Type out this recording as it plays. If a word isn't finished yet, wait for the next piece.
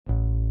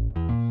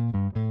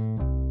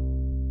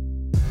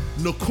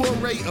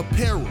Nokore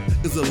Apparel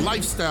is a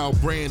lifestyle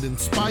brand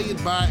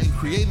inspired by and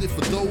created for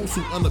those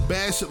who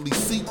unabashedly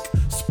seek,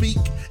 speak,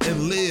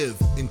 and live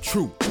in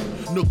truth.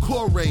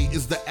 Nokore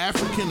is the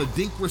African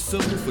Adinkra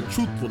symbol for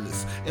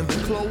truthfulness, and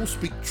the clothes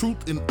speak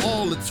truth in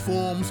all its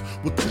forms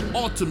with the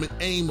ultimate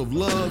aim of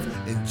love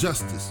and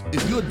justice.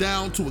 If you're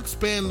down to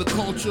expand the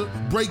culture,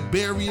 break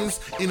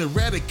barriers, and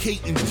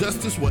eradicate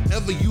injustice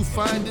wherever you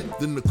find it,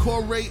 then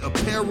Nokore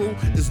Apparel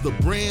is the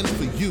brand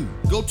for you.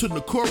 Go to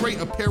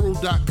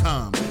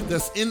NokoreApparel.com.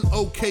 That's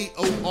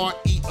Nokore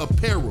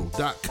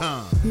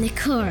Apparel.com.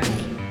 Nokore,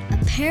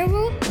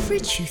 apparel for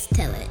truth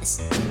tellers.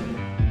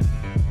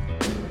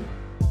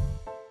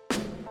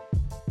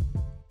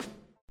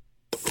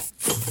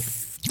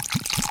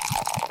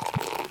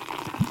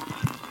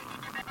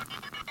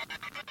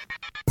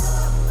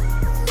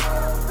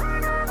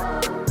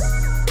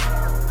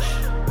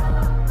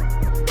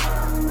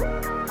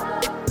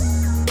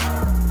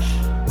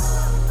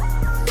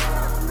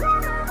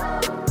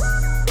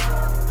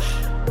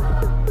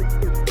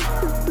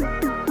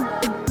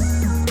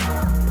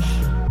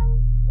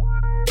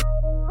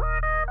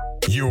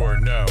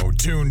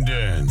 Tuned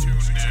in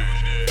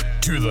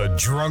to the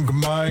Drunk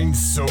Mind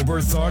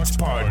Sober Thoughts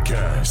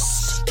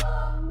Podcast.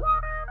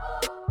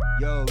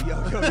 Yo,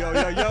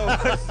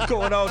 what's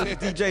going on?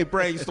 This is DJ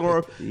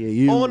Brainstorm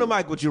on the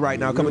mic with you right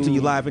now, coming to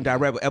you live and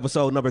direct with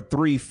episode number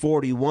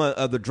 341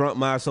 of the Drunk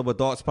Mind Sober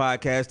Thoughts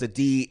Podcast. The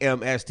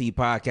DMST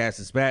podcast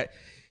is back.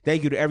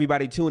 Thank you to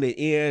everybody tuning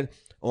in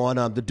on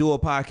the Duo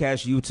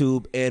Podcast,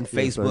 YouTube, and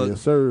Facebook. Yes,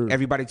 sir.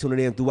 Everybody tuning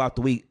in throughout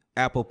the week.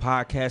 Apple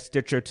Podcast,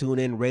 Stitcher,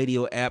 TuneIn,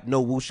 Radio app,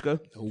 no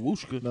whooshka.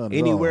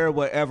 Anywhere,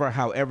 wherever,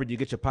 however you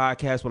get your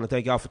podcast. Want to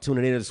thank y'all for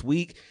tuning in this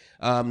week.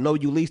 No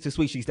Ulysses this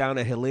week. She's down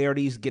at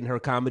Hilarities, getting her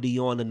comedy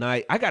on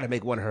tonight. I got to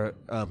make one of her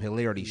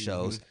Hilarity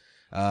shows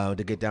to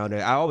get down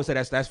there. I always say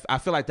that's. I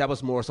feel like that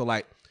was more so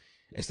like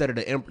instead of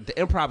the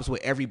improv is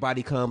where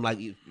everybody come, like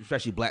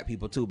especially black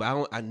people too.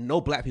 But I know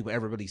black people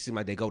ever really seem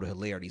like they go to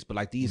Hilarities, but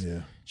like these,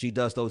 she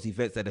does those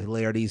events at the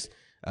Hilarities.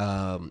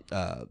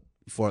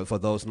 For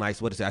those nights,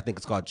 what is it? I think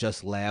it's called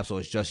Just Laughs or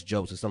it's Just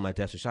Jokes or something like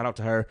that. So shout out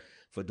to her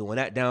for doing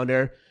that down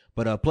there.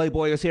 But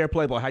Playboy is here.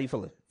 Playboy, how you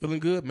feeling? Feeling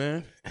good,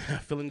 man.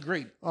 Feeling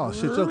great. Oh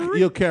shit,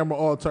 your camera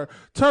all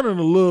turning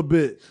a little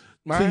bit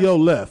to your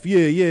left.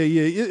 Yeah.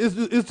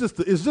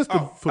 It's just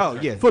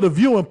for the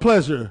viewing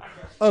pleasure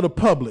of the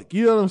public.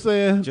 You know what I'm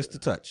saying? Just a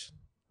touch.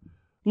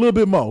 A little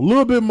bit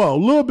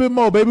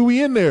more, baby.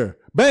 We in there.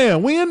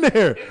 Bam, we in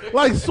there.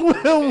 Like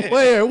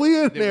swimwear,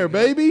 we in there,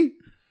 baby.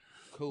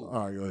 Cool.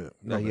 All right, go ahead.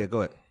 Go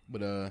ahead.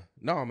 But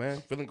no,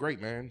 man, feeling great,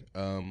 man.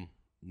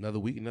 Another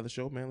week, another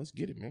show, man. Let's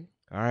get it, man.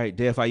 All right,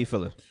 Dave, how you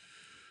feeling?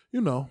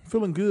 You know,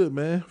 feeling good,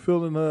 man.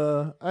 Feeling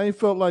I ain't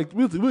felt like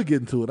we'll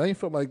get into it. I ain't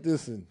felt like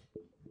this in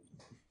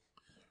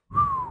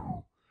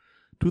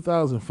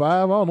 2005. I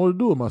don't know what to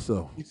do with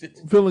myself.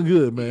 Feeling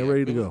good, man.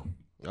 Ready to go.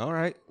 All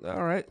right.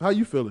 How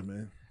you feeling,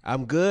 man?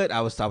 I'm good.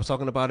 I was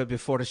talking about it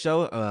before the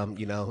show. I'm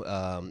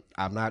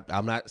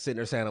not sitting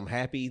there saying I'm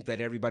happy that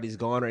everybody's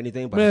gone or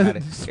anything. But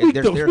man, speak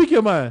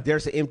your mind.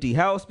 There's an empty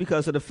house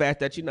because of the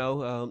fact that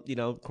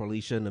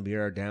Carlisha and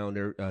Amir are down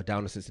there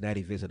down to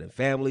Cincinnati visiting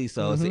family.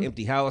 So it's an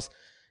empty house.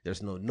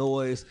 There's no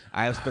noise.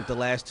 I have spent the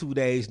last 2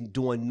 days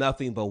doing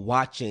nothing but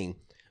watching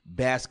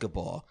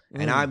basketball.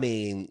 And I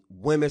mean,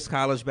 women's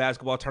college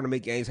basketball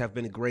tournament games have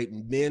been great.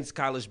 Men's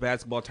college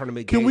basketball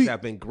tournament games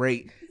have been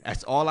great.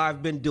 That's all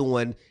I've been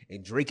doing,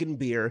 and drinking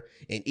beer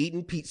and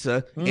eating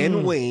pizza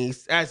and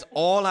wings. That's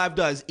all I've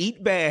done is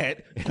eat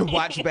bad and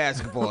watch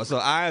basketball. So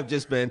I have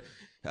just been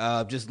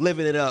just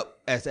living it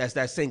up as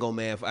that single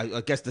man.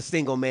 I guess the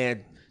single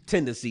man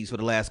tendencies for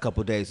the last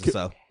couple of days or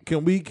so.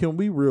 Can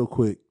we real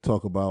quick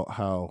talk about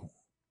how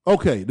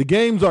the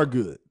games are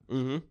good.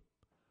 Mm-hmm.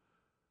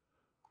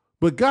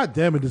 But God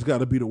damn it, this got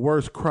to be the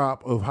worst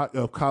crop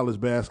of college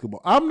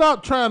basketball. I'm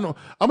going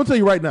to tell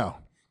you right now,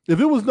 if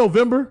it was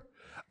November,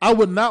 I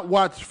would not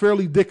watch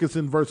Fairleigh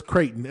Dickinson versus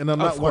Creighton, and I'm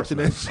not watching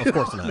that shit. Of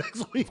course not.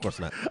 Next week. Of course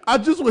not. I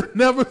just would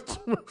never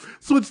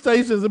switch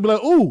stations and be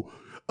like, ooh.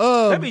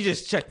 Let me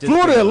just check this.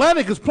 Florida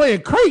Atlantic is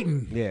playing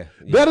Creighton. Yeah.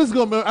 That is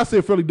going to, I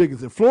said Fairleigh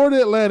Dickinson. Florida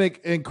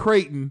Atlantic and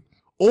Creighton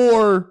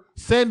or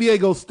San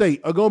Diego State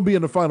are going to be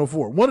in the Final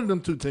Four. One of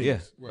them two teams.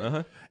 Yes.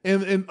 Uh-huh.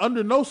 And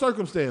under no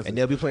circumstances. And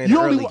they'll be playing the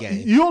early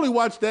game. You only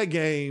watch that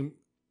game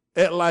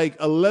at like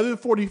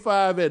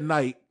 11:45 at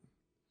night.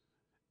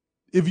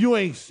 If you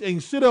ain't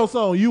shit else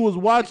on, you was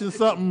watching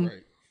something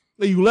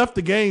that you left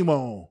the game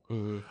on.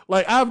 Mm-hmm.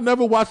 Like, I've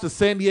never watched a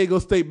San Diego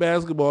State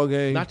basketball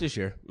game. Not this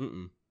year.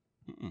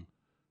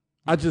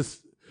 I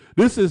just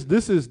this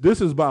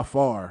is by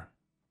far.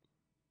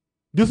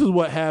 This is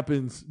what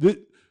happens. This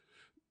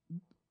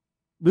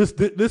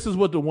is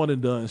what the one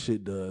and done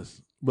shit does.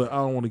 But I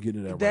don't want to get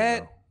into that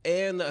right now.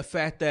 And the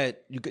fact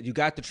that you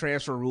got the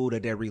transfer rule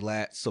that they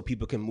relaxed so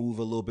people can move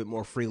a little bit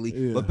more freely.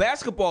 Yeah. But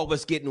basketball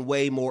was getting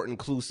way more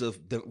inclusive,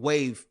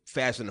 way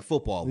faster than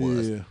football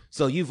was. Yeah.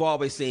 So you've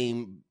always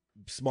seen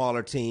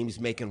smaller teams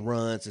making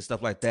runs and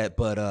stuff like that.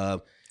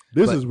 But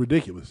this is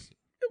ridiculous.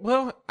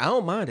 Well, I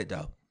don't mind it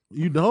though.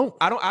 You don't?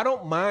 I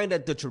don't mind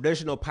that the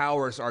traditional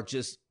powers are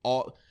just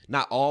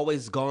not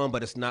always gone,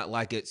 but it's not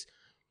like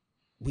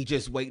we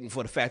just waiting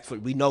for the fact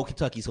we know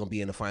Kentucky's going to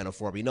be in the Final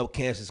Four. We know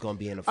Kansas is going to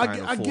be in the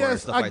Final Four.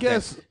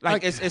 I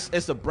guess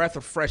it's a breath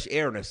of fresh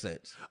air in a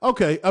sense.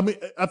 Okay, I mean,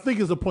 I think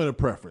it's a point of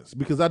preference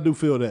because I do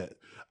feel that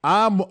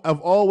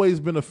I've always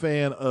been a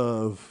fan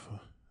of.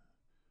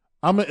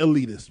 I'm an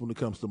elitist when it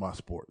comes to my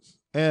sports,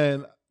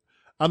 and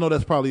I know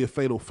that's probably a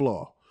fatal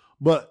flaw,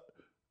 but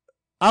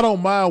I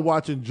don't mind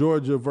watching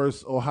Georgia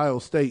versus Ohio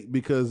State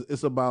because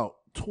it's about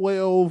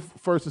 12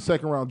 first and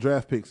second round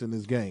draft picks in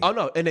this game. Oh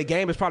no, and the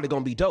game is probably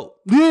going to be dope.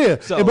 Yeah,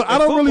 but I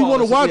don't really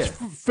want to watch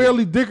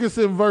Fairleigh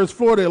Dickinson versus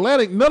Florida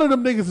Atlantic. None of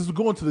them niggas is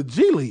going to the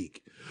G League.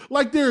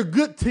 Like, they're a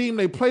good team,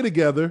 they play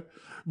together,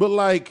 but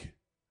like,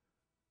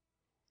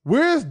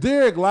 where's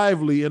Derek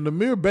Lively and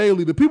Namir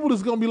Bailey, the people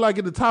that's going to be like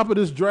at the top of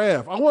this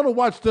draft? I want to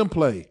watch them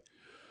play.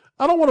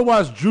 I don't want to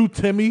watch Drew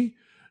Timme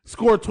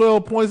score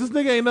 12 points. This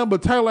nigga ain't nothing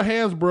but Tyler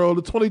Hansbrough,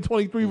 the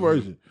 2023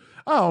 version.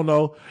 I don't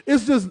know.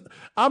 It's just,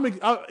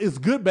 it's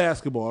good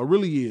basketball. It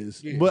really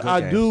is. Yeah, but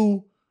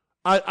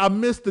I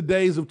miss the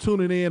days of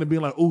tuning in and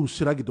being like, oh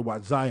shit, I get to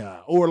watch Zion.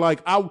 Or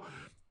like,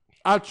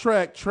 I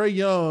track Trae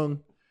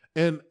Young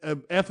and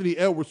Anthony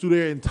Edwards through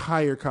their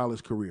entire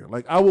college career.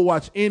 Like, I would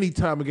watch any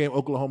time a game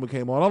Oklahoma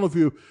came on. I don't know if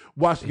you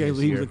watched the games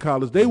when he was in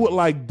college. They would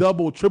like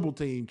double, triple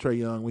team Trae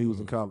Young when he was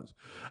in college.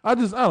 I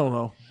don't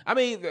know. I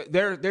mean,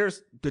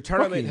 there's the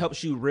tournament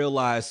helps you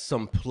realize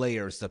some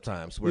players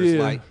sometimes. Where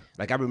it's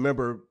like I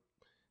remember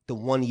the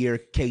 1 year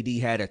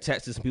KD had at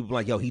Texas, and people were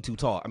like, "Yo, he too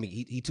tall. I mean,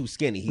 he too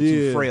skinny. He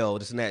too frail.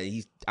 This and that."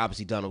 He's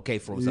obviously done okay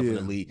for himself in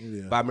the league.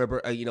 Yeah. But I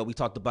remember, we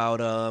talked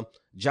about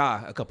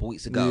Ja a couple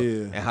weeks ago,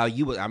 and how I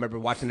remember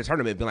watching the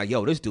tournament, being like,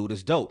 "Yo, this dude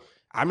is dope."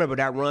 I remember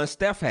that run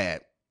Steph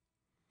had,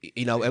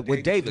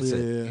 with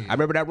Davidson. Yeah. I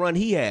remember that run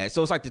he had.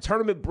 So it's like the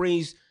tournament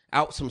brings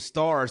out some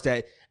stars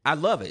that I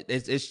love it.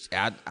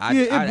 I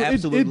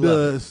absolutely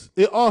love does.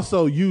 It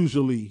also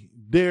usually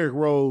Derrick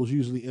Rose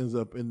usually ends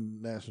up in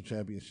the national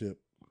championship.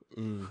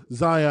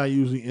 Zion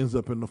usually ends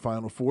up in the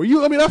Final Four.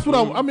 That's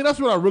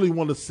what I really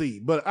want to see.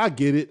 But I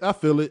get it. I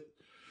feel it.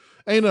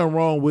 Ain't nothing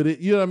wrong with it.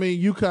 You know what I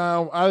mean?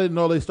 UConn, I didn't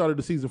know they started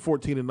the season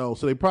 14-0,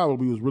 so they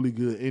probably was really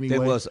good anyway. They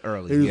was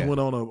early. They just went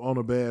on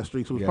a bad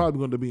streak, so it's probably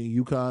going to be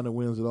in UConn that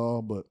wins it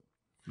all. But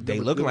they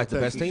looking like the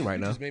best team right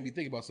now. Just made me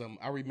think about something.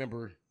 I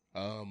remember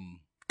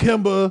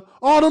Kemba,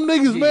 all them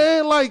niggas,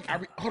 man. Like,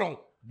 hold on,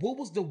 what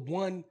was the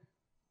one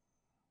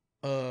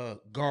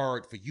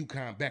guard for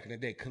UConn back in the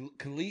day?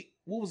 Khalid.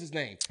 What was his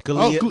name?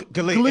 Khalid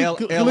El-Amin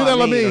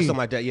or something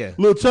like that. Yeah,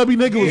 little chubby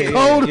nigga was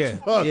cold as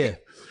fuck. Yeah.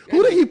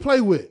 Who did he play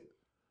with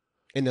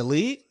in the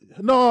league?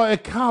 No,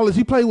 at college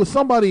he played with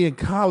somebody in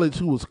college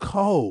who was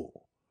cold.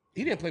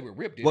 He didn't play with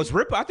Rip, did he? Was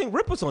Rip? I think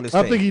Rip was on this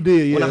team. I think he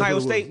did. Yeah, when Ohio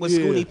State was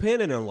Scooney Penn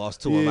and then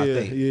lost to him. I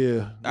think.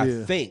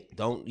 I think.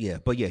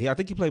 I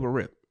think he played with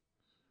Rip.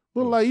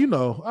 But like, I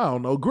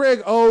don't know,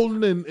 Greg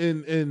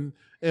Oden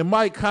and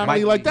Mike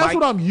Conley, that's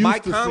what I'm used to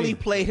Mike seeing. Conley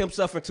played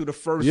himself into the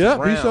first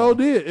round. Yeah, he sure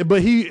did.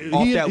 But he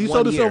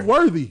showed himself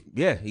worthy.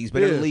 Yeah, he's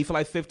been in the league for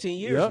like 15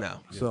 years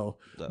now. So,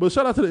 but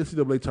shout out to the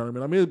NCAA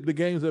tournament. I mean, the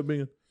games have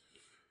been,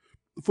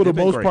 for the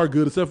most part,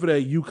 good, except for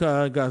that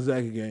UConn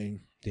Gonzaga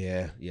game.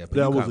 Yeah. But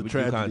that was a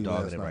tragedy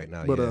last night. Right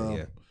now.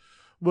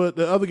 But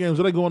the other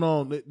games, are they going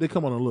on? They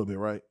come on a little bit,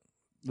 right?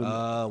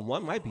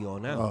 One might be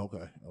on now. Oh,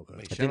 okay.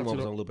 I think one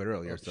was on a little bit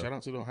earlier. Shout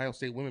out to the Ohio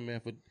State women, man,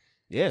 for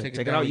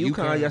taking out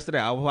UConn yesterday.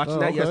 I was watching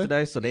that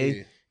yesterday. So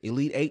they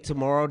Elite Eight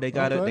tomorrow. They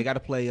got to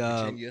play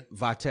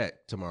Vitek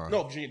tomorrow.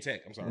 No, Virginia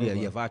Tech. I'm sorry.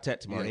 Yeah, Vitek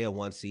tomorrow. They're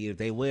 1 seed. If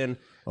they win,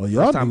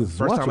 first time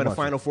in the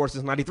Final Four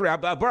since '93.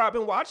 I've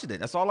been watching it.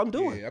 That's all I'm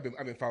doing. Yeah,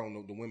 I've been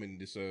following the women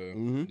this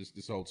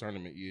whole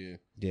tournament.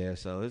 Yeah.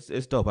 So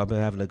it's dope. I've been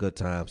having a good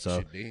time. So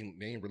shit,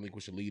 they ain't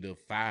relinquished a lead of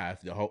 5.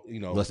 The whole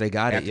unless they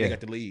got it. Yeah, they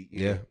got the lead.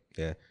 Yeah.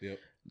 Yep.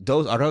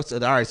 Those all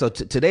right. So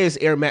today is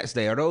Air Max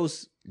Day. Are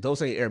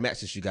those ain't Air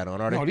Maxes you got on?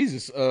 Are they? No, these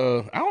is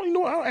I don't even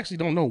know. I actually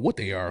don't know what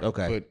they are.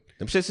 Okay, but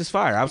them shits is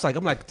fire.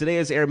 I'm like today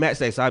is Air Max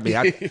Day, so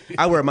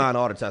I wear mine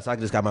all the time. So I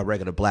just got my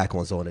regular black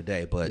ones on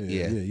today. But I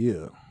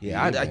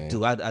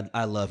do.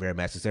 I love Air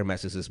Maxes. Air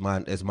Maxes is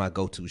my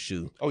go-to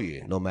shoe. Oh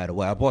yeah, no matter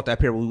what. I bought that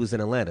pair when we was in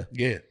Atlanta.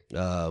 Yeah,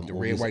 the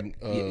red, white,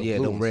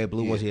 the red,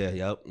 blue ones. Yeah,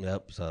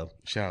 yep. So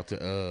shout out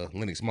to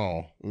Lenox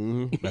Mall.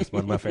 That's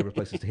one of my favorite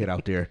places to hit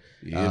out there.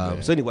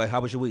 So anyway,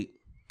 how was your week?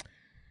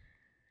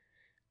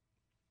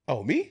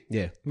 Oh, me?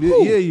 Yeah.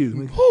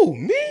 You. Who,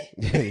 me?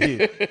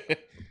 Yeah.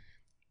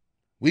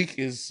 Week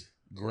is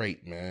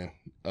great, man.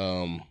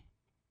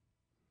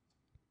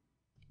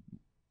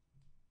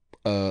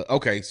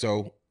 Okay,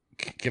 so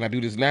can I do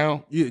this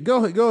now? Yeah,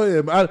 go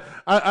ahead.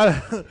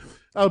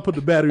 I'll put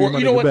the battery in my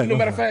you know what? back. No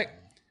matter of fact,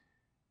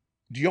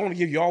 do you want to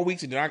give y'all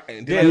weeks and then I?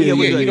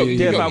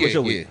 How was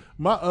your week?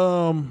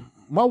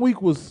 My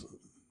week was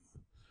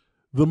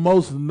the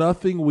most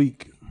nothing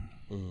week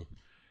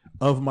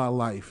of my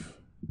life.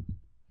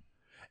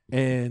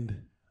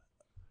 And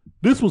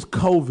this was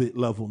COVID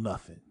level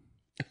nothing.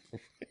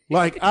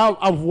 Like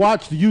I've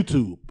watched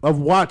YouTube. I've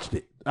watched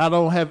it. I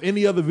don't have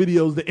any other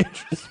videos that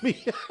interest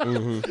me.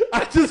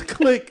 I just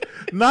click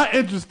not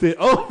interested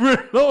over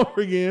and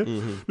over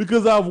again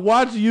because I've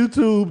watched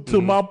YouTube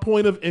to my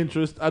point of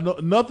interest. I know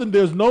nothing.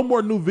 There's no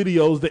more new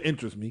videos that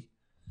interest me.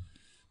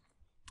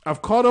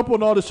 I've caught up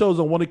on all the shows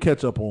I want to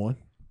catch up on.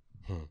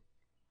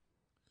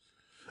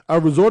 I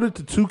resorted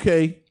to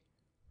 2K.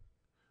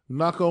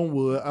 Knock on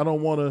wood. I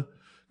don't want to,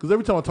 because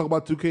every time I talk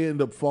about 2K, I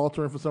end up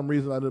faltering for some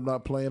reason. I end up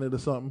not playing it or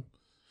something.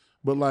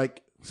 But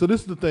like, so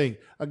this is the thing.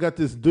 I got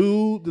this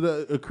dude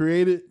that I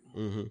created,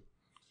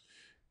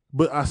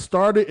 but I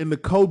started in the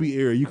Kobe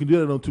era. You can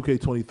do that on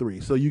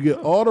 2K23. So you get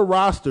all the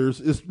rosters.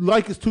 It's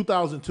like it's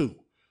 2002.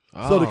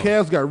 So the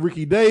Cavs got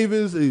Ricky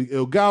Davis,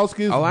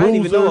 Ilgauskas, I didn't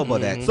even know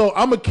about that. So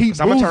I'm going to keep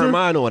Boozer. I'm going to turn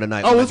mine on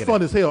tonight. Oh, it's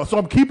fun as hell. So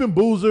I'm keeping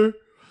Boozer.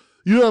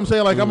 You know what I'm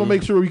saying? Like I'm gonna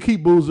make sure we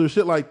keep Boozer,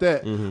 shit like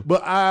that.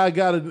 But I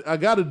got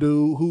a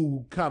dude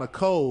who kind of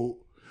cold,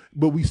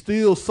 but we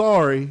still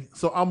sorry.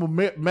 So I'm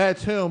gonna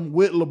match him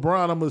with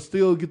LeBron. I'm gonna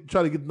still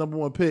try to get the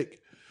 #1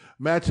 pick.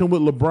 Match him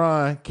with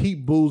LeBron,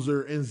 keep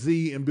Boozer and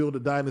Z, and build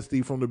a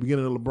dynasty from the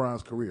beginning of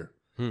LeBron's career.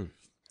 You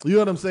know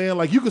what I'm saying?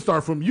 Like you can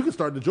start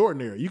the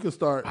Jordan era. You can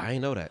start. I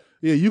ain't know that.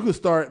 Yeah, you can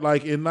start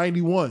like in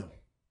 '91.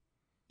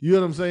 You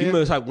know what I'm saying? You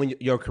mean it's like when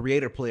you're a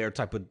creator player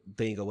type of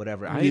thing or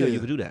whatever. I didn't know you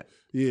could do that.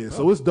 Yeah,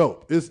 so it's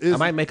dope. It's I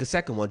might make a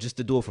second one just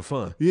to do it for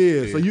fun.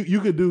 Yeah, so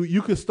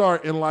you could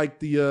start in like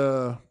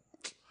the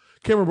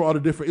can't remember all the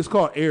different. It's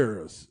called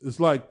eras. It's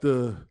like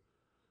I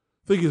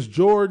think it's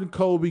Jordan,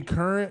 Kobe,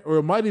 current, or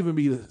it might even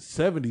be the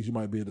 70s. You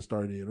might be able to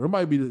start in, or it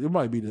might be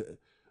the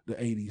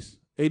 80s,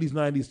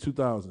 90s,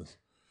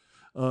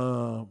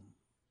 2000s.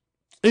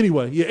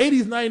 Anyway, yeah,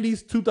 80s,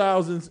 90s,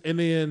 2000s, and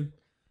then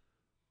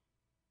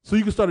so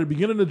you can start at the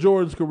beginning of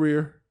Jordan's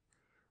career,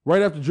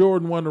 right after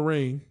Jordan won the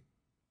ring.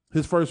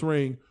 His first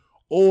ring,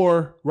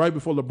 or right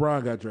before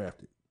LeBron got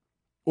drafted,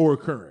 or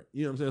current.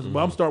 You know what I'm saying? So,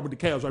 but I'm starting with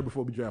the Cavs right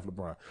before we draft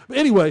LeBron. But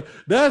anyway,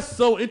 that's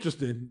so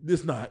interesting.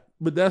 It's not,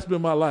 but that's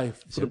been my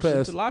life for the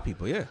past a lot of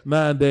people,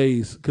 9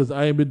 days because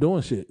I ain't been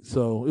doing shit.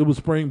 So it was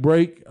spring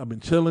break. I've been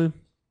chilling.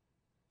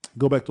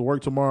 Go back to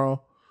work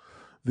tomorrow.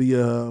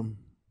 For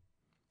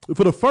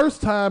the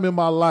first time in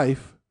my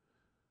life,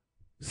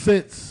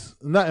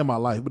 not in my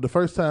life, but the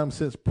first time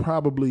since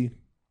probably.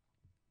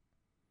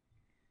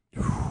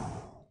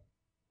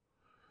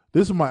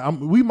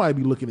 We might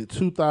be looking at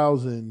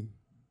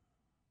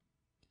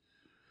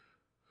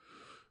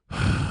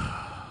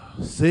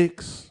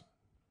 2006,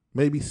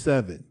 maybe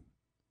 7,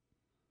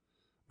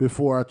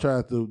 before I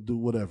tried to do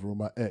whatever with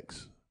my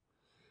ex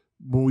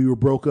when we were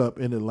broke up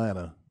in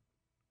Atlanta,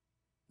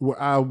 where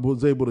I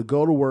was able to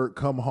go to work,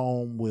 come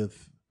home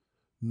with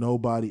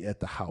nobody at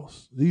the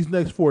house. These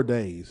next 4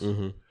 days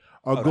are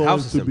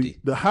going to be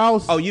the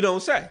house. Oh, you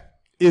don't say.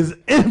 Is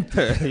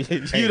empty.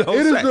 You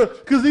don't say.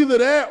 Because either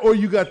that or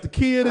you got the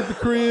kid at the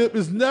crib.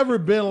 It's never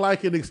been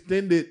like an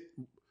extended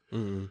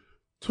 2,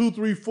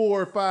 3,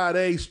 4, 5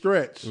 day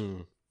stretch.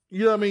 You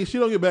know what I mean? She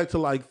don't get back to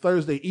like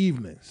Thursday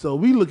evening. So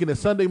we looking at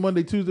Sunday,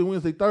 Monday, Tuesday,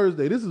 Wednesday,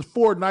 Thursday. This is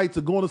 4 nights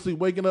of going to sleep,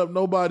 waking up,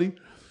 nobody.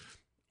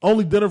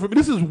 Only dinner for me.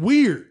 This is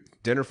weird.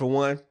 Dinner for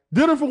one?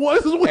 Dinner for one?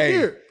 This is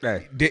weird.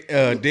 Hey,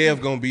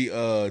 Dev gonna be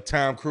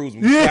Tom Cruise.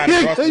 Yeah,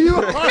 you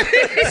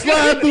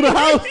slide through the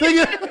house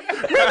singing.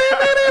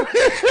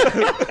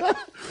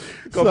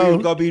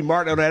 Gonna be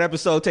Martin on that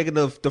episode taking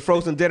the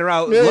frozen dinner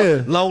out.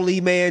 Yeah.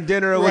 Lonely man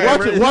dinner or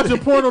whatever. Watching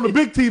porn on the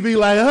big TV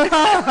like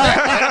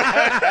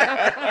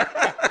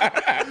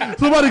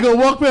somebody gonna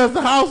walk past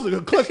the house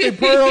and clutch their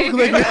pearls because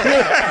they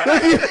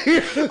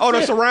can oh,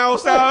 the surround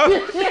sound.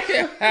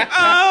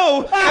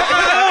 Oh.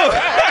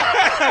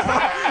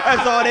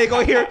 That's all they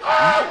gonna hear.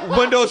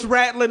 Windows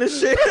rattling and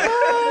shit.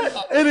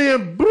 And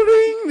then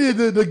bling,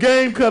 the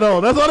game cut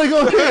on. That's all they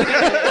gonna hear.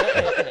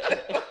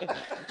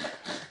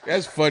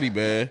 That's funny,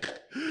 man.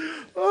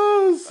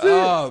 Oh shit!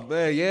 Oh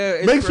man,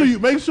 yeah.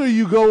 Make sure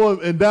you go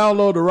up and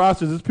download the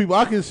rosters. There's people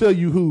I can show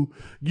you who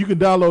you can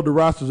download the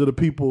rosters of the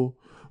people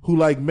who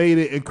like made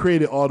it and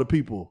created all the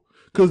people.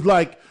 Cause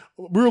like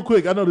real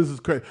quick, I know this is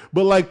crazy,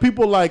 but like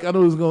people like I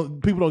know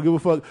people don't give a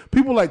fuck.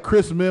 People like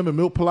Chris Mim and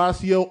Milt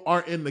Palacio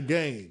aren't in the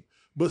game,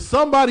 but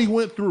somebody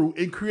went through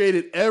and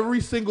created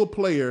every single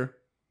player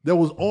that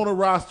was on a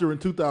roster in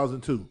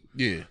 2002.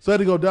 Yeah. So I had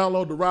to go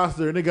download the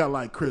roster, and they got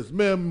like Chris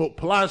Mim, Milt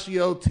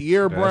Palacio,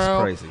 Tierre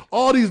Brown, crazy.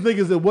 all these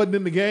niggas that wasn't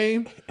in the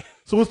game.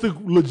 So it's the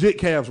legit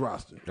Cavs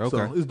roster. Okay.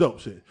 So it's dope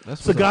shit.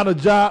 That's Sagana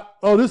Diop.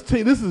 Oh, this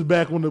team. This is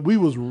back when we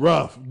was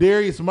rough.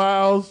 Darius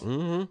Miles.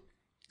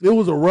 It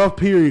was a rough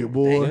period,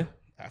 boy. Dang.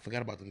 I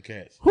forgot about them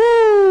cats.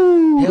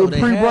 Whoo! Hell, The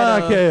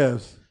pre-Brian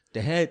Cavs.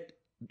 They had.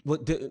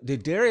 What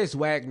did Darius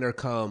Wagner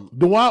come?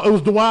 It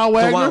was DeJuan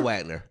Wagner. DeJuan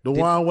Wagner.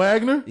 DeJuan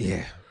Wagner.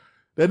 Yeah.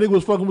 That nigga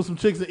was fucking with some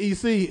chicks in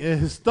EC, and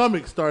his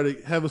stomach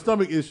started having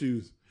stomach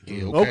issues.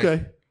 Yeah,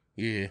 okay.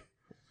 Yeah.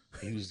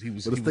 He was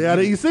Better stay out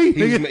of EC.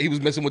 He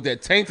was messing with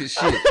that tainted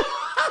shit.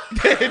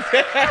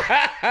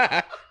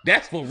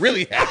 That's what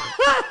really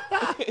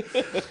happened.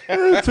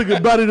 Took a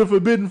bite of the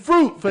forbidden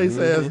fruit, face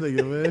ass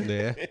nigga, man.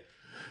 Yeah.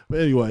 But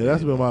anyway,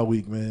 that's been my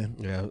week, man.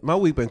 Yeah, my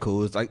week been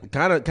cool. It's like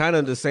kind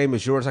of the same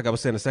as yours. Like I was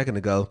saying a second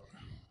ago,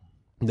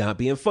 not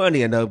being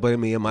funny enough, but I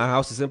mean, my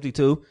house is empty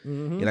too.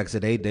 And like I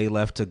said, they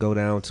left to go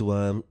down to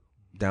their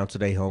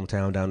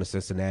hometown, down to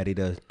Cincinnati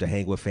to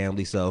hang with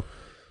family. So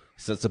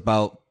it's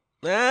about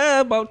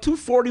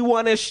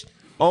 2:41 ish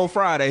on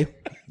Friday.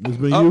 It's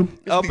been you.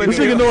 Up This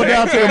nigga know it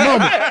down to the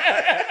moment.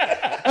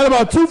 At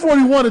about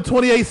 2:41 and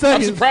 28 I'm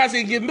seconds. surprised he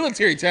didn't get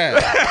military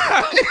time.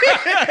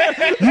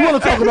 You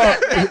want to talk about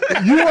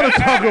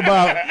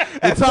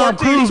the Tom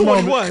Cruise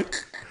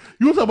moment.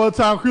 You want to talk about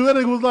Tom Cruise? That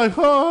nigga was like,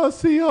 "Oh, I'll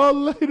see y'all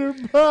later,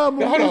 bye. I'm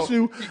gonna miss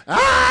you."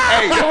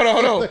 Hey,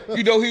 hold on.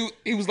 You know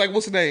he was like,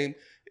 what's the name?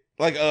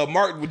 Like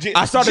Martin.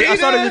 I started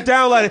to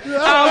download it.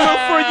 I'll look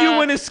for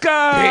you in the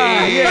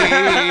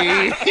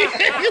sky.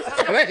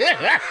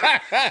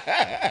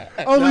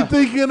 Only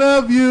thinking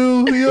of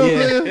you. You know what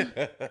I'm saying?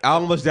 I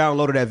almost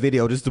downloaded that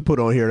video just to put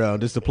on here,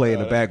 just to play in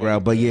the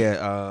background. But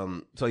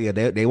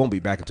they won't be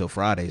back until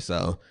Friday.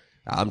 So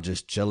I'm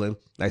just chilling.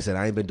 Like I said,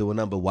 I ain't been doing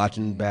nothing but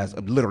watching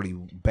literally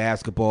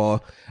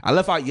basketball. I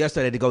left out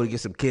yesterday to go to get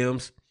some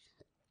Kim's.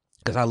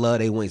 Because I love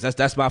their wings.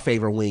 That's my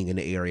favorite wing in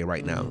the area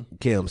right now,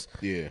 Kim's.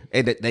 Yeah.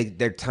 And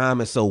their time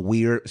is so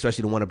weird,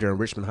 especially the one up there in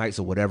Richmond Heights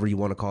or whatever you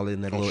want to call it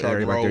in that little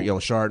area right there, on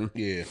Chardon.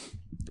 Yeah.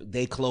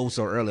 They close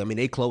so early. I mean,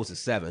 they close at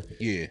 7.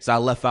 Yeah. So I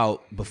left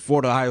out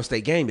before the Ohio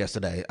State game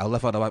yesterday. I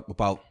left out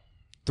about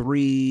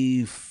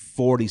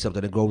 3:40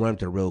 something to go run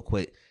to real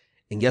quick.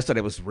 And yesterday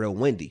was real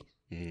windy.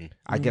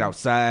 I get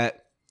outside,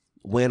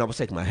 wind, I was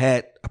taking my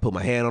hat. I put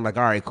my hand on, like,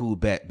 all right, cool,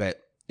 bet.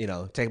 You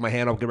know, take my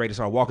hand off, get ready to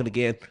start walking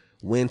again.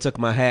 Wind took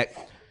my hat.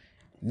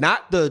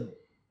 Not the,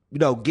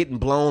 getting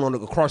blown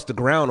across the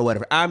ground or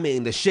whatever. I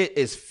mean, the shit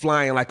is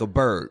flying like a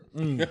bird.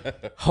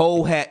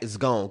 Whole hat is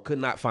gone. Could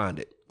not find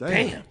it.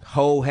 Damn.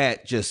 Whole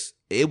hat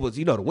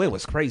the wind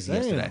was crazy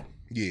yesterday.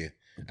 Yeah.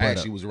 I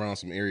actually was around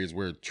some areas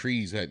where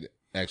trees had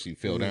actually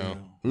fell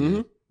down.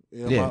 Mm-hmm.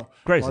 Yeah,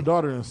 crazy. My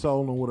daughter in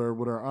Solon with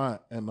her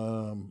aunt,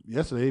 and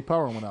yesterday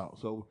power went out,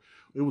 so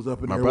it was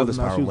up in My there. brother's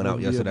power went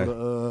out yesterday.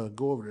 Go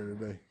over there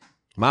today.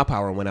 My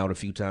power went out a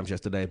few times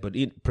yesterday, but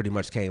it pretty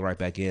much came right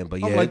back in.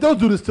 But I'm like, don't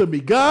do this to me,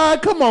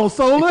 God. Come on,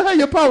 Solar. Have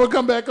your power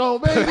come back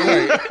on,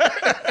 baby.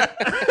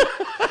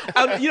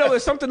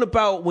 It's something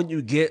about when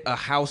you get a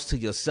house to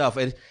yourself,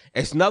 and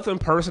it's nothing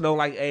personal.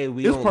 Like, hey,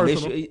 It's don't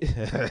personal. miss you.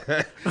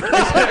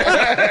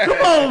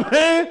 Come on,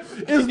 man.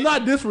 It's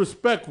not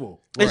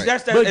disrespectful. But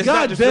But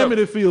God damn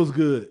it feels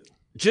good.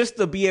 Just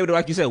to be able to,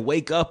 like you said,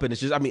 wake up, and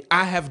it's just, I mean,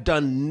 I have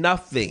done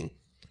nothing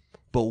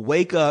but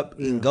wake up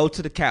and go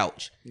to the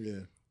couch.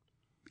 Yeah.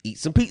 Eat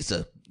some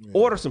pizza,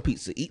 order some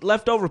pizza, eat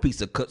leftover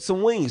pizza, cut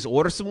some wings,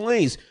 order some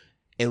wings.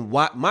 And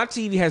my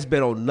TV has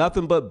been on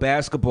nothing but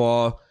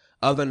basketball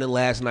other than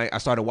last night. I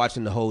started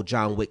watching the whole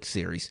John Wick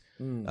series.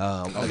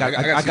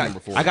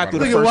 I got through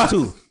the first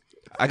two.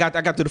 I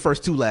got through the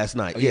first 2 last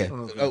night. Yeah.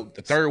 Oh,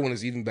 the third one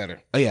is even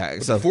better. Oh, yeah.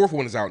 But So the fourth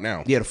one is out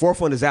now. yeah, the 4th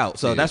one is out.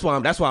 So that's why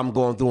I'm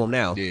going through them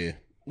now. Yeah.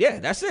 Yeah,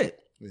 that's it.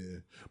 Yeah.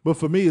 But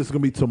for me, it's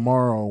gonna be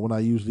tomorrow when I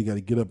usually got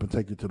to get up and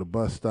take her to the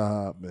bus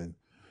stop, and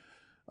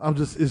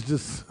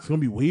it's gonna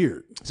be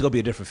weird. It's gonna be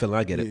a different feeling.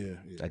 I get it.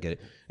 Yeah. I get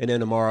it. And then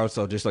tomorrow,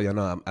 so just so y'all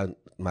know,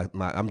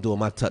 I'm doing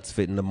my tuts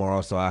fitting tomorrow,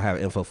 so I have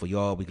info for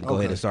y'all. We can go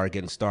ahead and start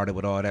getting started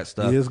with all that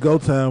stuff. Yeah, it's go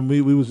time.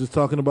 We was just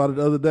talking about it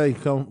the other day.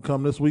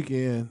 Come this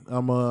weekend.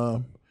 I'm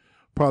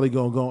probably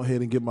gonna go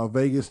ahead and get my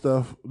Vegas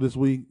stuff this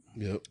week.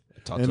 Yep.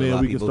 And then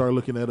we can start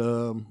looking at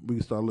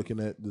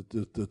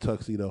the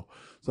tuxedo.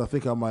 So I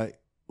think I might.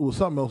 Well,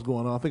 something else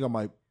going on. I think I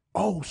might.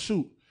 Oh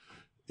shoot.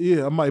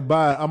 Yeah, I might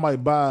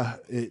buy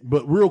it.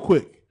 But real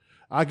quick,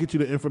 I'll get you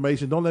the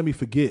information. Don't let me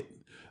forget.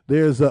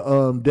 There's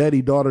a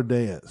daddy-daughter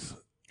dance.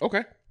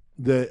 Okay.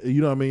 That, you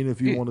know what I mean? If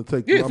you want to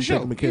take, Yeah, I'm for sure.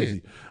 taking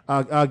Mackenzie.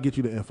 I'll get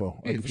you the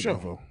info. Yeah, for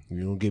sure.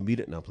 You don't get me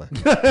that no play.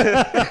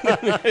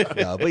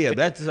 No, but yeah,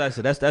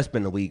 that's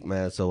been the week,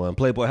 man. So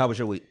Playboy, how was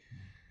your week?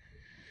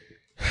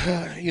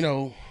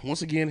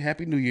 Once again,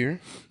 Happy New Year.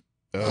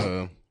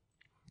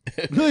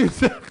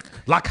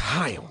 Like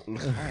high.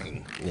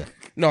 Yeah.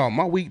 No,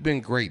 my week been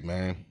great,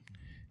 man.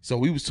 So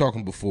we was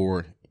talking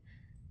before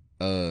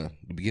the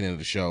beginning of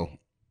the show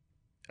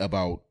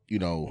about,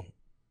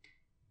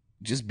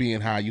 just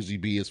being how I usually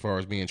be as far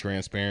as being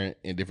transparent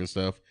and different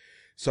stuff.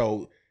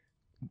 So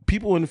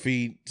people in the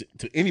feed,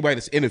 to anybody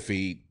that's in the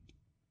feed,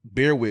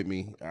 bear with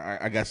me.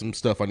 I got some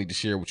stuff I need to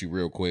share with you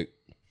real quick.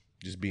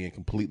 Just being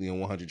completely and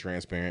 100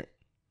 transparent.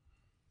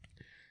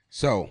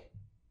 So,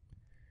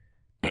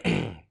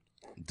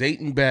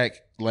 dating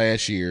back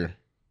last year,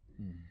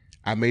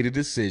 I made a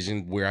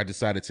decision where I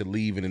decided to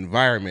leave an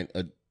environment,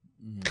 a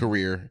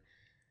career,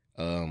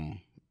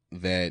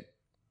 that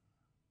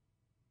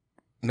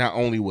not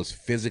only was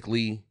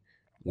physically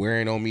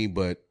wearing on me,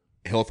 but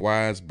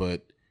health-wise,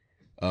 but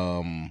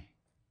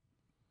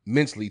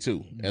mentally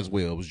too, as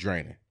well. It was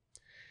draining.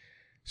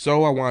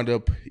 So I wound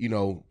up,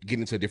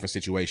 getting into a different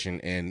situation,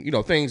 and,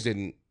 things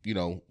didn't,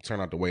 turn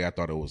out the way I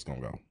thought it was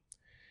going to go.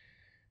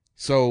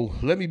 So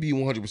let me be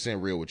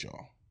 100% real with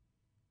y'all.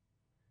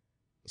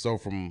 So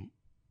from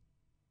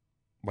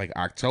like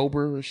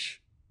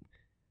October-ish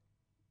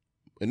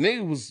a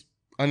nigga was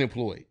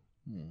unemployed.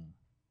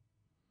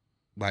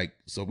 Like,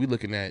 so we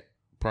looking at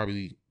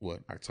probably what,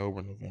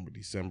 October, November,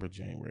 December,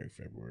 January,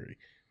 February.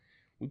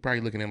 We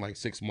probably looking at like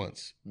 6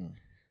 months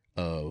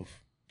of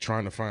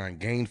trying to find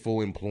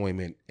gainful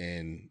employment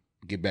and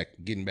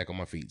getting back on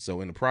my feet.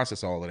 So in the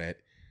process of all of that,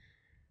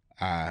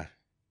 I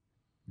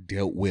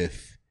dealt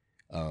with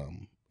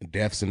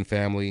deaths in the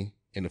family,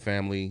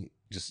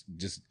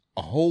 just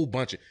a whole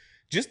bunch of,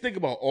 just think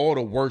about all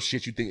the worst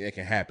shit you think that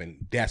can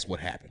happen. That's what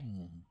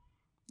happened.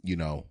 You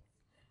know,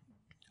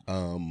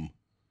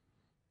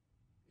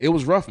 it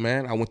was rough,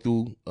 man. I went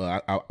through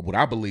what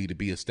I believe to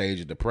be a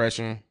stage of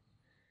depression.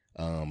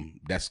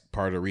 That's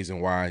part of the reason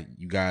why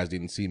you guys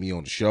didn't see me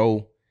on the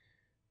show,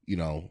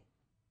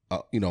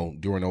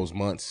 during those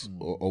months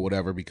or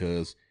whatever,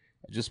 because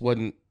I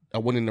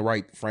wasn't in the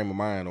right frame of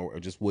mind, or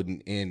just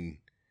wasn't in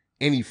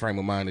any frame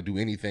of mind to do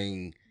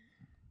anything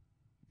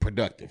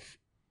productive,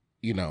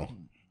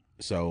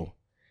 So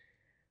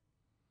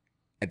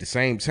at the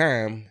same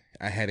time,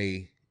 I had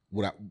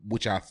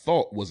which I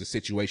thought was a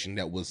situation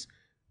that was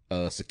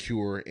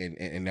secure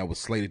and that was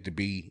slated to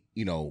be,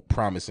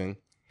 promising.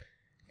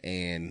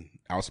 And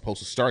I was supposed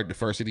to start the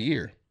first of the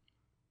year.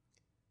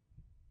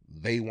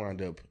 They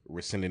wound up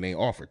rescinding their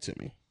offer to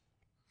me.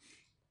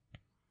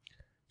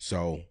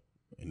 So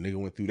a nigga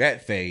went through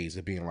that phase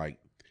of being like,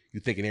 you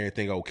thinking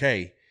everything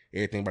okay,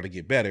 everything about to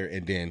get better,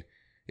 and then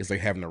it's like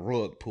having a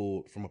rug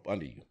pulled from up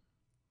under you.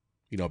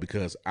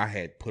 Because I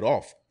had put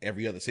off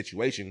every other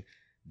situation,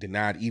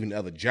 denied even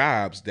other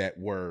jobs that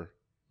were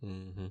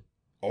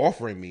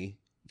offering me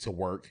to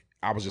work.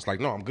 I was just like,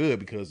 no, I'm good,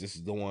 because this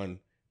is the one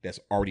that's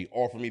already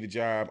offered me the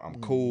job. I'm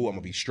cool. I'm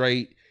gonna be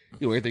straight.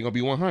 Everything gonna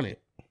be 100.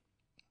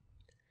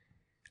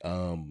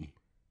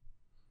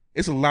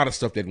 It's a lot of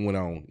stuff that went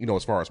on,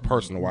 as far as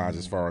personal wise,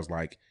 as far as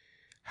like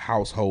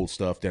household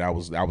stuff that I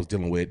was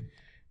dealing with.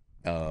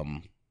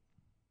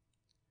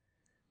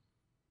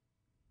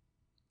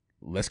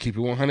 Let's keep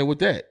it 100 with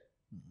that.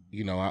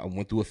 I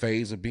went through a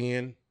phase of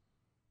living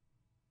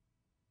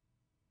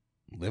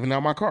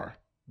out my car.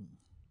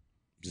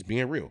 Just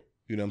being real.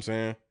 You know what I'm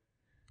saying?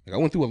 Like, I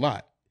went through a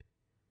lot.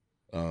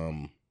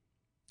 And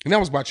that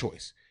was by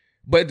choice.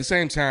 But at the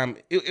same time,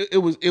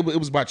 it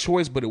was by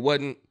choice, but it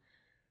wasn't.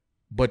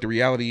 But the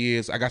reality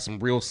is, I got some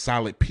real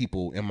solid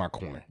people in my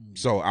corner.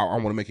 So I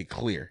want to make it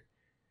clear.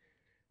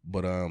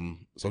 But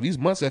so these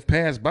months have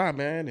passed by,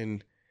 man,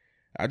 and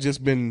I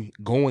just been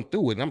going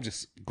through it. And I'm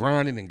just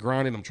grinding and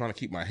grinding. I'm trying to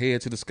keep my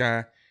head to the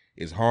sky.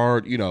 It's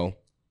hard,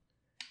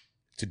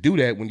 to do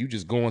that when you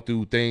just going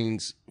through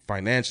things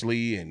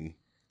financially and,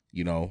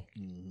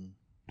 and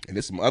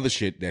there's some other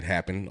shit that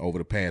happened over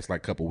the past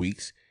like couple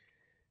weeks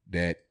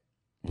that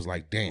was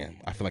like, damn,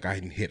 I feel like I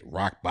hadn't hit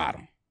rock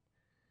bottom.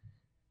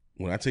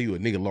 When I tell you a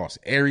nigga lost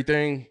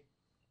everything,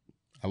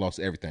 I lost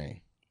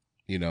everything,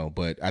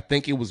 but I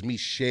think it was me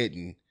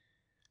shedding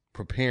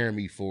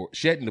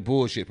the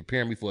bullshit,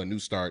 preparing me for a new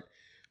start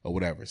or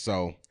whatever.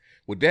 So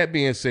with that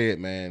being said,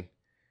 man,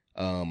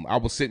 I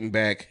was sitting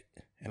back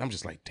and I'm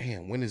just like,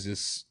 damn, when is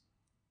this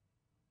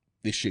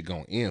shit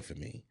gonna end for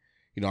me?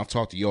 I've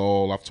talked to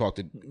y'all, I've talked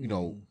to,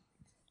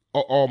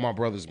 all my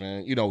brothers,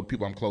 man,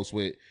 people I'm close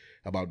with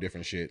about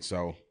different shit.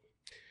 So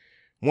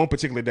one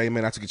particular day,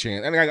 man, I took a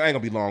chance, and I ain't gonna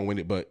be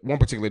long-winded, but one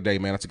particular day,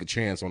 man, I took a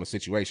chance on a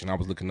situation. I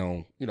was looking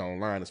on,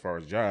 online as far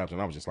as jobs,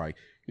 and I was just like,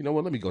 you know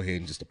what, let me go ahead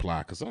and just apply,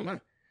 because I'm not,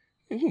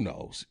 who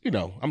knows,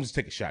 I'm just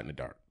taking a shot in the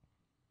dark.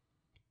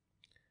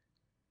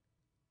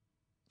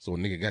 So a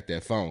nigga got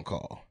that phone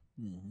call.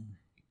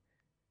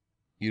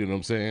 You know what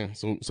I'm saying?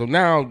 So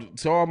now,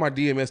 to all my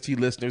DMST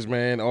listeners,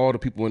 man, all the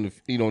people in the,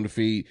 in the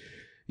feed,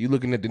 you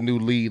looking at the new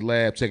lead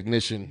lab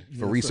technician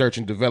for research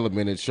and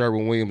development at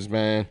Sherwin-Williams,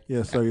 man.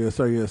 Yes, sir. Yes,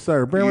 sir. Yes,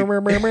 sir. A nigga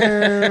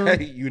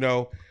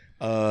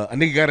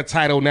got a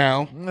title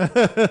now.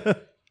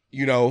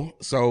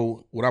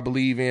 So what I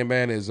believe in,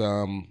 man, is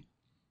what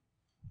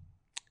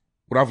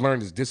I've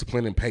learned is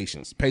discipline and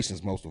patience.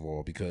 Patience most of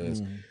all,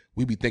 because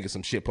we be thinking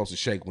some shit supposed to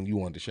shake when you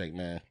want it to shake,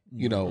 man.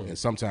 And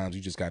sometimes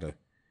you just gotta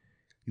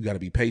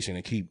be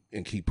patient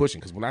and keep pushing.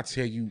 Because when I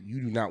tell you,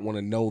 you do not want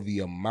to know the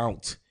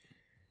amount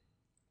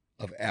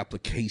of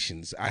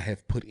applications I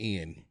have put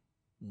in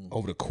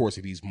over the course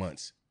of these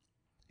months.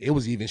 It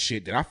was even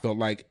shit that I felt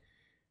like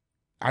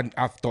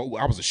I thought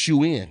I was a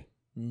shoe in,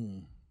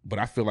 but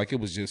I feel like it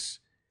was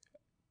just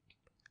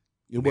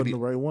wasn't the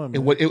right one.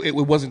 Man. It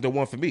wasn't the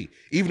one for me.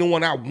 Even the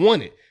one I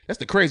wanted. That's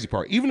the crazy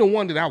part. Even the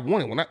one that I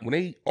wanted, when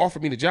they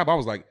offered me the job, I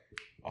was like,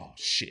 oh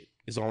shit,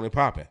 it's on and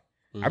popping.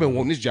 I've been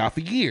wanting this job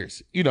for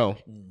years,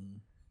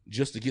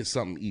 just to get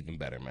something even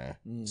better, man.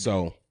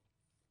 So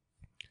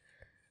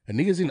a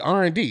nigga's in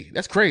R&D.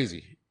 That's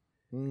crazy.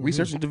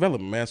 Research and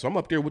development, man. So I'm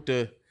up there with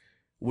the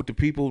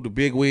people, the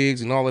big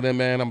wigs and all of them,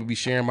 man. I'm gonna be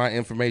sharing my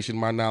information,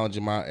 my knowledge,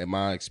 and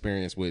my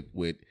experience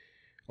with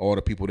all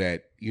the people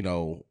that,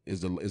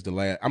 is the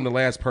last. I'm the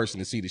last person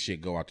to see the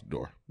shit go out the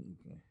door.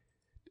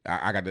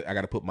 I got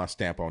to put my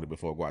stamp on it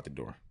before I go out the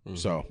door.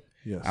 So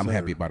yes, I'm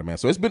happy about it, man.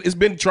 So it's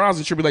been trials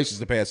and tribulations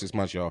the past 6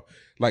 months, y'all.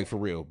 Like, for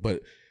real.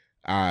 But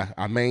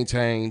I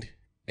maintained,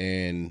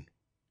 and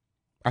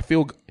I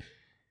feel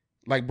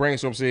like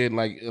Brainstorm said,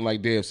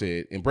 like Dev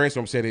said, and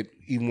Brainstorm said it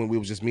even when we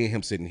was just me and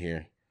him sitting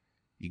here.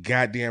 You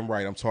goddamn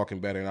right, I'm talking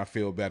better and I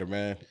feel better,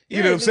 man.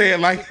 You know what I'm saying?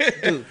 Like,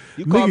 dude,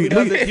 you called me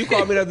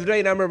the other day,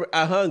 and I remember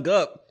I hung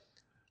up,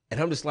 and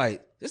I'm just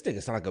like, this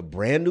nigga sound like a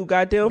brand new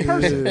goddamn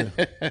person.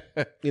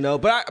 You know,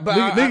 but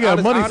nigga got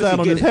a money sign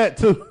on his hat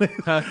too.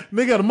 Huh?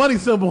 Nigga got a money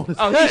symbol on his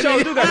hat. He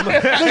sure do got money.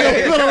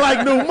 Nigga feeling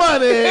like new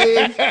money.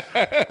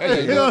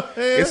 You know what I'm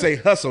saying? It's a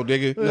hustle,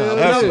 nigga.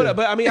 No,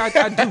 but I mean,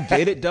 I do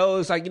get it though.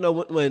 It's like, you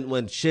know,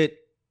 when shit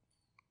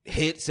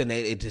hits and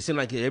it just seems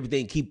like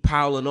everything keep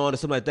piling on and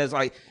something like that. It's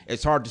like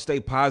it's hard to stay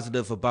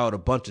positive about a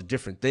bunch of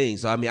different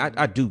things. So I mean,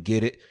 I do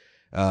get it.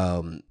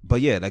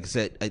 But yeah, like I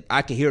said,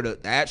 I can hear the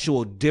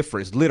actual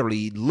difference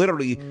literally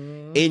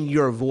in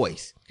your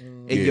voice,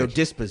 in your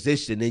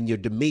disposition, in your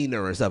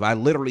demeanor and stuff. I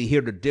literally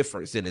hear the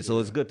difference in it. So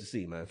it's good to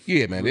see, man.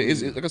 Yeah, man.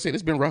 It's like I said,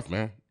 it's been rough,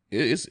 man.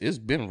 It's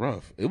been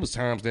rough. It was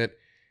times that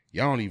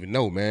y'all don't even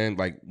know, man.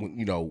 Like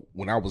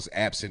when I was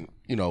absent,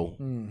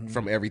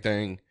 from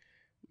everything,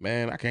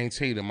 man, I can't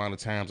tell you the amount of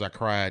times I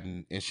cried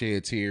and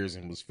shed tears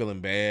and was feeling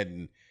bad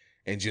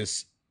and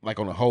just like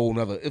on a whole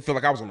nother, it felt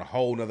like I was on a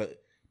whole nother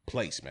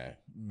place, man.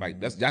 Like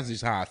that's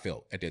just how I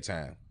felt at that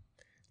time.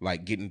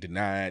 Like getting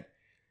denied.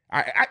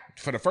 I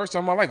for the first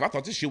time in my life, I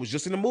thought this shit was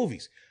just in the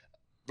movies.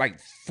 Like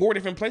 4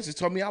 different places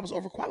told me I was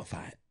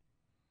overqualified.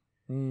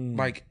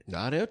 Like,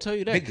 nah, they'll tell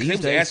you that. They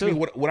was asking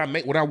me what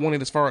I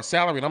wanted as far as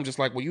salary, and I'm just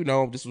like,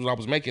 well, this is what I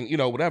was making,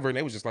 whatever. And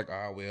they was just like,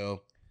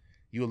 well,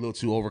 you a little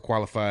too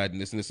overqualified and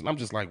this and this. And I'm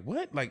just like,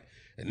 what? Like,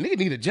 a nigga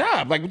need a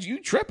job. Like, what you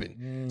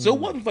tripping? So it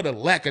wasn't for the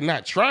lack of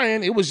not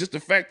trying. It was just the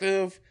fact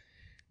of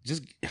this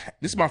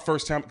is my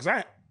first time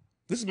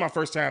this is my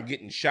first time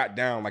getting shot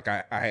down like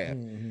I have.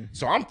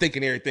 So I'm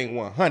thinking everything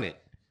 100,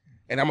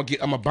 and I'm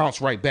gonna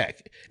bounce right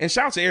back. And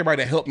shout out to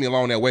everybody that helped me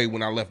along that way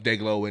when I left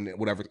Dayglow and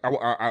whatever.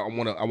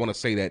 I wanna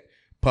say that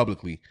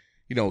publicly.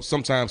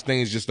 Sometimes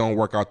things just don't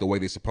work out the way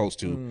they're supposed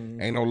to.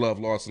 Ain't no love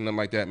lost and nothing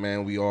like that,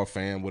 man. We all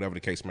fam, whatever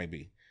the case may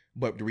be.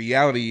 But the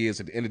reality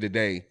is, at the end of the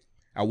day,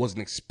 I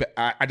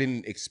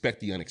didn't expect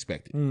the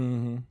unexpected.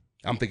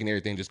 I'm thinking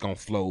everything just gonna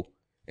flow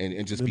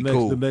and just be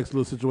cool. The next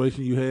little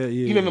situation you had,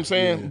 yeah. You know what I'm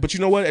saying? Yeah. But you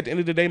know what? At the end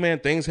of the day, man,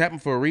 things happen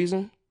for a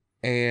reason.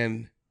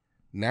 And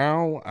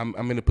now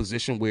I'm in a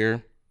position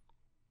where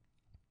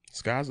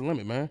sky's the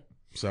limit, man.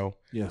 So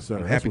yes, sir.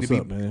 I'm happy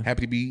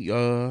to be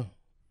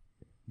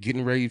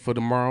getting ready for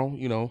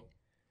tomorrow.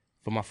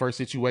 For my first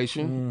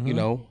situation.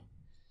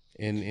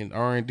 In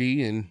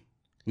R&D, and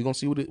we're gonna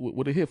see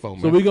what it hit for,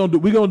 man. So we're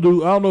gonna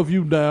do. I don't know if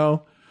you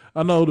down.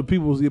 I know the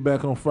people will get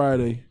back on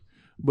Friday.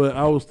 But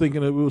I was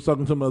thinking that we was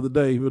talking to them the other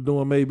day. We were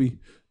doing maybe,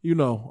 I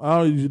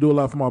don't usually do a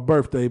lot for my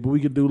birthday, but we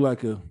could do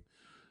like a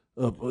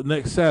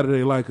next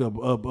Saturday, like a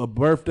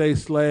birthday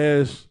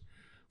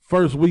 /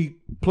 first week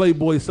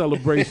Playboy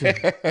celebration.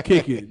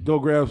 Kick it. Go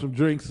grab some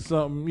drinks or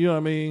something. You know what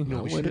I mean?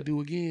 No, we should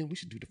do again. We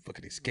should do the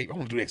fucking escape. I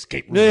want to do the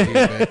escape room again,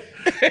 man.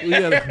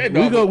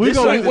 We go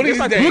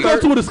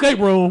to an escape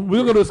room. We're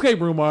gonna go to the escape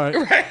room, all right?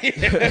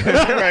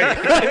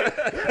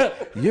 Right.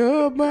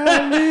 You're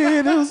my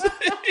little.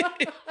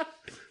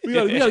 We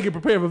gotta get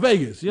prepared for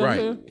Vegas. You know what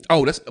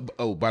I'm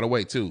saying? By the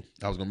way, too,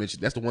 I was gonna mention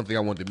that's the one thing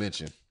I wanted to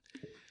mention.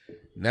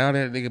 Now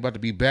that nigga about to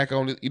be back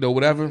on it,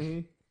 whatever.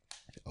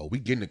 We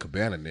getting the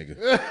cabana, nigga.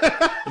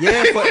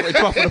 Yeah, for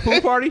the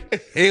pool party.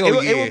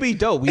 Hell it would be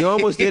dope. We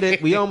almost did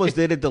it. We almost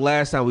did it the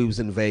last time we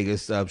was in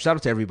Vegas. Shout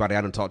out to everybody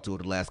I done talked to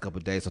the last couple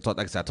of days. I talked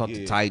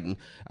to Titan.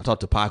 I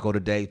talked to Paco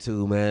today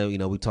too, man.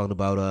 We talked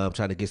about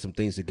trying to get some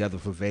things together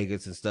for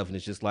Vegas and stuff. And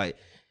it's just like,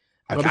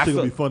 this thing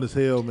gonna be fun as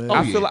hell, man.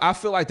 I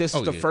feel like this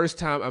is the first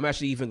time I'm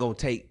actually even gonna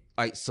take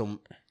like some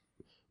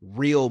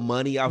real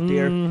money out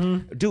there.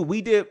 Dude,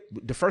 we did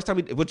the first time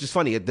which is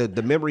funny,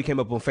 the memory came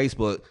up on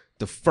Facebook.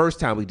 The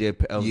first time we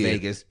did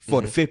Vegas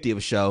for the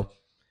 50th show,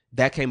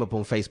 that came up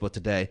on Facebook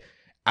today.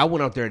 I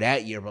went out there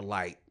that year with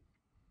like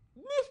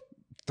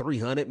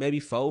 300, maybe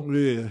 4.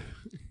 Yeah.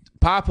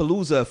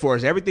 Palooza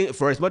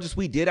for as much as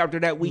we did out there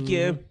that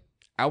weekend,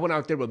 I went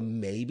out there with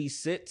maybe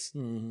 6.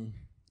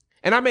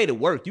 And I made it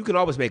work. You can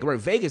always make it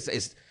work.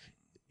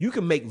 You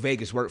can make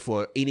Vegas work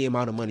for any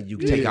amount of money you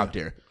can take out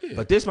there. Yeah.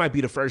 But this might be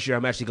the first year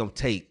I'm actually going to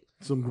take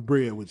some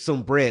bread with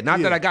some bread.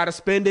 Not that I got to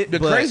spend it. The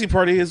crazy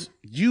part is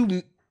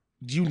you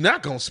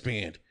not going to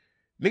spend.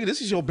 Nigga,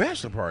 this is your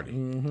bachelor party.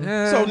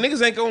 So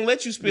niggas ain't going to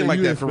let you spend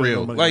like that for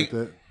real. Like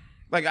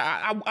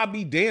I'd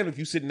be damned if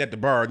you sitting at the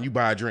bar and you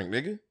buy a drink,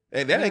 nigga.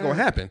 And that ain't going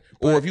to happen.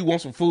 Or if you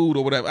want some food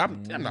or whatever,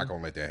 I'm not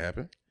going to let that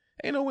happen.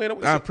 Ain't no way.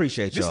 I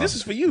appreciate y'all. This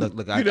is for you. Look,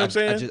 you know what I'm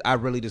saying? I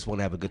really just want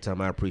to have a good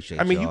time. I appreciate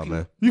y'all,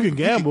 man. You can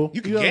gamble.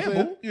 You can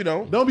gamble,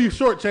 Don't be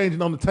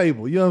shortchanging on the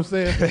table. You know what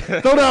I'm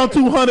saying? Throw down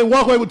 200,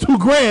 walk away with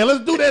 $2,000.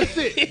 Let's do that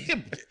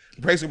shit.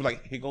 Praise will be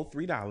like, here go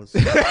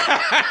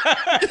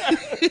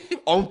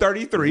 $3. On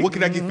 33. What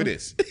can I get for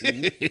this?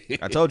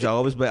 I told you, I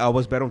always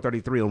bet on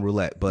 33 on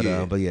roulette. But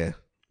yeah.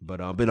 But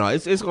no,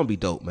 it's gonna be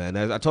dope, man.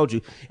 As I told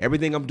you,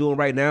 everything I'm doing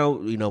right now,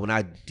 when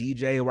I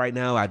DJ right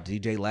now, I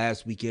DJ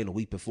last weekend, a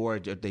week before,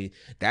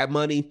 that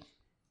money,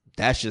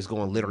 that's just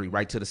going literally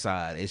right to the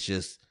side. It's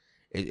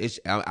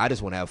I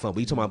just want to have fun.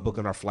 We talking about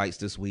booking our flights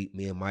this week.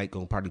 Me and Mike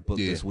gonna probably book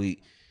this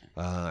week.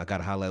 I got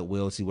to holler at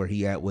Will, see where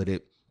he at with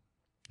it.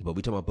 But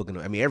we talking about booking.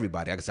 I mean,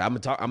 everybody. Like I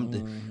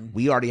said,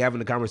 we already having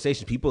the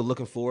conversation. People are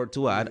looking forward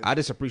to it. I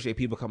just appreciate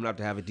people coming out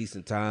to have a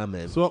decent time.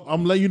 And so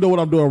I'm letting you know what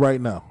I'm doing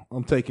right now.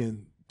 I'm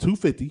taking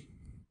 $250.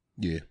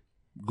 Yeah.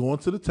 Going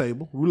to the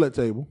table, roulette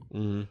table.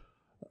 Mm-hmm.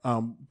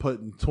 I'm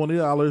putting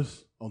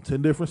 $20 on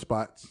 10 different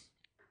spots,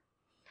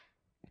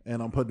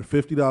 and I'm putting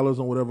 $50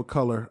 on whatever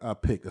color I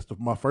pick. That's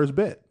my first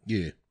bet.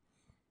 Yeah.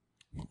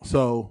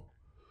 So,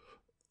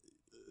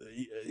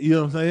 you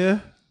know what I'm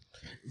saying?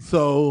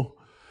 So,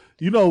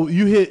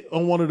 you hit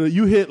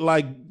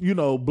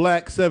on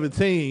black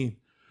 17.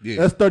 Yeah.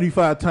 That's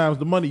 35 times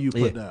the money you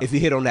put down. If you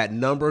hit on that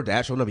number, the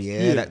actual number,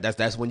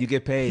 that's when you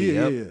get paid.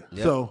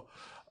 Yeah. So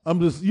I'm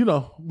just,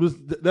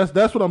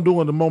 that's what I'm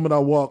doing the moment I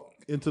walk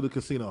into the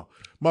casino.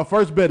 My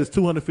first bet is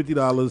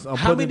 $250.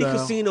 How many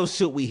casinos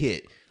should we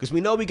hit? Because we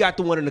know we got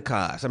the one in the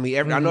Cos. I mean,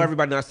 I know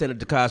everybody not staying at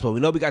the Cos, but we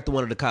know we got the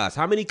one in the Cos.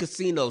 How many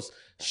casinos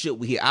should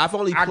we hit? I've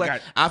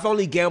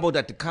only gambled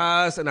at the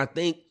Cos, and I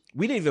think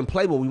we didn't even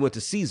play when we went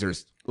to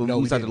Caesars. We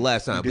started the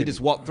last time. We just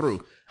walked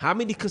through. How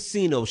many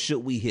casinos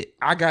should we hit?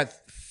 I got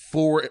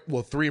 3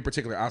 in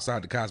particular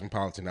outside the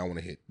Cosmopolitan I want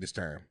to hit this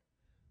time.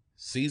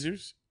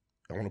 Caesars.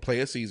 I want to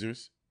play at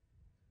Caesars.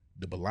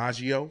 The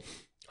Bellagio.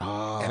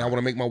 And I want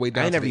to make my way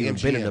down to the MGM. I ain't never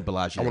even been in the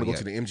Bellagio. I want to go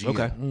to the MGM.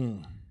 Okay.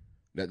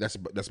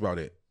 That's about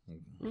it.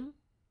 Mm-hmm.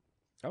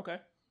 Okay.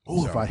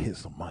 Oh, if I hit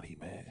some money,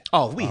 man.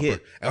 Oh, we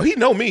hit. Oh, he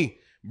know me.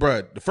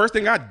 Bruh, the first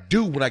thing I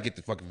do when I get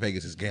to fucking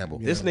Vegas is gamble.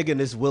 This nigga in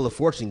this Wheel of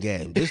Fortune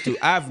game. This dude,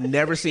 I've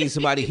never seen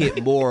somebody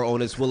hit more on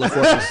this Wheel of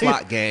Fortune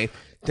slot game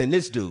than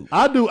this dude.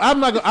 I do. I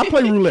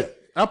play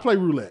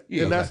roulette.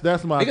 Yeah, and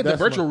that's my. They got the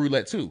virtual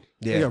roulette too.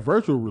 Yeah,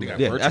 virtual roulette.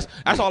 Yeah,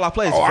 that's all I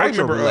play. Is I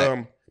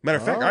remember. Matter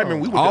of fact, I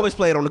remember I always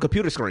play it on the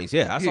computer screens.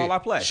 Yeah, that's all I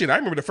play. Shit, I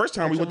remember the first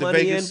time we went to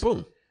Vegas.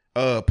 Boom.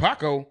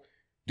 Paco,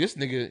 this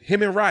nigga,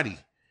 him and Roddy,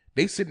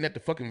 they sitting at the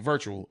fucking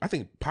virtual. I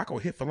think Paco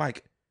hit for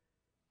like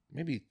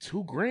maybe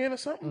 $2,000 or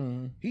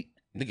something.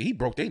 He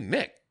broke their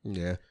neck.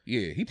 Yeah,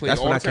 he played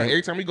all the time.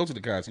 Every time we go to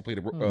the Cos, he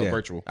played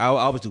virtual. I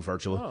always do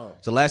virtual. Oh.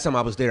 So last time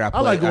I was there, I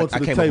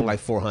came up with like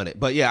 400.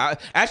 But yeah,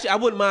 I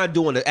wouldn't mind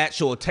doing the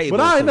actual table.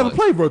 But I ain't never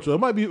played virtual.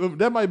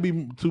 That might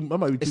be too.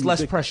 It's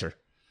less pressure.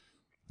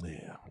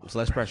 Yeah, it's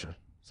less pressure.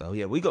 So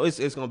yeah, we go.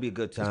 It's gonna be a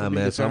good time,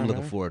 man. So I'm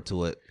looking forward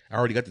to it. I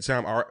already got the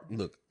time.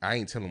 Look, I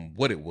ain't telling him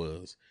what it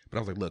was, but I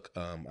was like, look,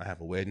 I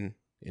have a wedding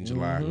in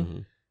July,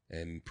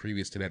 and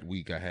previous to that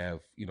week, I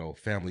have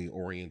family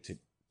oriented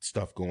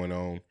stuff going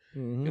on. He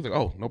was like,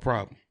 oh, no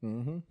problem.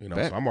 So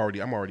I'm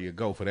already a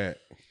go for that.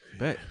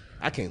 Bet.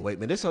 I can't wait,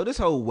 man. This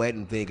whole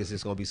wedding thing is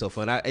just gonna be so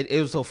fun.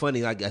 It was so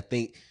funny. Like I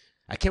can't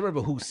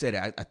remember who said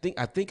it.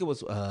 I think it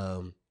was.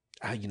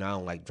 I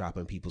don't like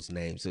dropping people's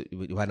names.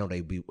 I know they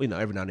be,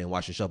 every now and then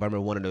watch the show. But I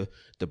remember one of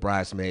the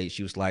bridesmaids,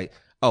 she was like,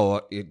 oh,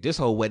 this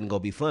whole wedding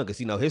gonna be fun. Because,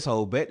 his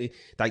whole bet,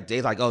 like,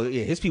 they like, oh,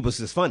 yeah, his people's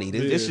just funny.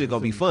 This shit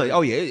gonna be fun.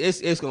 Oh, yeah,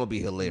 it's gonna be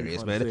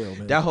hilarious,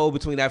 man. That whole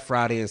between that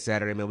Friday and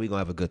Saturday, man, we gonna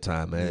have a good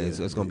time, man.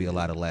 It's gonna be a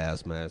lot of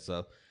laughs, man.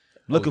 So,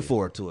 looking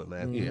forward to it,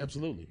 man. Yeah,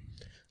 absolutely.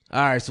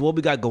 All right, so what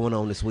we got going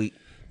on this week?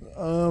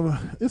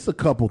 It's a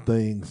couple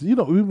things. We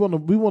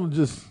want to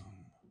just...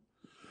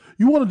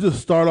 You want to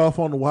just start off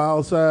on the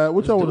wild side?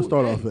 What y'all want to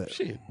start off at?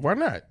 Shit, why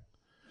not?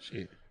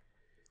 Shit.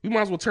 We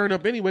might as well turn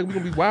up anyway. We're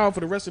going to be wild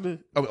for the rest of the...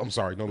 Oh, I'm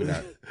sorry. No, we're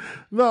not.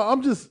 No,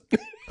 I'm just...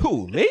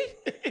 Who, me?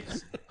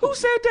 Who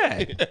said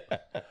that?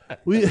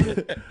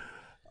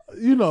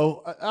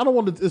 I don't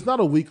want to... It's not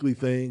a weekly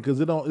thing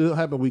because it'll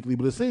happen weekly,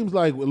 but it seems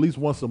like at least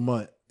once a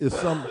month it's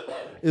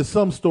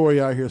some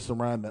story out here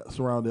surrounding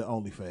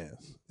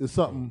OnlyFans. It's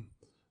something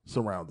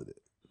surrounded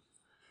it.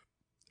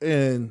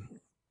 And...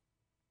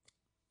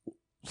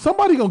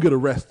 somebody gonna get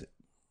arrested.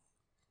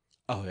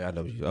 Oh yeah, I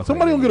know. Okay,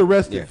 somebody gonna get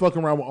arrested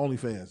fucking around with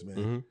OnlyFans, man.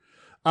 Mm-hmm.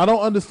 I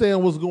don't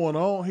understand what's going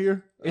on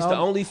here. It's the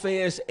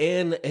OnlyFans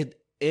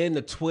and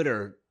the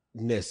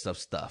Twitter-ness of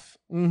stuff.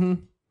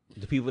 Mm-hmm.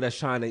 The people that's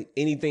trying to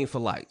anything for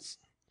likes.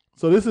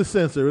 So this is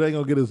censored. It ain't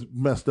gonna get us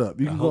messed up.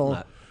 You can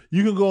go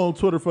on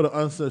Twitter for the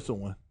uncensored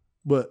one.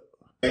 But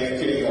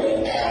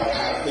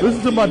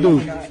listen to my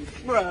dude.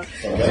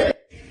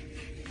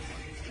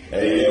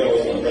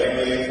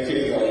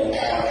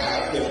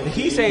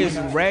 He says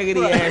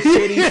raggedy ass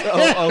shitty.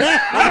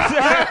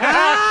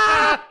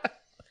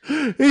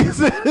 He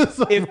says,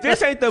 if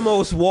this ain't the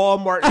most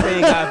Walmart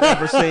thing I've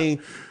ever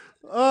seen,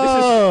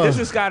 this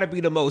has got to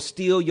be the most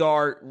steel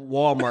yard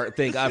Walmart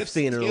thing I've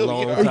seen in a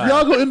long time.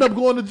 Y'all gonna end up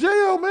going to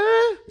jail,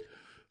 man.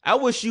 I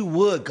wish you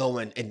would go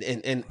in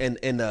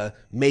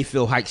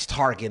Mayfield Heights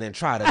Target and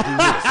try to do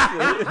this.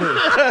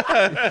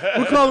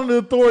 We're calling the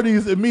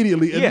authorities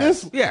immediately. And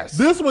this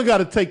one got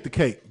to take the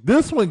cake.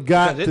 This one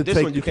got to take the cake.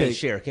 This one you can't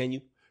share, can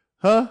you?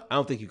 Huh? I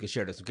don't think you can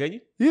share this one, can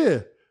you? Yeah.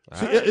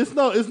 See, right.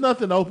 It's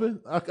nothing open.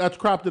 I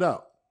cropped it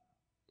out.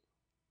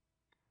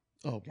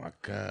 Oh my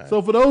God.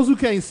 So for those who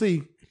can't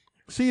see,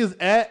 she is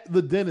at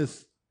the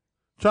dentist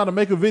trying to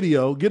make a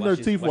video, getting her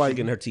teeth whitened.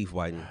 Getting her teeth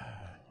whitened.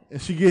 And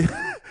she getting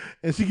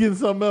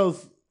something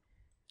else.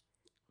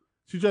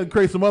 She trying to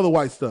create some other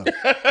white stuff.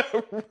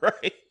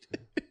 Right.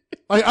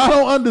 Like, I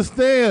don't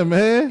understand,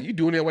 man. You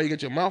doing that while you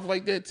got your mouth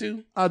like that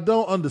too? I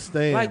don't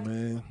understand, Like-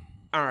 man.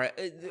 All right,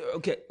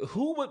 okay.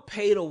 Who would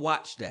pay to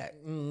watch that?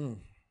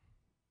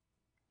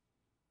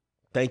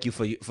 Thank you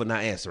for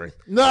not answering.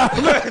 No,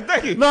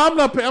 Thank you. no, I'm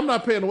not paying. I'm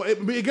not paying.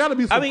 It got to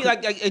be. I mean,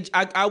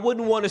 I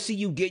wouldn't want to see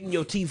you getting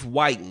your teeth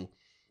whitened.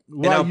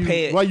 why I'm you,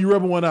 paying- why you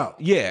rubbing one out?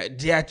 Yeah,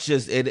 that's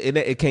just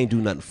it can't do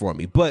nothing for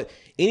me. But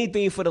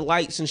anything for the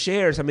likes and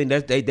shares. I mean,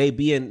 that they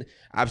be in.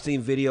 I've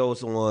seen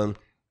videos on.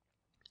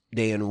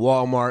 They in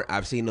Walmart.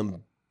 I've seen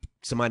them.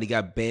 Somebody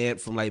got banned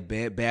from like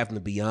Bath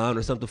and Beyond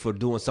or something for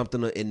doing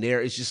something in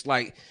there. It's just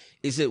like,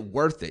 is it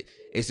worth it?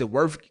 Is it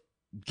worth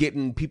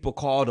getting people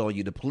called on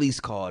you, the police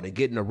called, and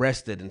getting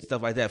arrested and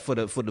stuff like that for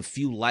the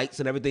few likes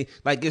and everything?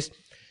 Like,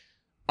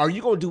 are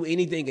you gonna do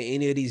anything in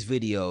any of these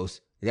videos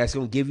that's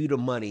gonna give you the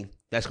money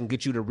that's gonna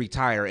get you to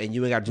retire, and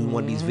you ain't got to do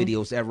one of these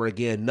videos ever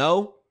again?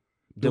 No.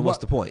 Then what's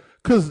the point?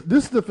 Because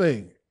this is the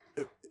thing.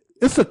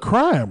 It's a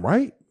crime,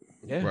 right?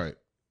 Yeah. Right.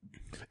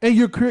 And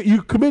you're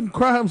committing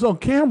crimes on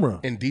camera.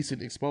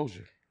 Indecent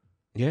exposure.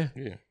 Yeah.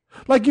 Yeah.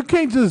 Like, you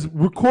can't just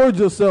record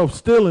yourself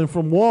stealing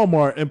from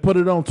Walmart and put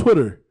it on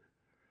Twitter.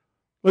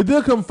 Like,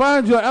 they'll come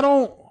find you.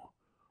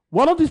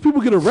 Why don't these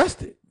people get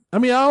arrested? I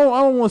mean, I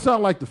don't want to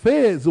sound like the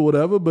feds or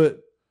whatever, but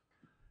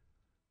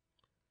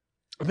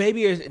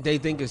Maybe they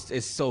think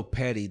it's so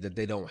petty that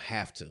they don't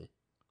have to.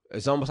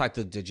 It's almost like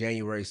the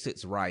January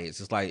 6th riots.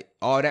 It's like,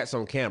 all that's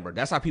on camera.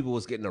 That's how people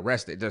was getting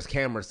arrested. There's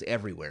cameras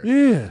everywhere.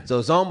 yeah. So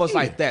it's almost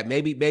like that.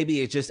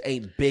 Maybe it just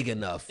ain't big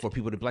enough for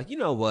people to be like, you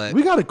know what?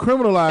 We got to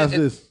criminalize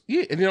this.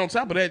 Yeah, and then on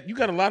top of that, you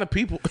got a lot of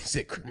people. I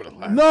said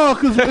criminalized. No,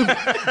 because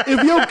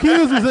if your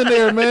kids was in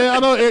there, man, I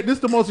know this is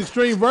the most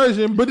extreme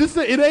version, but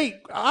it ain't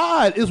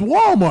odd. It's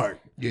Walmart.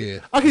 Yeah.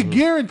 I could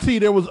guarantee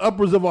there was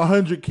upwards of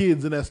 100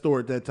 kids in that store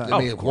at that time. They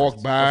may have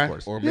walked by,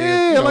 or may have,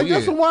 Yeah, you know, like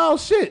that's some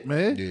wild shit,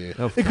 man.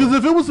 Yeah. Because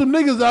if it was some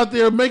niggas out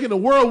there making a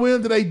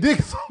whirlwind to their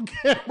dicks on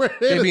camera,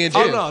 They be in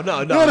jail. Oh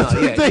no.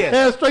 they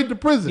Yeah. ass straight to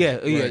prison. Yeah.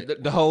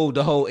 Right. The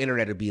whole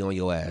internet would be on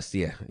your ass.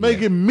 Yeah.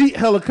 Making meat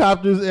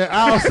helicopters and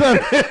all of a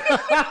sudden,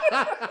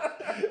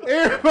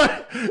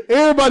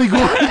 everybody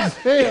going to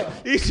jail.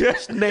 He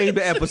just named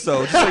the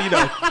episode, just so you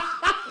know.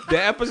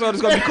 The episode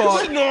is going to be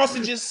called Everybody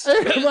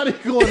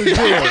going to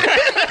jail.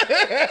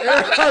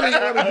 Everybody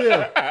going to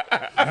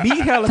jail.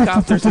 Meat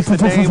Helicopters is the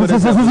name of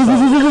this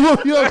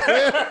episode. You know what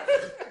I'm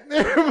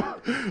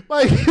saying?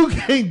 Like, you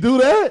can't do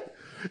that.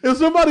 If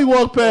somebody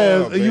walked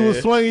past and you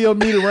was swinging your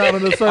meat around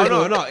in a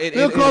circle, no.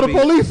 they'll call the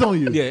police on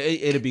you. Yeah,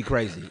 it'd be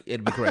crazy.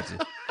 It'd be crazy.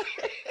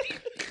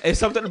 It's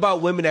something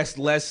about women that's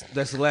less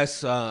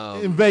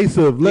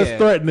Invasive, less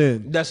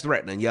threatening. That's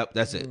threatening. Yep,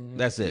 that's it.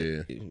 That's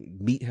it.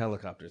 Meat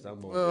Helicopters.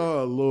 I'm on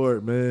Oh,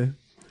 Lord, man.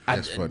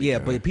 That's funny. yeah,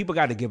 man. but people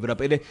got to give it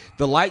up. And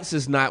the likes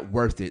is not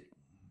worth it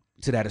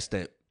to that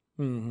extent.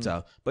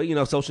 So, but you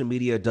know, social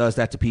media does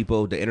that to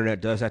people. The internet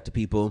does that to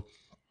people.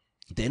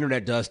 The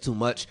internet does too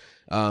much.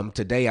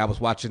 Today I was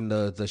watching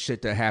the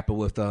shit that happened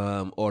with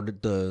or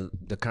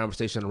the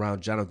conversation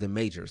around Jonathan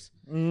Majors,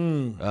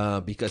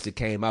 because it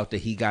came out that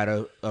he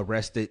got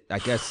arrested, I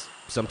guess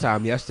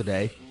sometime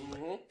yesterday,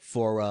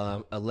 for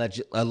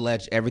alleged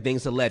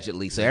everything's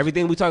allegedly. So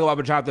everything we talk about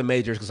with Jonathan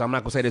Majors, because I'm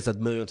not gonna say this a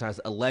million times,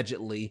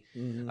 allegedly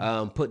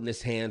putting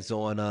his hands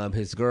on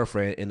his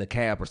girlfriend in the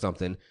cab or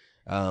something.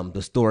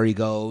 The story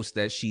goes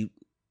that she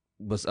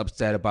was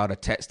upset about a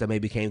text that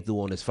maybe came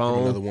through on his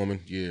phone. Another woman,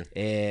 yeah.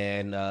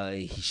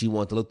 And she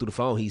wanted to look through the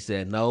phone. He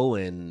said no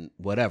and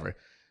whatever.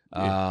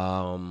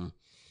 Yeah.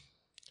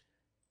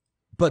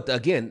 But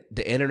again,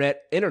 the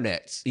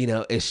internets, you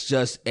know, it's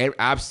just,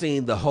 I've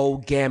seen the whole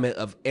gamut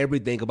of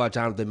everything about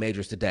Jonathan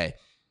Majors today.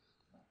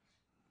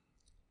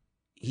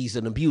 He's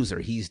an abuser.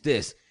 He's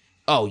this.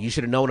 Oh, you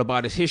should have known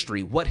about his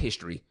history. What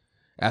history?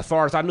 As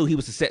far as I knew, he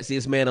was the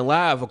sexiest man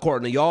alive,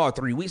 according to y'all,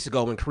 3 weeks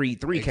ago when Creed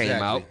 3 came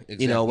out. Exactly.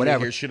 You know, whatever.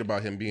 You hear shit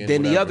about him being.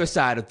 Then whatever. the other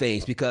side of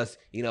things, because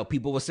you know,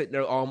 people were sitting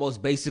there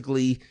almost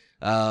basically,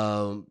 they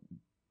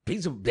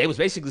was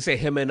basically saying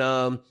him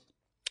and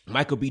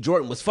Michael B.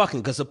 Jordan was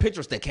fucking because of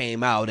pictures that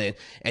came out and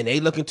they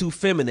looking too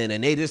feminine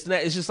and they this and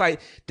that. It's just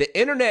like the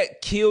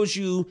internet kills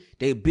you.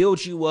 They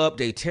build you up.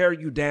 They tear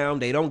you down.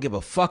 They don't give a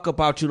fuck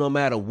about you no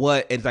matter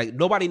what. And it's like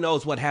nobody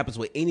knows what happens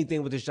with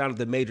anything with this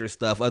Jonathan Majors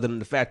stuff other than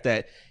the fact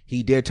that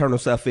he did turn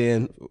himself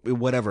in,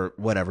 whatever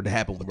to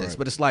happen with this.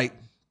 But it's like,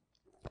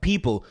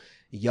 people,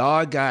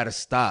 y'all gotta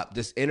stop.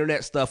 This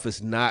internet stuff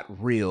is not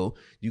real.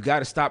 You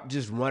gotta stop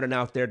just running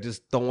out there,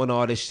 just throwing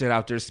all this shit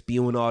out there,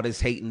 spewing all this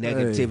hate and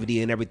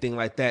negativity and everything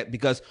like that.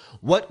 Because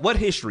what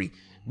history?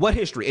 What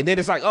history? And then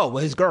it's like, oh,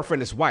 well, his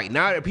girlfriend is white.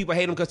 Now people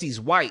hate him because he's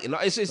white. And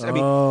it's just, I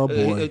mean, Oh,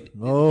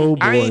 boy.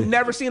 I ain't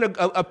never seen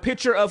a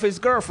picture of his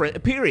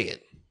girlfriend,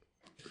 period.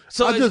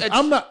 So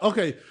I'm not,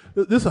 okay,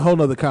 this is a whole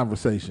nother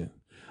conversation.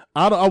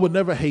 I would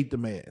never hate the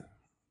man.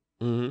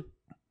 Mm-hmm.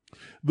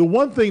 The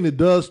one thing that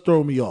does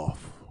throw me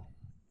off,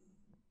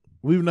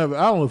 I don't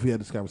know if we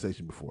had this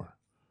conversation before.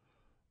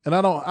 And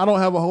I don't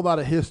have a whole lot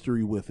of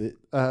history with it.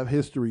 I have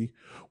history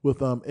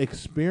with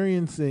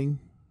experiencing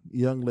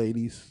young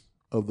ladies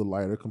of the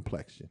lighter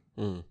complexion.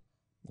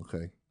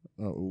 Okay,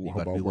 you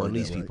about to be one of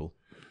these people.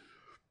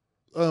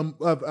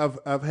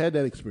 I've had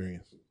that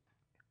experience,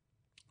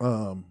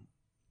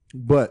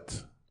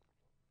 but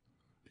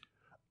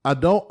I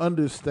don't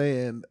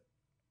understand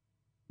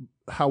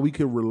how we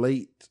can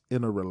relate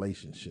in a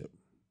relationship.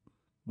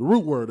 The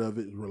root word of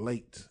it is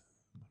relate,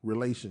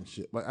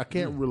 relationship. Like I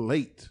can't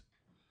relate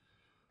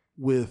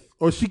with,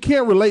 or she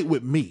can't relate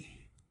with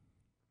me.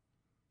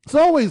 It's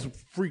always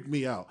freaked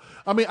me out.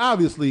 I mean,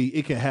 obviously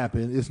it can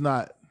happen. It's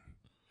not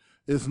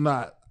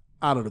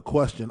out of the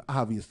question.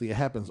 Obviously it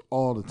happens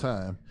all the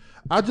time.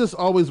 I just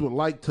always would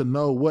like to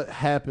know what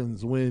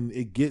happens when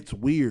it gets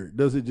weird.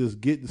 Does it just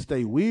get to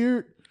stay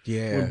weird?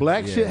 Yeah. When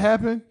black shit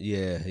happen?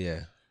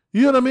 Yeah.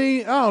 You know what I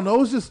mean? I don't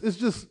know. It's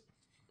just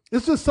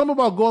something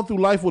about going through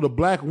life with a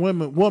black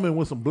woman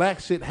when some black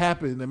shit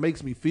happens that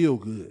makes me feel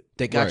good.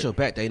 They got your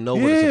back. They know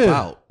what it's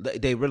about.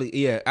 They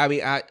really, I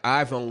mean,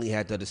 I've only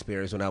had that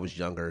experience when I was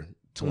younger,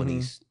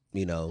 20s,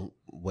 you know,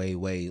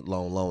 way,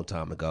 long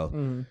time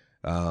ago.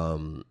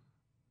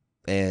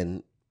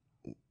 And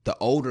the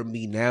older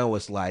me now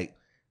is like,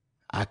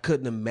 I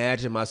couldn't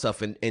imagine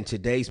myself in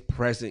today's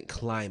present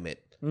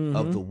climate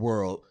of the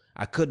world.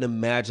 I couldn't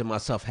imagine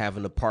myself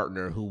having a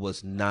partner who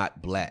was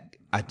not black.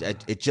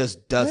 It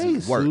just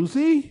doesn't work.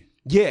 Susie?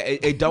 Yeah,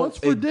 it don't. What's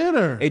for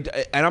dinner?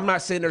 And I'm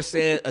not sitting there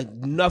saying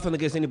nothing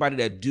against anybody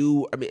that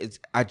do. I mean,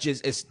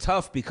 it's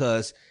tough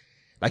because,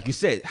 like you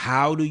said,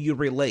 how do you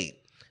relate?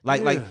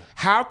 Like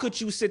how could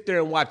you sit there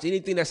and watch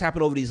anything that's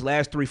happened over these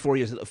last 3-4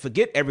 years?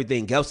 Forget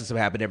everything else that's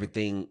happened.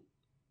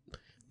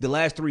 The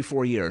last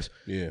 3-4 years.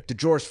 Yeah. The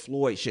George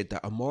Floyd shit,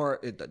 the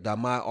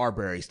Ahmaud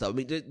Arbery stuff. I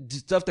mean, the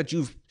stuff that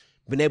you've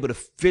been able to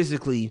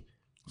physically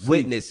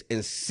witness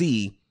and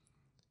see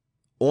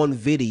on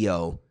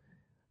video.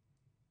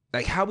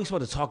 Like, how are we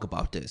supposed to talk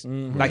about this?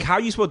 Like, how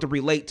are you supposed to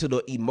relate to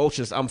the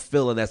emotions I'm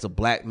feeling as a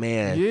black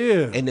man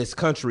in this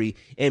country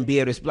and be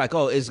able to be like,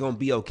 oh, it's going to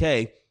be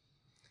okay?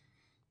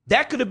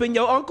 That could have been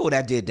your uncle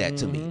that did that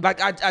to me. Like,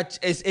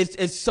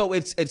 it's so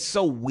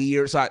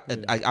weird. So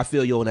I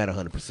feel you on that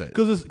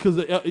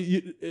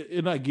 100%.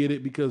 And I get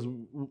it because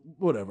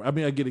whatever. I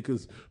mean, I get it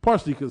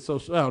partially because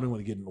social. I don't even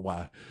want to get into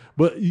why,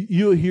 but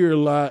you'll hear a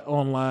lot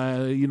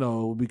online, you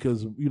know,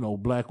 because you know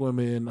black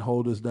women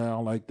hold us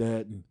down like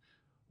that, and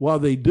while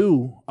they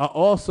do, I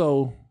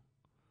also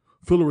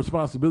feel a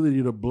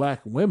responsibility to black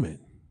women.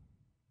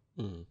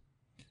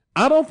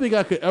 I don't think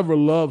I could ever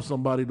love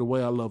somebody the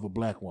way I love a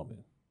black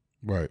woman.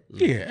 Right.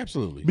 Yeah,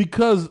 absolutely.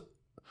 Because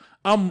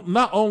I'm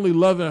not only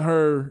loving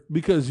her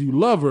because you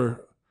love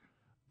her,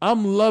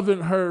 I'm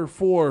loving her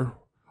for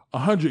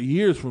 100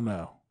 years from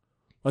now.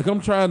 Like I'm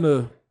trying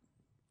to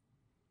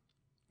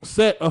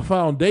set a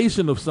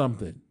foundation of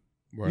something.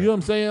 Right. You know what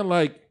I'm saying?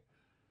 Like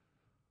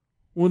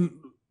when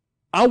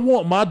I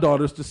want my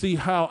daughters to see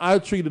how I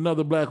treat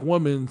another black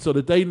woman so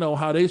that they know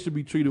how they should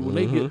be treated when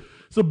they get.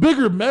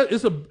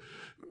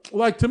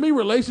 Like, to me,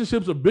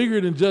 relationships are bigger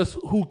than just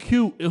who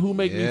cute and who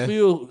make me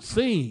feel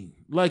seen.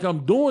 Like,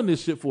 I'm doing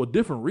this shit for a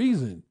different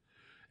reason.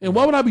 And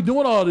why would I be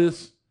doing all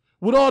this?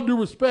 With all due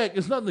respect,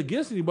 it's nothing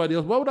against anybody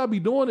else. Why would I be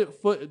doing it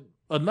for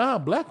a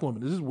non-black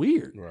woman? This is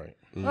weird. Right.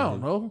 I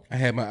don't know.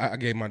 I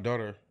gave my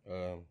daughter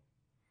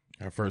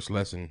her first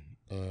lesson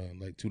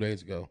like 2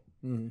 days ago.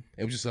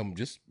 It was just something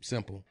just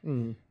simple.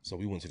 So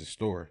we went to the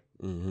store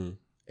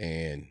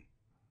and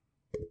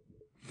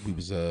we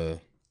was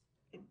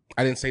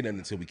I didn't say nothing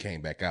until we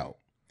came back out,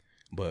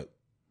 but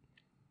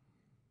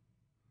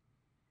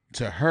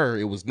to her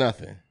it was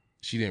nothing.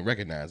 She didn't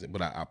recognize it,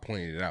 but I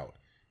pointed it out.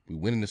 We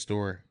went in the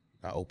store.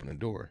 I opened the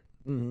door.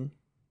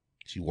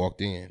 She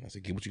walked in. I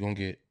said, "Get what you gonna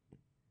get."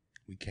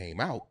 We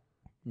came out.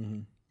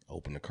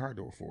 Opened the car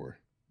door for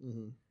her.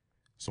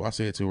 So I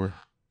said to her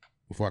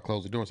before I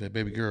closed the door, I said,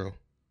 "Baby girl."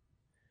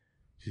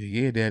 She said,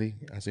 "Yeah, Daddy."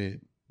 I said,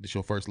 "This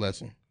your first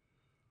lesson."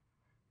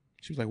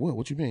 She was like, "What?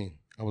 What you mean?"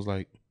 I was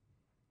like,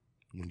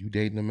 when you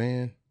dating a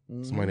man,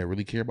 somebody that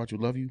really care about you,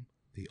 love you,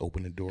 they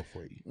open the door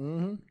for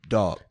you.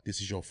 Dog.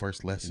 This is your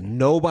first lesson.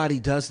 Nobody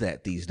does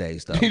that these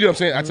days, though. You know what I'm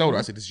saying? I told her,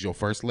 I said, this is your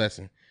first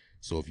lesson.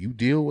 So if you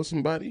deal with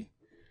somebody,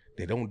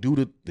 they don't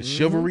do the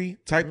chivalry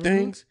type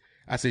things,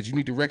 I said, you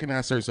need to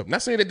recognize certain stuff.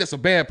 Not saying that that's a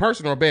bad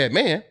person or a bad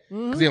man,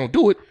 because they don't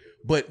do it.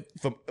 But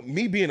for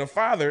me being a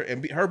father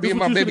and her being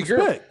my baby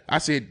girl, I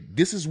said,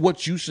 this is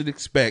what you should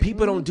expect.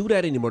 People don't do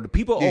that anymore. The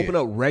people open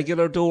up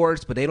regular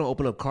doors, but they don't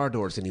open up car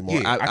doors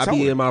anymore. Yeah, I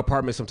be in my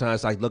apartment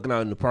sometimes, like looking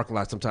out in the parking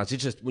lot sometimes.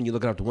 It's just when you're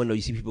looking out the window,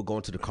 you see people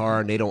going to the car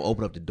and they don't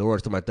open up the door or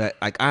something like that.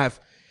 Like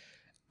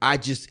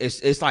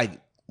it's like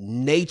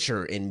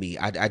nature in me.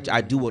 I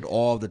do it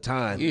all the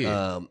time.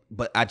 Yeah.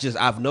 But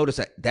I've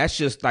noticed that's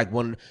just like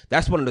one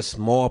of the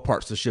small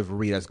parts of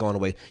chivalry that's gone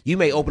away. You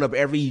may open up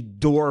every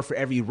door for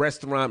every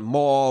restaurant,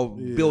 mall,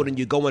 building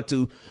you go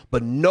into,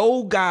 but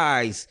no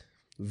guys,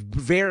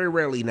 very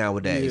rarely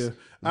nowadays,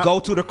 go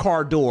to the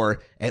car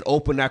door and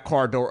open that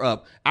car door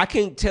up. I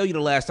can't tell you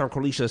the last time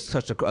Carlicia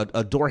touched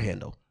a door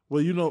handle.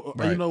 Well, you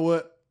know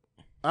what?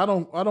 I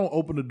don't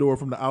open the door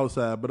from the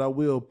outside, but I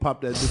will pop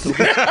that.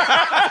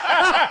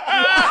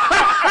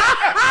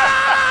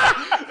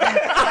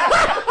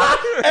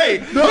 Hey,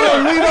 No,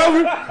 lean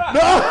over.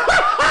 No.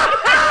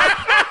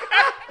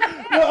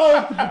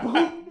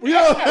 You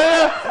know what I'm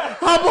saying?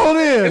 Hop on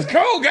in. it's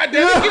cold,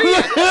 goddamn it. Get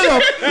in.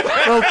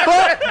 The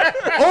fuck?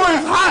 Or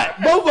it's hot.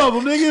 Both of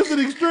them, nigga. It's an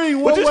extreme.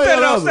 One But you way or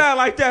standing the other. outside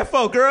like that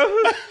for, girl.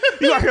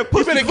 You out here better get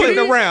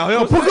pussyfooting in. around. You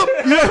know what I'm saying?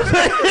 You know what I'm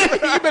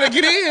saying? You better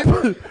get in.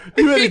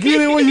 You better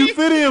get in where you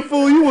fit in,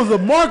 fool. You was a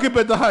markup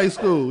at the high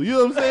school. You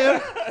know what I'm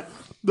saying?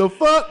 The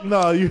fuck?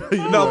 No, you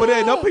No, but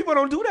then, no, people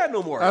don't do that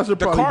no more. I should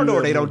The probably car do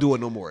door, that they more. don't do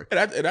it no more.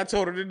 And I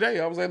told her today,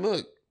 I was like,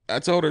 look, I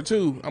told her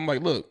too. I'm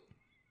like, look,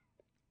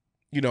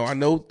 you know, I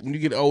know when you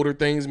get older,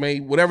 things may,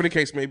 whatever the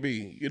case may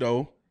be, you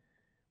know,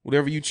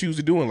 whatever you choose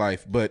to do in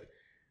life. But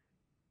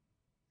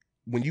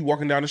when you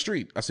walking down the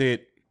street, I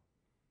said,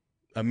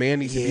 a man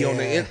needs to be on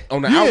the Yeah, that's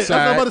what I'm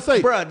outside. about to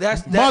say. Bruh,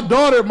 that's my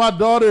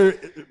daughter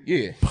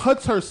Yeah.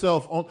 puts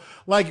herself on,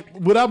 like,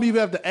 without me even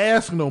have to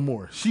ask no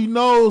more. She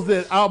knows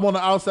that I'm on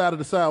the outside of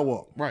the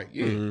sidewalk. Right.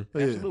 Yeah. Yeah.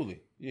 Absolutely.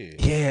 Yeah.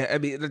 Yeah, I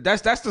mean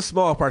that's the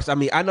small parts. I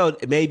mean, I know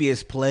maybe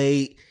it's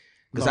played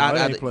because No, it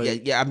ain't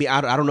played. I mean,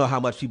 I don't know how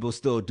much people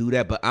still do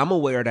that, but I'm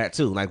aware of that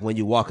too. Like when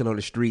you're walking on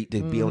the street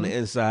to be on the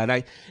inside,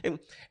 and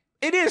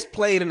it is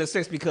played in a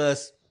sense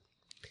because,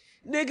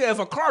 nigga, if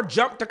a car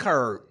jumped the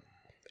curb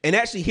and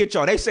actually hit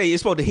y'all, they say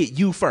it's supposed to hit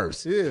you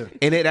first, Yeah.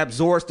 and it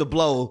absorbs the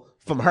blow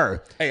from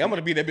her. Hey, I'm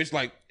gonna be that bitch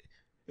like,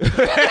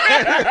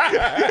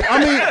 I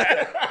mean,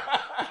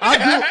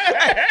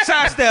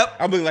 Sidestep.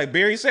 I'm looking like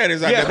Barry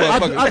Sanders out Yeah.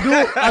 that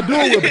motherfucker. I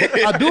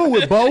do it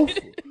with both.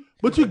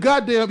 But you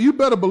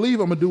better believe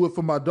I'm gonna do it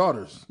for my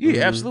daughters.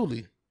 Yeah,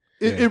 absolutely.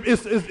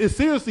 It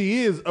seriously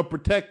is a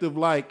protective,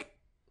 like,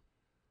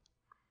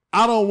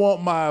 I don't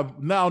want my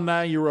now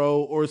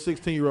 9-year-old or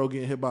 16-year-old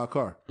getting hit by a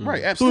car. Right,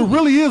 So it absolutely.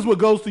 really is what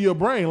goes to your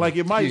brain. Like,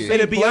 it might Yeah. say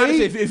And to be honest,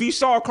 played, if you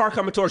saw a car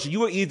coming towards you, you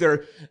would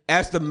either,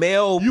 as the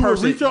male you would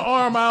person, reach your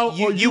arm out,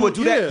 or you would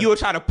do yeah. that. You would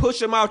try to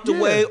push him out the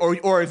Yeah. way,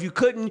 or if you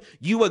couldn't,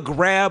 you would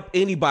grab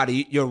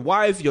anybody, your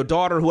wife, your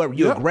daughter, whoever.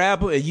 You Yep. would grab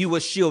them and you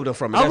would shield them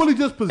from it. I That's- really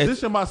just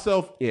position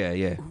myself,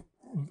 yeah.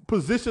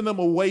 position them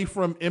away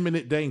from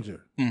imminent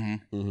danger.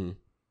 Mm-hmm. You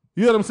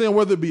know what I'm saying?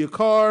 Whether it be a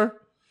car,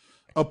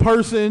 a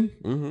person,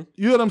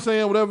 you know what I'm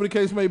saying? Whatever the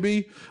case may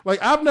be. Like,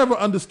 I've never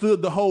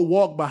understood the whole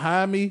walk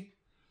behind me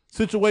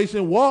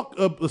situation. Walk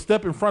up a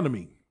step in front of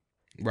me.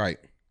 Right.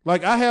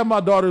 Like, I have my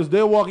daughters,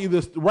 they'll walk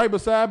either right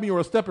beside me or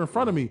a step in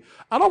front of me.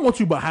 I don't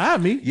want you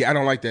behind me. Yeah, I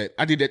don't like that.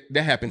 I did that.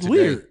 That happened today.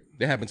 Weird.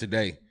 That happened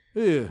today.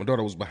 Yeah. My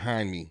daughter was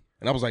behind me,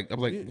 and I was like,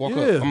 walk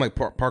Yeah. up. I'm like,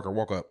 Parker,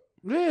 walk up.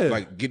 Yeah.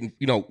 Like getting,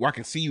 you know, where I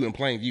can see you in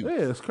plain view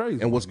Yeah, it's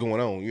crazy. and what's going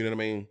on. You know what I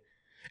mean?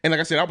 And like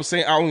I said, I was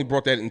saying, I only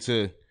brought that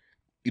into,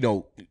 you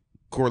know,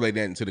 correlate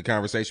that into the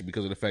conversation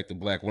because of the fact of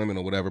black women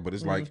or whatever. But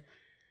it's like,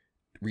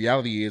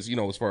 reality is, you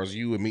know, as far as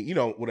you and me, you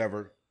know,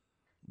 whatever,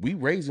 we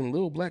raising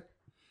little black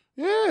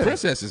Yeah.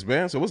 princesses,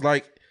 man. So it's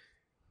like,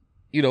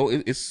 you know,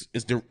 it's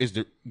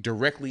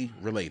directly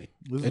related.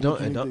 This is And, what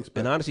you need to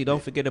expect. honestly,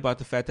 don't forget about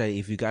the fact that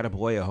if you got a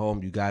boy at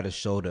home, you got to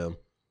show them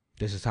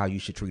this is how you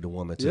should treat a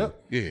woman too.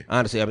 Yep. Yeah.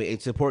 Honestly, I mean,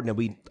 it's important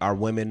that our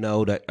women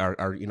know that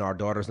our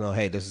daughters know,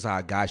 hey, this is how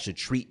a guy should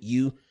treat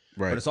you.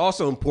 Right. But it's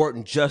also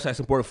important, just as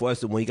important for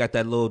us, that when you got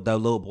that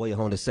little boy at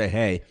home to say,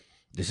 hey,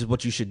 this is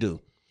what you should do.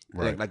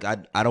 Right. Like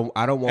I don't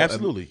want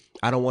Absolutely.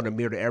 I don't want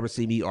Amir to ever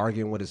see me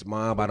arguing with his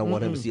mom. I don't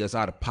want him to see us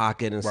out of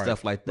pocket and Right.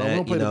 stuff like No, that. we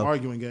don't play you them know?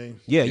 arguing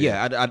games.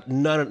 Yeah.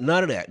 None of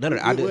that. None of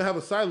that. We'll have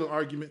a silent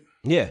argument.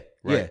 Yeah.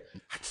 Right.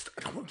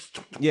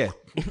 Yeah.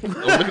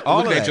 Looking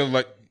All of at that. each other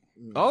like,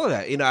 All of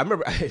that, you know, I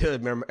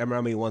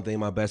remember me one thing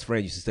my best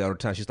friend used to say all the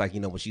time. She's like, you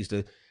know, when she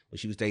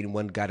was dating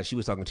one guy that she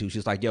was talking to,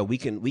 she's like, yo, we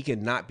can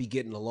not be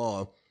getting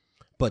along,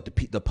 but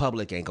the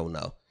public ain't gonna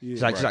know.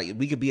 She's like,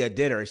 we could be at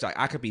dinner. It's like,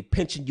 I could be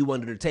pinching you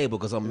under the table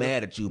because I'm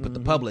mad at you, but the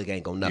public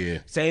ain't gonna know. Yeah.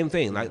 Same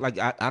thing. Like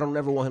I don't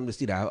ever want him to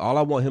see that. All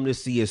I want him to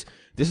see is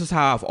this is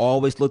how I've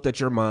always looked at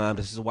your mom.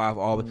 This is why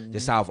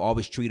this is how I've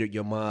always treated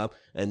your mom,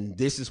 and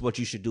this is what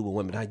you should do with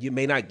women. Now, you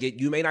may not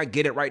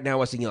get it right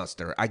now as a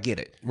youngster. I get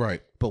it.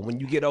 right. But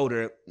when you get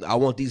older, I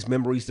want these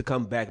memories to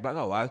come back. Like,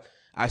 oh,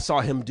 I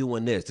saw him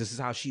doing this. This is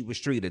how she was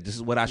treated. This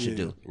is what I should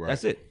do. right.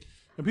 That's it.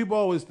 And people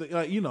always think,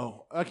 like, you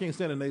know, I can't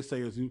stand the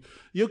naysayers.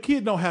 Your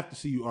kid don't have to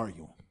see you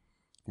arguing.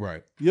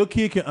 Right. Your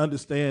kid can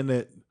understand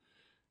that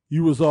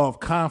you resolve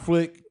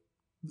conflict.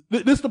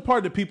 This is the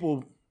part that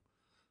people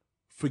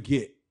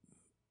forget.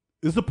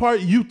 It's the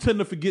part you tend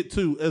to forget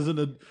too.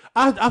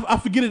 I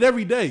forget it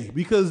every day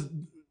because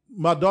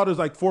my daughter's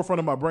like forefront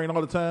of my brain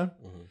all the time.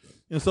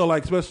 And so,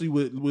 like, especially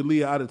with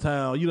Leah out of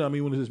town, you know what I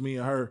mean, when it's just me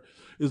and her,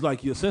 it's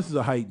like your senses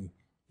are heightened.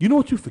 You know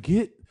what you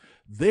forget?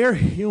 They're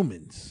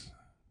humans.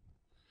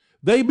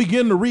 They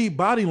begin to read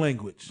body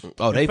language.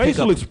 Oh, they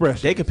facial pick up,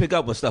 expression. They can pick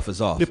up when stuff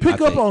is off. They pick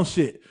I up think. on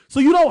shit.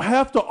 So you don't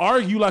have to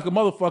argue like a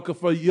motherfucker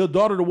for your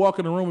daughter to walk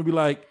in the room and be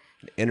like,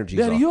 Energy's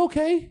Daddy, off. you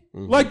okay?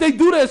 Like, they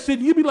do that shit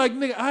and you be like,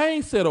 nigga, I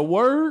ain't said a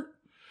word.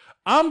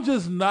 I'm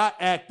just not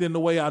acting the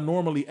way I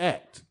normally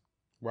act.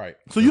 Right.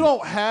 So you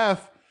don't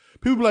have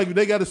people be like,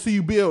 they got to see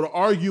you be able to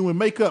argue and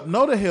make up.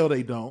 No, the hell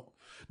they don't.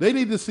 They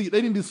need to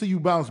see you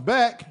bounce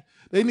back.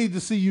 They need to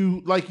see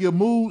you like your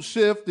mood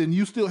shift and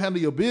you still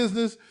handle your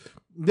business.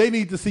 They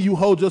need to see you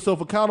hold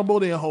yourself accountable,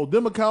 then hold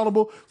them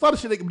accountable. It's a lot of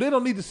shit. They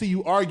don't need to see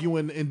you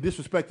arguing and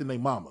disrespecting their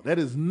mama. That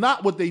is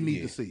not what they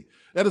need to see.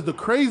 That is the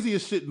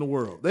craziest shit in the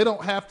world. They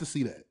don't have to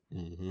see that.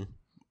 Mm-hmm.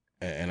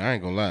 And I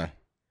ain't gonna lie,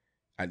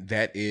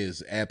 that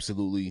is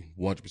absolutely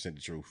 100%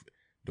 the truth.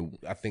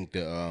 I think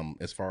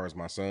as far as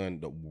my son,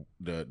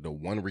 the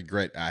one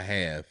regret I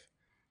have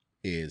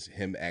is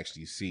him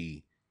actually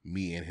see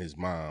me and his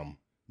mom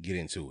get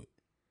into it,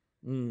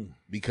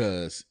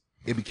 because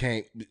it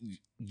became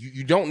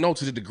you don't know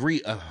to the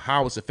degree of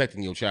how it's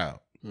affecting your child.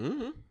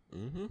 Mm-hmm.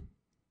 Mm-hmm.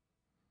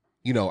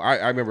 You know,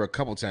 I remember a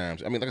couple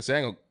times. I mean, like I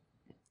said,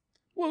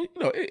 well, you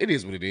know, it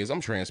is what it is.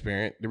 I'm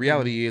transparent. The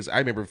reality is, I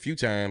remember a few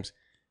times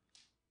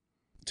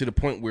to the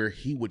point where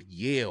he would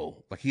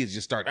yell, like he'd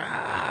just start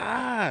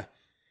and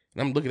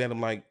I'm looking at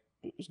him like,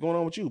 what's going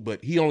on with you?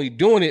 But he only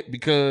doing it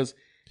because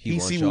he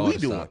see what we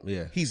doing.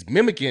 Yeah. He's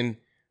mimicking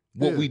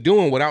what we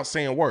doing without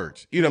saying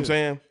words. You know what I'm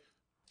saying?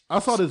 I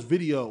saw this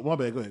video. My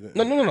bad. Go ahead.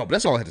 No. But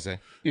that's all I had to say.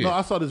 Yeah. No,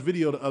 I saw this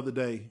video the other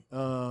day.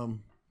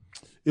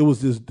 It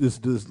was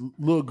this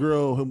little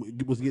girl who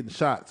was getting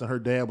shots, and her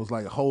dad was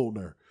like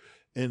holding her,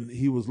 and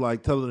he was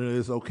like telling her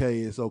it's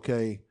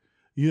okay.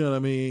 You know what I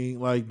mean?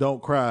 Like,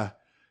 don't cry.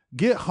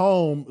 Get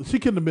home. She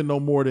couldn't have been no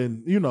more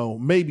than, you know,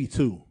 maybe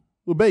 2.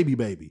 Well,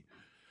 baby.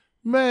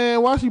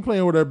 Man, why she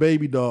playing with her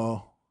baby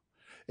doll?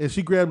 And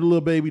she grabbed the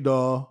little baby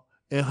doll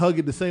and hugged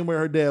it the same way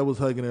her dad was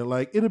hugging her.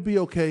 Like, it'll be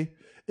okay.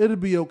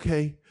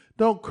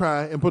 Don't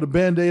cry. And put a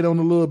Band-Aid on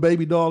the little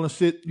baby doll and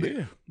shit.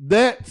 Yeah.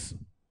 That's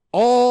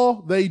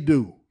all they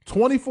do.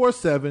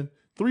 24/7,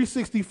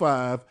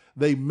 365.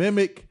 They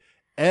mimic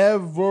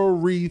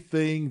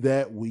everything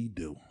that we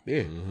do.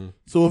 Yeah. Mm-hmm.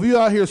 So if you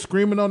out here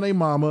screaming on their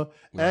mama,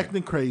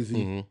 acting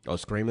crazy, or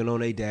screaming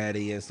on their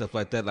daddy and stuff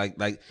like that,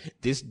 like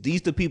these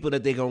the people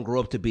that they gonna grow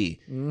up to be.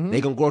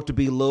 They gonna grow up to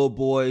be little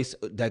boys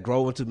that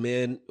grow into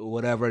men,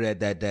 whatever,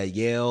 that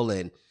yell,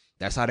 and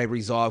that's how they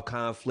resolve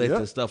conflict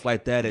and stuff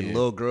like that. And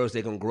little girls,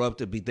 they gonna grow up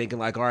to be thinking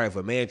like, all right, if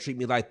a man treat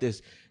me like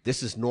this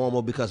is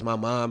normal because my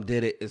mom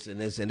did it. It's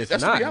that's not.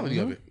 That's the reality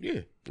of it. Yeah,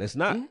 it's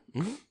not.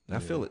 I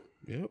feel it.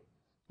 Yep.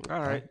 All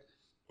right.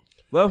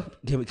 Well,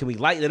 can we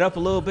lighten it up a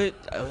little bit?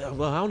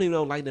 Well, I don't even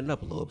know lighten it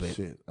up a little bit.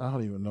 Shit, I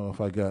don't even know if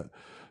I got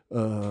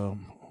what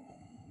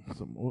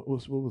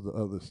was the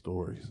other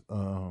stories?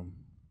 I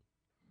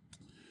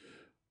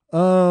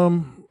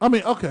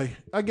mean, okay,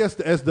 I guess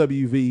the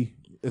SWV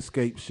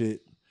escape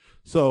shit.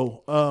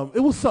 So it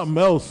was something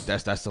else.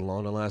 That's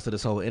along the lines of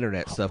this whole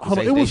internet stuff.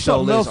 They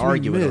show this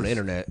argument on the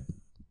internet.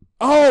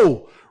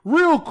 Oh,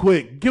 real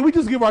quick, can we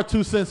just give our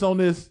 2 cents on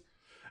this?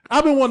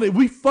 I've been wondering,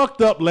 we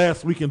fucked up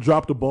last week and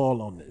dropped the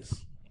ball on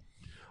this.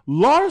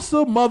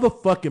 Larsa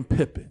motherfucking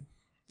Pippen.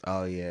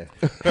 Oh, yeah.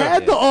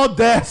 Had the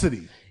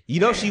audacity.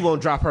 You know she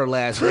won't drop her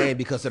last name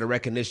because of the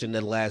recognition that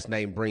the last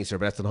name brings her,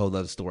 but that's a whole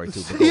other story,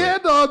 too. She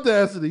had the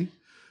audacity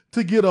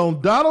to get on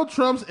Donald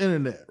Trump's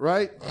internet,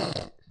 right?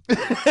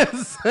 And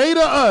say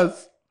to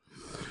us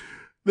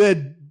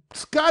that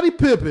Scottie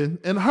Pippen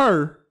and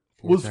her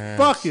was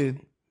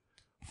fucking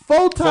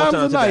 4 times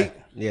a night.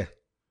 Yeah.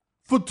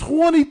 For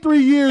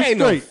 23 years Ain't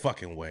straight. No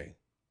fucking way.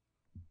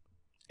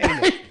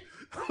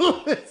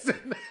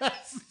 Listen,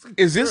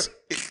 is this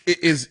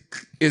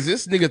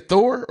nigga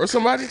Thor or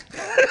somebody?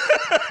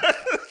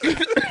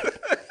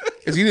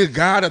 Is he the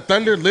god of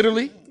thunder,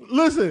 literally?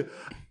 Listen,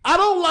 I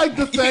don't like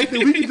the fact that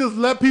we can just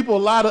let people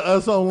lie to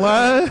us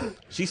online.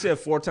 She said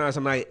 4 times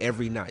a night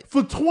every night.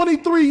 For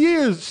 23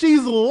 years,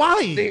 she's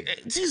lying.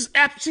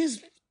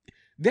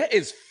 That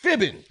is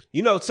fibbing.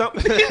 You know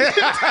something?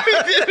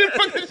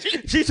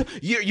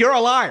 You're a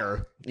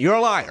liar. You're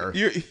a liar.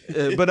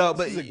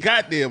 But she's a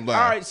goddamn liar.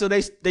 All right, so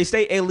they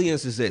say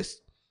aliens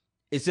exist.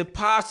 Is it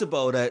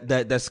possible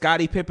that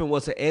Scottie Pippen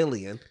was an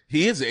alien?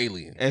 He is an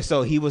alien, and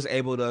so he was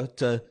able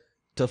to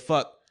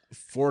fuck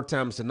 4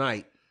 times a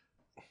night.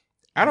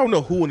 I don't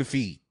know who in the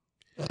feed.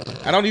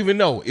 I don't even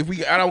know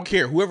I don't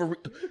care. Whoever.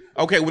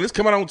 Okay, when it's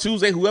coming out on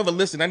Tuesday, whoever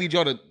listen, I need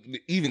y'all to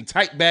even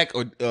type back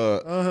or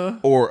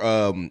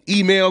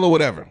email or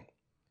whatever.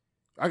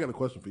 I got a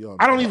question for y'all.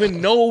 I don't even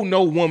know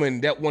no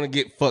woman that want to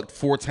get fucked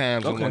 4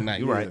 times on one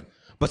night. You're right.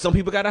 But some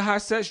people got a high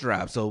sex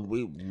drive, so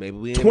maybe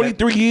we ain't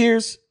 23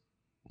 years.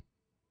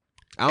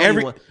 I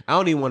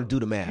don't even want to do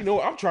the math. You know,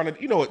 I'm trying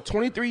to. You know what?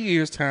 23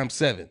 years times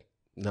 7.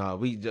 No,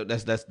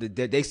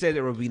 they said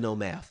there would be no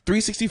math.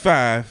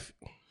 365.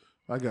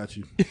 I got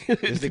you.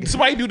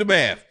 Somebody do the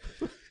math.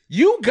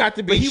 You got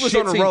to be. But he was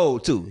on the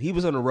road too. He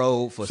was on the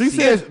road for. She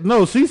said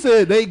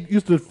they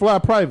used to fly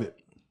private.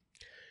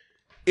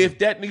 If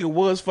that nigga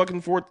was fucking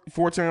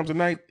four times a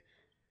night,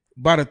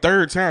 by the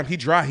 3rd time he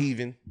dry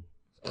heaving.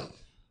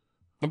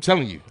 I'm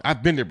telling you,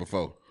 I've been there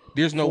before.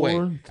 There's no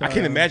way. I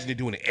can't imagine it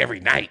doing it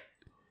every night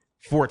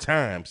 4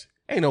 times.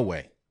 Ain't no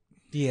way.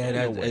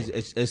 Yeah,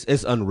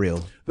 it's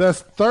unreal.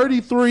 That's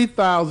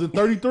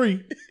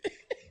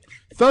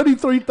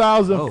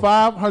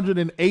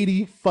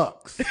 33,580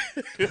 fucks.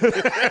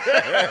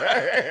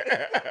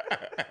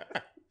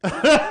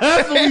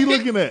 That's what we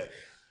looking at.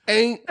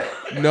 Ain't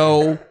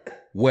no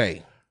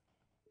way.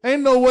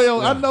 Ain't no way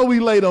on. I know we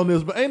late on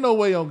this, but ain't no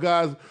way on,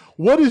 guys.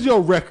 What is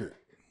your record?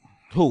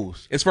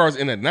 Whose? As far as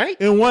in a night?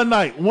 In one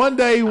night. One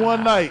day,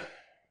 one night.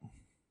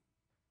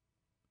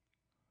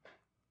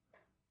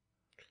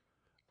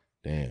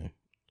 Damn.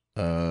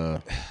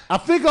 I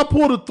think I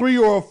pulled a 3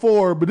 or a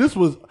 4, but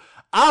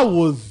I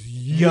was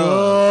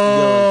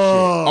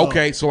young.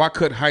 Okay, so I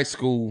cut high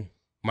school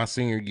my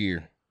senior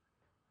year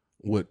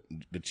with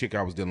the chick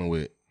I was dealing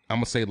with. I'm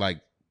gonna say it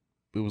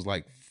was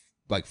like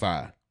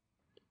 5.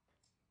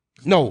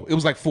 No, it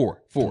was like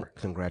 4.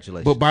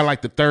 Congratulations. But by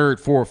like the 3rd,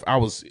 4th, I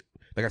was,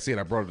 like I said,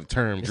 I brought the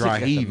term dry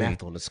the heaving.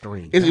 math on the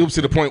screen. It was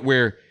to the point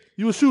where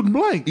You were shooting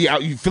blank. yeah,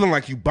 you feeling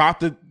like you about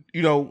to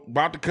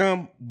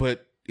come,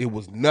 but it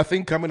was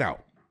nothing coming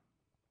out.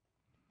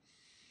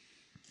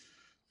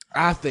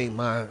 I think in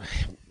my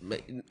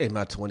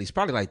 20s,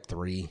 probably like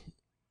 3.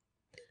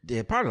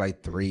 Yeah, probably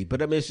like 3.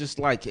 But I mean, it's just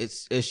like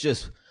it's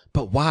just.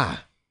 But why?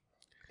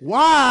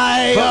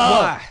 Why? But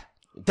why?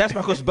 That's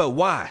my question. But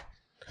why?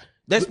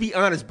 Let's be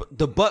honest.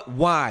 But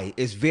why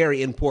is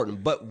very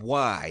important. But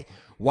why?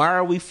 Why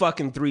are we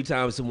fucking 3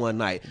 times in one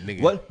night?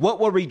 Nigga. What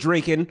were we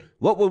drinking?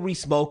 What were we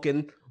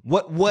smoking?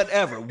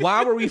 Whatever.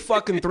 Why were we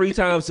fucking 3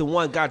 times in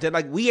one goddamn?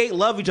 Like, we ain't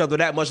love each other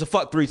that much to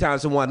fuck 3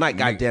 times in one night.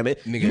 Goddamn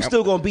it! Nigga, You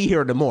still gonna be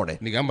here in the morning?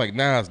 Nigga, I'm like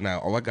Nas now.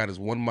 All I got is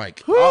one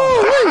mic. All I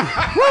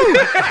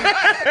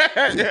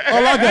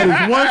got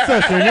is one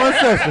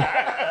session.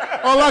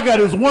 All I got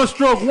is one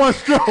stroke.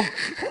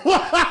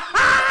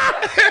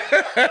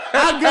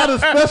 I got a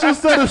special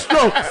set of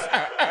strokes.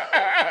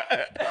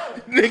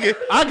 Nigga,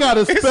 I got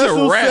a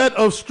special set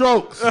of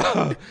strokes.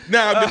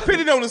 now,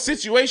 depending on the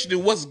situation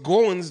and what's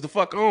going the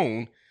fuck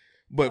on,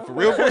 but for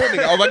real,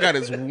 nigga, all I got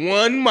is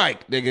one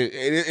mic,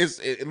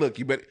 nigga. Look,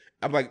 you better.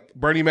 I'm like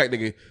Bernie Mac,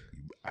 nigga.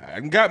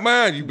 I got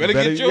mine. You better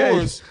get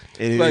yours.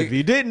 And like, if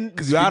you didn't,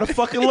 you out of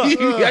fucking luck.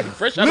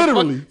 fresh out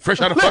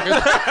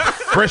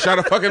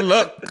of fucking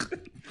luck.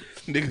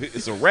 Nigga,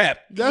 it's a wrap.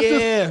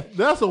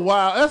 That's a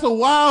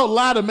wild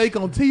lie to make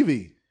on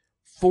TV.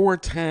 4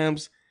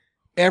 times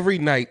every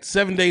night,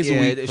 7 days a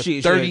week, for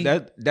 30.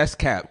 That's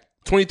cap.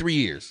 23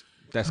 years.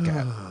 That's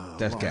cap.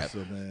 That's cap.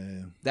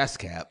 Man. That's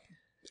cap.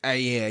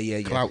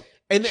 Yeah. Clout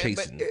And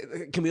chasing.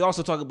 but, can we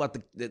also talk about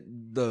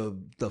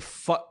the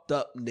fucked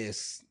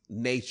upness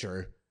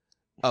nature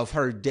of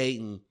her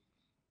dating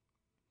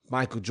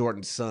Michael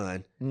Jordan's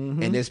son,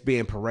 and it's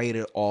being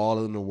paraded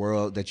all in the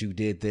world that you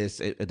did this.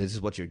 This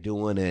is what you're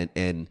doing,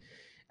 and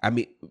I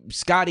mean,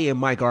 Scotty and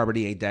Mike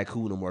already ain't that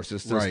cool no more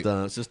since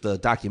the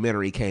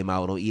documentary came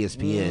out on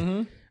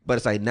ESPN. But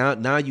it's like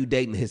now you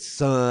dating his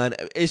son.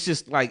 It's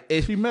just like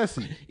She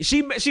messy.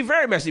 She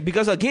very messy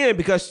because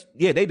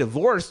they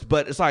divorced,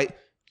 but it's like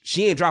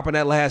she ain't dropping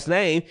that last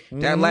name.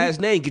 That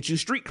last name gets you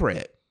street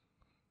cred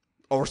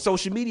or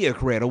social media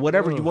cred or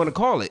whatever you want to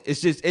call it.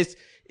 It's just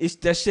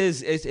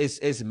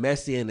it's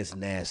messy and it's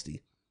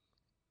nasty.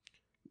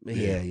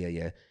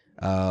 Yeah.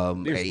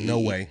 There's no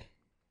way.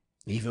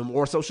 Even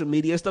more social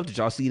media stuff. Did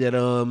y'all see that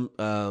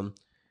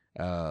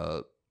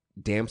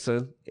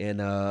Damson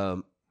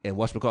and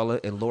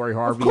whatchamacallit and Lori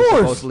Harvey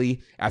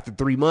supposedly after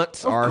 3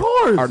 months are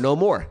no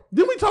more?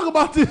 Didn't we talk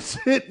about this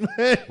shit,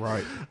 man?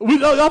 Right.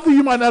 I think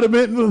you might not have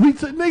been. We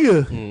said,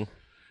 nigga,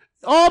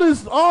 all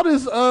this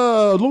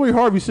Lori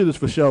Harvey shit is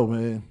for show,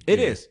 man. It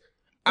is.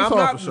 I'm all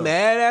not for sure.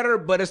 mad at her,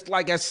 but it's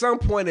like at some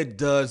point it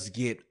does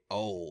get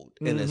old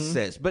in a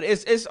sense. But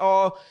it's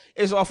all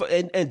for,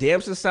 and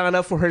Damson signed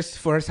up for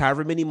his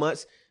however many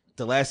months.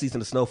 The last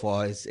season of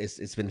Snowfall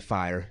it's been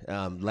fire.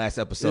 Last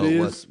episode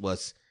was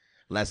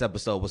a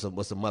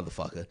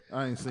motherfucker.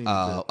 I ain't seen it.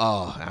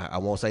 I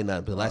won't say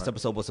nothing. But last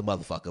episode was a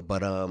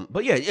motherfucker.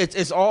 But yeah,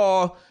 it's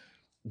all.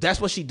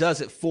 That's what she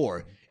does it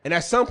for. And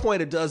at some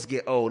point it does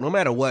get old, no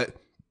matter what.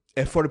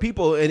 And for the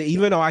people, and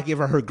even though I give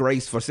her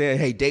grace for saying,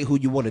 "Hey, date who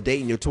you want to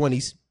date in your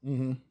 20s,"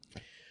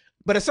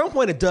 but at some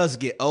point it does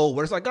get old,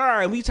 where it's like, all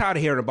right, we tired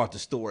of hearing about the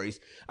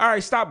stories. All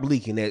right, stop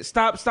leaking it.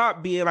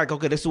 Stop being like,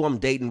 okay, this is who I'm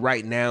dating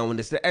right now. And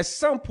this, at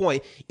some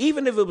point,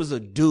 even if it was a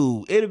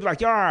dude, it'd be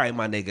like, all right,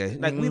 my nigga,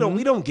 like we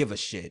don't give a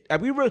shit.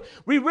 Like,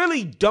 we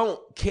really don't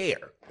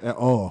care At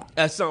all.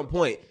 at some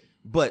point.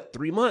 But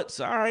 3 months,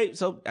 all right.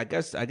 So I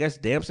guess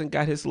Damson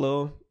got his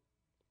little.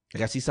 I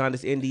guess he signed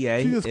his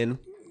NDA and.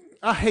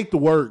 I hate the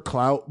word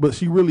clout, but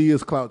she really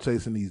is clout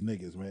chasing these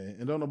niggas, man.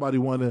 And don't nobody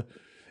want to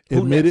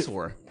admit it.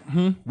 For?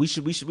 We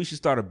should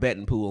start a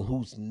betting pool on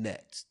who's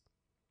next.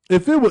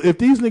 If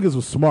these niggas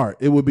were smart,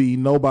 it would be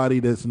nobody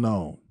that's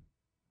known.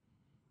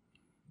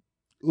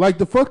 Like,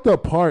 the fucked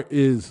up part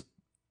is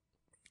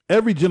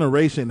every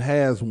generation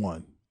has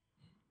one.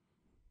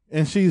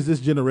 And she's this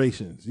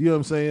generation's. You know what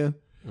I'm saying?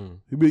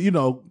 You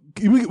know,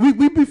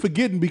 we be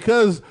forgetting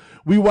because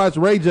we watch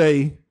Ray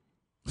J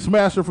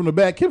smash her from the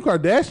back. Kim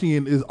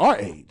Kardashian is our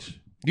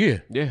age. Yeah.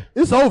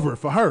 It's over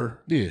for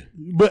her. Yeah.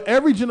 But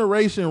every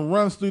generation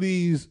runs through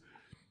these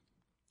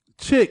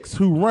chicks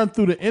who run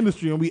through the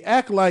industry, and we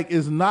act like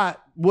it's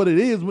not what it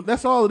is, but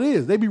that's all it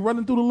is. They be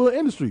running through the little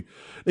industry.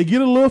 They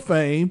get a little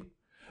fame.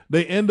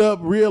 They end up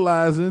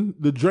realizing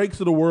the Drakes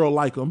of the world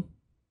like them.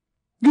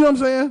 You know what I'm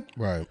saying?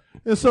 Right.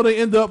 And so they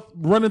end up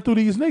running through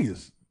these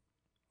niggas.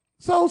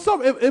 So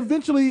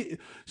eventually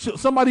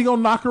somebody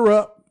gonna knock her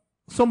up.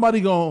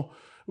 Somebody gonna,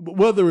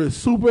 whether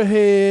it's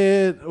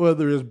Superhead,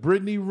 whether it's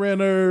Brittany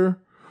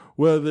Renner,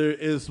 whether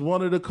it's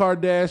one of the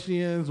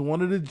Kardashians,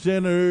 one of the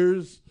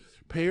Jenners,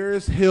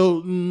 Paris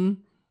Hilton,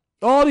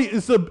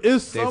 it's They've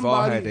somebody.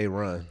 all had they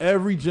run.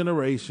 Every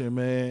generation,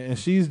 man, and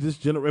she's this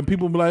generation. And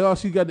people be like, "Oh,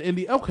 she got the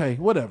indie." Okay,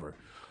 whatever.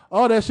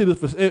 All that shit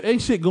is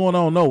ain't shit going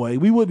on. No way.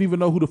 We wouldn't even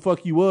know who the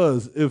fuck you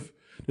was if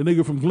the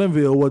nigga from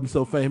Glenville wasn't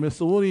so famous.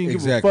 So we wouldn't even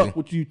give a fuck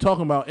what you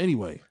talking about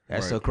anyway.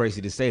 That's so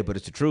crazy to say, but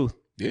it's the truth.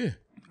 Yeah,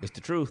 it's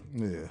the truth.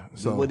 Yeah,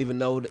 so we wouldn't even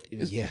know.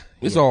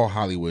 It's all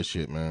Hollywood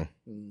shit, man.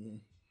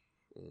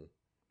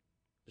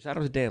 Shout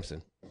out to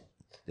Damson.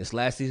 This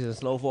last season of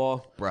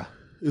Snowfall, bruh.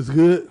 It's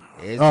good.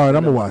 All right, I'm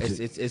gonna watch it.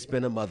 It's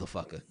been a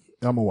motherfucker.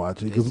 I'm gonna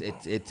watch it.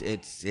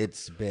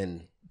 It's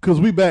been. Cause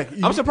we back.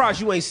 I'm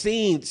surprised you ain't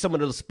seen some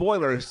of the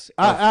spoilers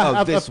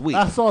of this week.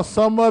 I saw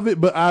some of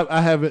it, but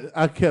I haven't.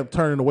 I kept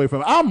turning away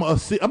from it. I'm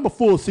a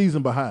full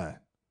season behind.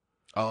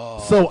 Oh,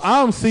 so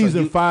I'm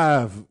season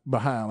 5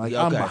 behind. Like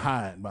I'm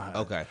behind.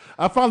 Okay,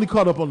 I finally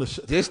caught up on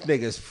the. This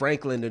nigga's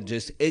Franklin and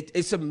just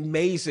it's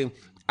amazing.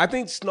 I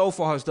think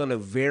Snowfall has done a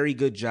very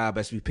good job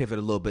as we pivot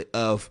a little bit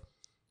of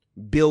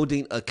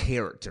building a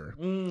character.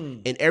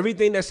 And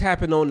everything that's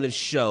happened on the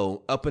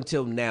show up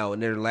until now in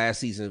their last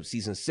season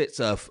 6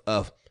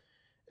 of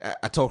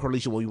I told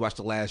Carlisha when we watched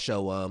the last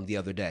show the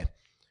other day.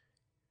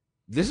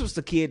 This was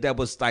the kid that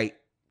was like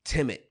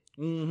timid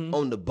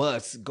on the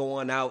bus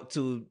going out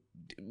to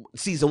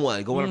season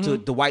 1, going up to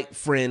the white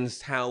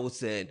friend's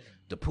house and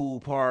the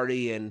pool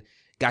party and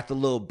got the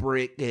little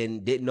brick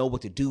and didn't know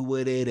what to do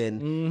with it.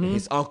 And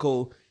his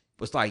uncle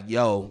was like,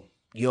 yo,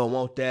 you don't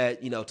want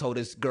that. You know, told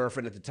his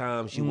girlfriend at the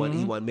time he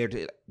wasn't married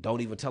to,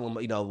 don't even tell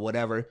him, you know,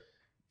 whatever.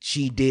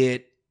 She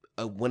did,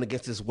 went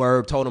against his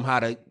word, told him how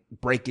to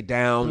break it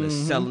down and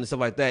selling and stuff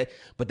like that.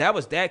 But that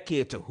was that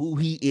kid to who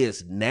he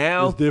is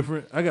now. It's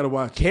different. I got to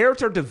watch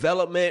character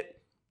development,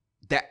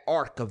 that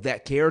arc of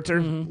that character,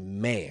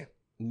 man.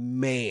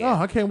 Oh,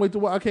 I can't wait to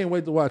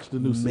watch the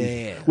new season.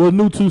 Man. Well,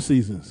 new 2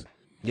 seasons.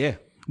 Yeah.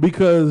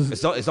 Because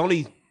it's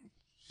only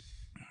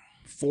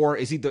 4.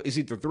 It's either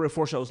 3 or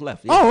 4 shows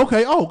left. Yeah. Oh,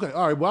 okay. All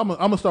right. Well, I'm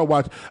gonna start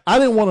watching. I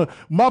didn't want to.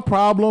 My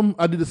problem.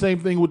 I did the same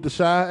thing with The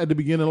Chi at the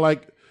beginning.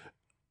 Like,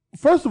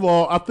 first of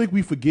all, I think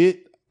we forget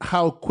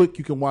how quick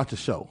you can watch a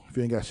show if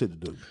you ain't got shit to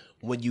do.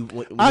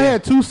 I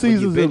had 2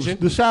 seasons of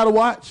The Chi to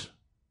watch.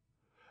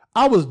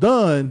 I was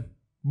done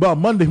by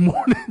Monday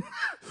morning,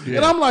 and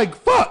I'm like,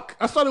 fuck.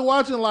 I started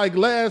watching like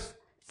last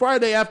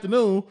Friday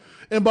afternoon.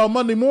 And by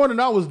Monday morning,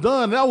 I was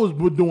done. And I was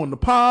doing the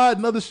pod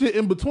and other shit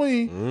in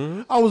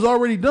between. I was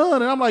already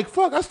done. And I'm like,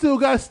 fuck, I still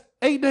got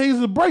 8 days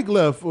of break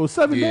left or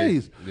 7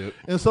 days. Yep.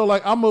 And so,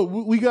 like,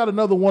 we got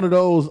another one of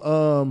those.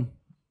 I'm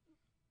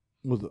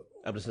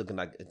just looking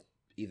like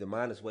either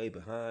mine is way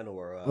behind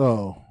or.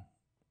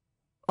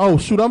 Oh,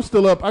 shoot, I'm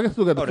still up. I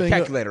still got the thing. The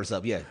calculator's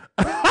up, yeah.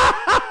 We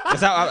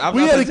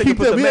had to keep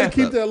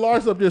that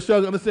Lars up there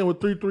so I understand what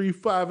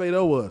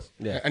 33580 was.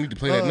 Yeah, I need to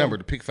play that number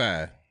to pick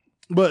 5.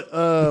 But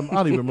I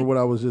don't even remember what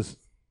I was just.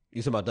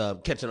 You talking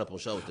about catching up on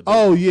shows?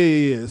 Oh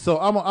yeah. So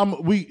I'm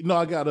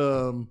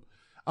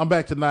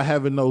back to not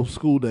having no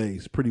school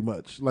days pretty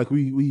much. Like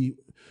we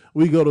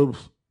got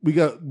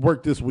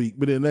work this week,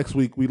 but then next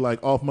week we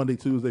like off Monday,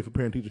 Tuesday for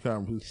parent teacher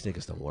conferences. These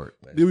niggas don't work,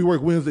 man. Then we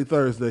work Wednesday,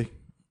 Thursday.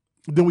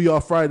 Then we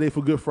off Friday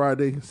for Good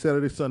Friday,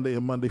 Saturday, Sunday,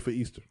 and Monday for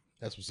Easter.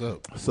 That's what's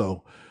up.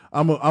 So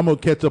I'm gonna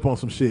catch up on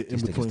some shit in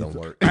between. Don't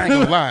work. I ain't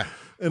gonna lie.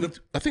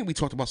 I think we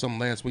talked about something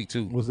last week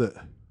too. What's that?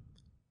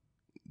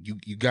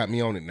 You got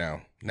me on it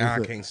now. Now I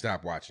can't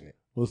stop watching it.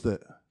 What's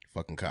that?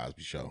 Fucking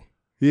Cosby Show.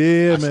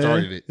 Yeah, man. I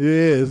started it.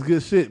 Yeah, it's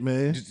good shit,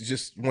 man.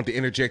 Just want to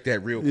interject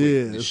that real quick.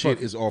 Yeah, the shit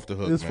is off the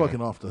hook. It's man.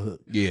 fucking off the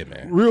hook. Yeah,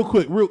 man. Real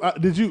quick,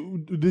 did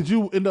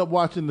you end up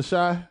watching The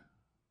Chi?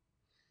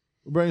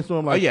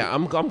 Brainstorm like. Oh yeah,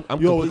 I'm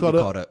completely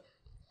caught up.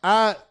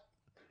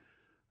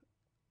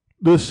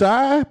 The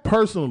Chi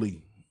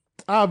personally,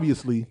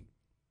 obviously,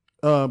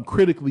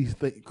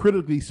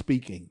 critically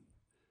speaking,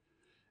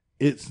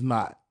 it's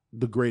not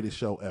the greatest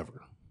show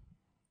ever.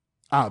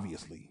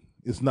 Obviously,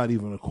 it's not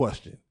even a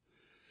question.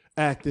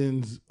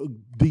 Acting's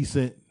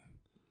decent,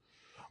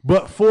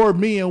 but for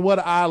me and what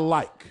I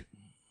like,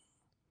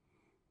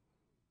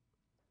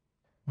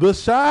 The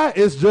Chi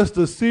is just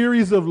a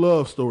series of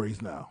love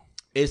stories now.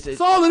 That's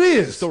all it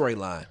is. The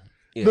storyline.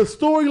 Yeah. The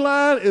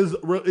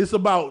storyline is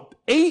about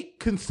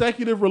 8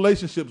 consecutive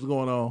relationships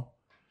going on,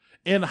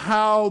 and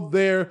how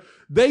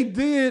they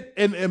did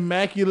an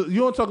immaculate.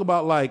 You want to talk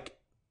about like.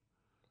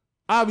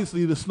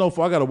 Obviously, the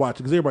Snowfall, I got to watch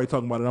it because everybody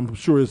talking about it. I'm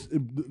sure it's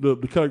the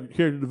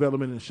character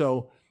development in the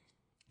show,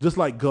 just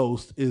like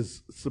Ghost,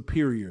 is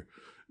superior.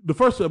 The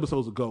first 2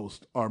 episodes of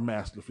Ghost are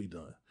masterfully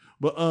done.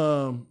 But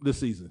this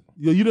season,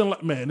 you didn't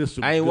like, man, this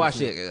I ain't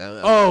watched it.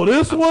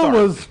 This one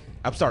was.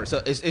 I'm sorry.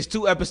 So it's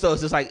 2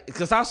 episodes. It's like,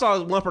 because I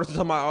saw one person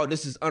talking about, oh,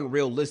 this is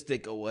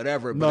unrealistic or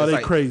whatever. But no, it's they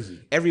like,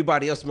 crazy.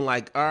 Everybody else been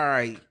like, all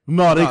right.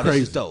 No, they crazy.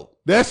 This is dope.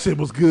 That shit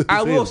was good.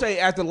 I will say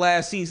after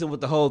last season with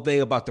the whole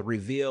thing about the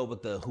reveal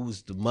with the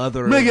who's the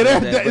mother,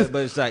 Nigga,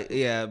 but it's like,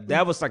 yeah,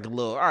 that was like a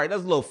little, all right,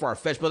 that's a little far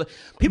fetched. But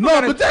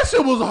but that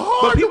shit was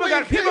hard. But people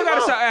got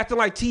to start acting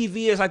like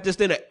TV is like this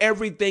thing that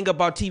everything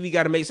about TV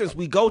got to make sense.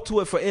 We go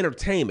to it for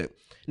entertainment.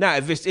 Now,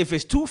 if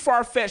it's too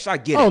far fetched, I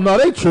get it. Oh no,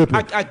 they tripping.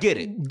 I get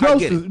it.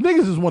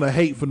 Niggas just want to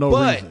hate for no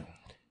reason.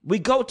 We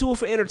go to it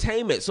for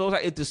entertainment. So it's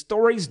like if the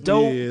story's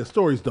dope, yeah,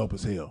 story's dope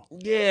as hell.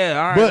 Yeah,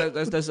 all right.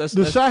 But that's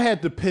the Chi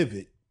had to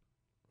pivot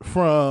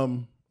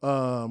from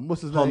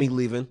what's his name? Homie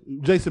leaving.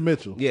 Jason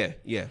Mitchell. Yeah.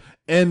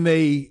 And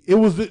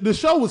the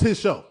show was his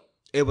show.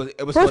 It was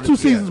first two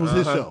seasons was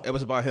his show. It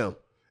was about him.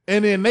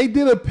 And then they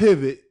did a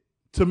pivot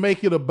to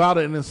make it about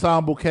an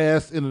ensemble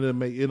cast,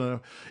 and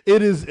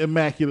it is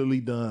immaculately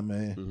done,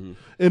 man. Mm-hmm.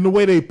 And the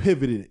way they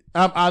pivoted it,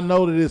 I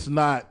know that it's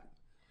not.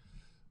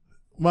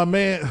 My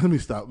man, let me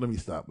stop.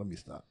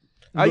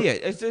 Oh yeah,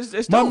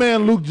 it's my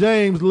man Luke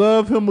James.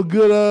 Love him a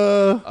good.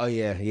 Oh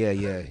yeah.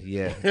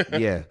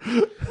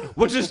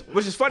 Which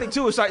is funny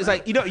too. It's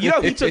like you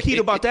know he took heat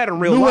about that in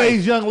real life. New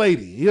age young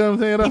lady. You know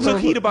what I'm saying? He took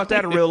heat about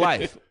that in real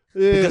life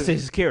because of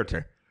his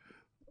character.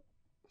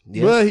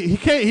 Yeah. Well, he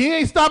can't. He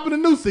ain't stopping the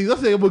new season. I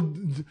said, well,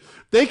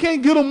 they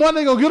can't get him one.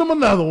 They gonna get him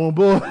another one,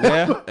 boy.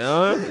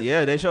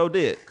 Yeah, they sure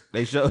did.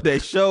 They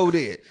sure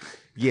did.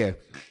 Yeah.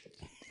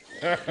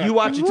 You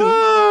watch it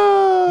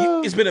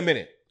too? It's been a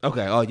minute.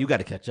 Okay. Oh, you got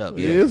to catch up.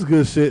 Yeah, it's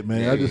good shit,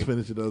 man. I just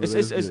finished it the other day.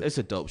 It's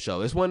a dope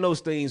show. It's one of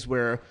those things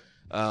where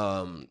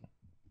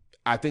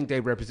I think they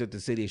represent the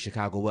city of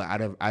Chicago.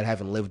 Well, I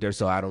haven't lived there,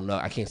 so I don't know.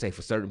 I can't say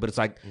for certain. But it's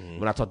like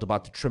when I talked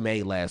about the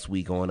Treme last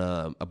week on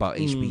about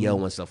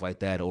HBO and stuff like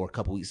that, or a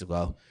couple weeks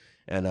ago,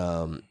 and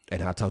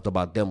I talked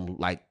about them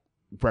like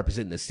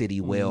representing the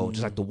city well,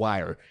 just like The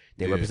Wire.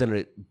 They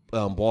represented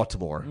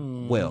Baltimore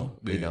well,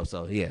 you know.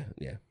 So yeah.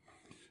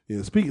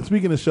 Yeah,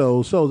 speaking of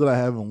shows that I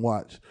haven't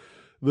watched,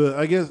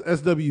 I guess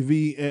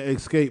SWV and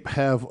Escape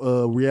have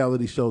a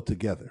reality show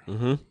together.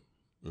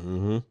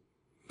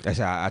 That's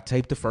how I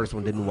taped the first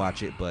one, didn't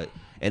watch it,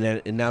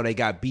 and now they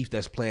got beef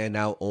that's playing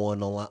out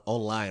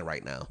online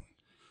right now.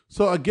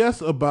 So I guess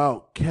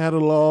about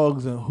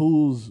catalogs and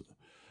who's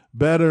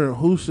better and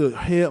who should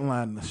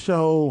headline the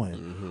show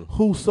and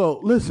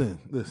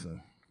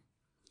listen.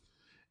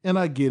 And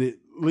I get it.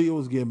 Leah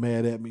was getting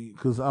mad at me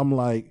because I'm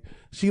like,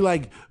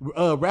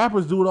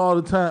 rappers do it all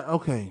the time.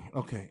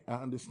 Okay, I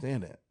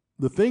understand that.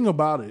 The thing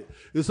about it,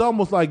 it's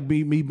almost like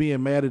me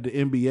being mad at the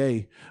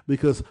NBA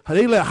because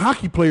they let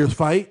hockey players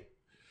fight.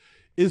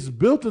 It's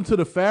built into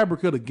the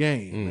fabric of the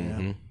game,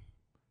 man.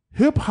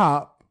 Hip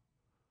hop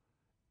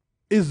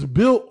is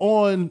built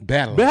on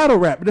battle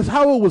rap. That's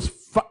how it was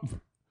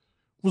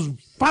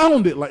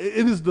founded. Like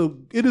it is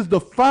the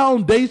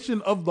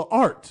foundation of the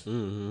art.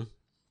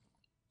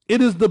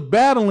 It is the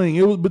battling.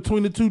 It was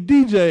between the two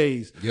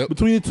DJs,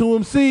 between the two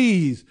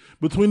MCs,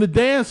 between the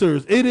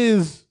dancers. It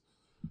is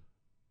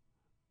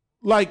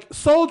like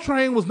Soul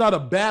Train was not a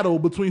battle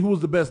between who was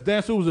the best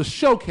dancer. It was a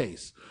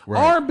showcase.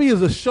 Right. R&B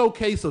is a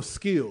showcase of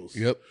skills.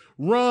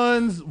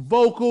 Runs,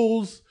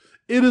 vocals.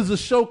 It is a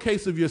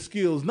showcase of your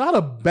skills, not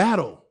a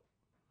battle.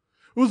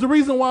 It was the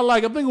reason why,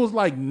 I think it was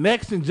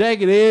Next and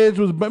Jagged Edge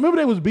remember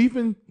they was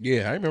beefing?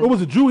 Yeah, I remember. Or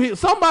was it Drew Hill?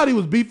 Somebody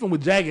was beefing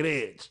with Jagged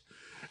Edge.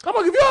 I'm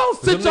like, if y'all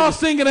don't sit y'all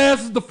singing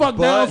asses the fuck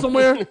down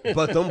somewhere.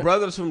 But them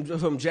brothers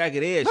from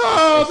Jagged Edge.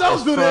 No,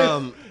 don't do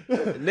that.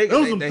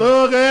 Those some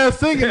thug ass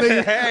singing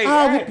niggas.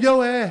 I'll whoop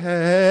your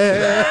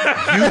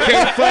ass. You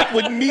can't fuck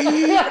with me.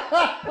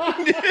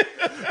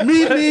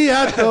 Meet me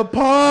at the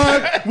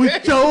park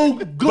with your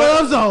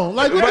gloves on.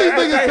 Like what these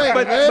niggas say,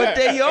 man? But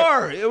they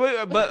are.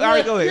 But all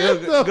right, go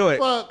ahead.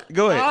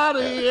 Go ahead. Out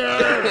of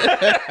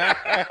here.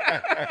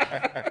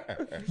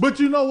 But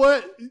you know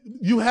what?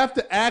 You have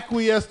to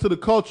acquiesce to the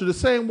culture the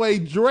same way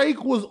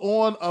Drake was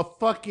on a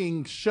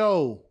fucking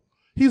show.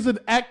 He's an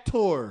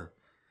actor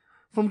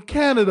from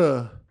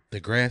Canada.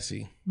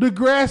 Degrassi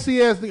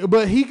ass nigga,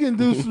 but he can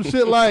do some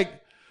shit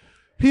like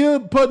he'll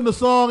put in a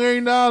song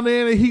every now and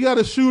then and he got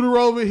a shooter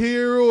over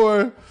here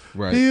or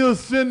he'll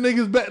send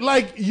niggas back.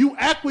 Like you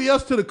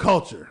acquiesce to the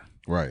culture.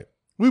 Right.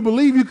 We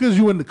believe you because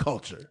you in the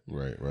culture.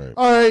 Right.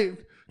 All right.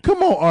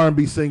 Come on,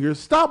 R&B singers.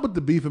 Stop with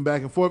the beefing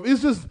back and forth.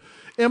 It's just,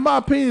 in my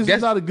opinion,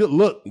 it's not a good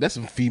look. That's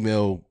some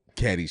female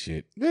catty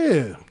shit.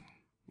 Yeah.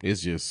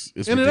 It's and ridiculous.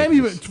 It ain't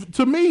even,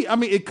 to me, I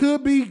mean, it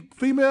could be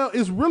female.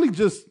 It's really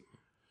just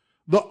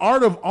the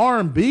art of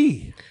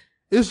R&B.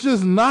 It's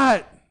just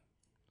not.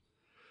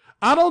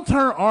 I don't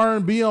turn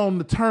R&B on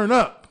to turn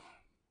up.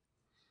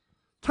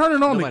 Turn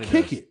it on to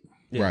kick it.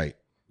 Yeah. Right.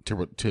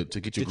 To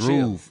get your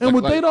groove. And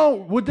what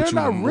they're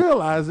not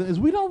realizing is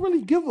we don't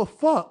really give a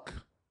fuck.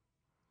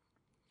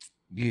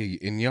 Yeah,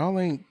 and y'all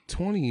ain't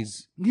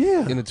 20s.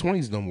 Yeah. In the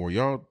 20s no more.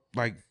 Y'all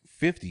like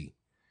 50.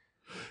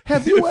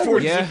 Have you ever?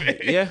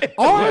 Yeah.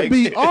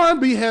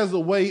 R&B has a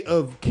way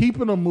of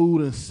keeping a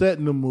mood and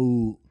setting the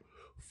mood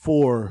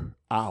for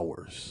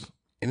hours.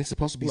 And it's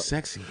supposed to be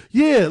sexy.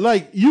 Yeah,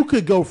 like you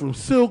could go from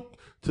Silk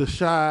to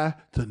Shy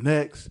to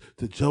Next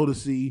to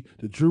Jodeci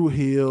to Drew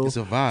Hill It's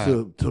a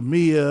vibe. to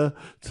Mia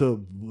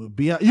to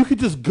Beyonce. You could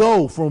just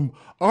go from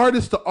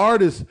artist to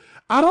artist.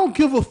 I don't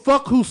give a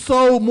fuck who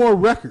sold more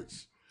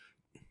records.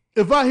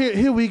 If I hear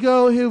here we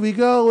go,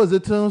 as the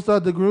tune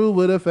start to groove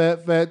with a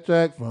fat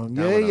track from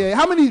yeah.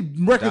 How many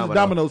records did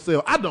Domino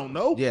sell? I don't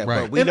know. Yeah,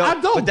 Right. but we And know. I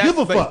don't give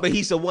a fuck. But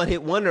he's a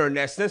one-hit wonder in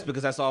that sense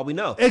because that's all we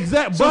know.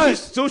 Exactly.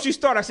 Soon But as you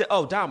start, I said,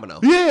 "Oh, Domino."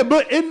 yeah,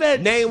 but in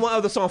that Name one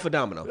other song for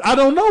Domino. I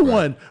don't know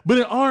one. But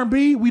in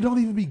R&B, we don't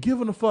even be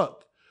giving a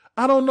fuck.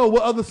 I don't know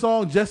what other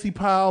song Jesse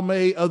Powell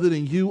made other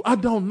than You. I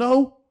don't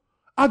know.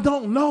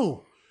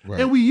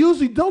 Right. And we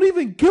usually don't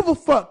even give a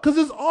fuck because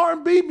it's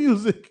R&B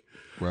music.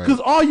 Right.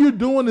 Because all you're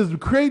doing is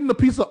creating a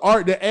piece of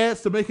art that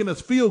adds to making us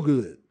feel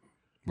good.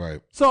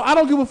 Right. So I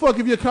don't give a fuck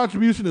if your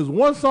contribution is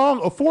one song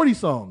or 40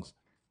 songs.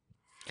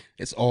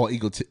 It's all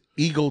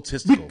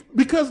egotistical.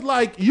 Because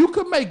like you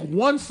could make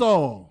one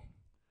song.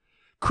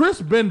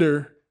 Chris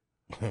Bender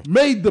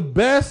made the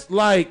best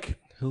like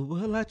Who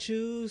will I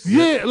choose?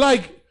 yeah,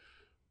 like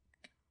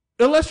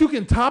unless you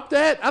can top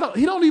that,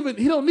 he don't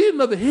need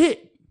another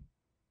hit.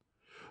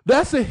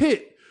 That's a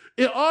hit.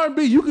 In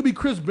R&B, you could be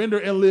Chris Bender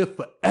and live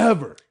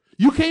forever.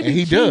 You can't And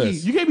be he chingy.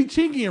 does. You can't be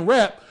chingy and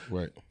rap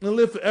Right. and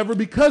live forever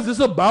because it's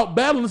about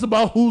battle. It's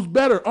about who's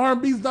better.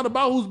 R&B is not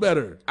about who's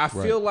better. I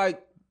feel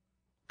like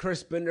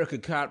Chris Bender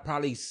could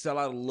probably sell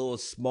out a little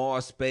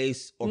small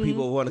space, or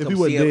people want to If come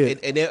he see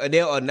wasn't him, and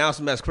they'll announce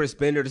him as Chris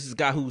Bender. This is the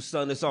guy who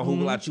sung this song, Who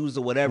Will I Choose,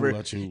 or whatever. Who Will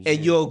I Choose, And yeah.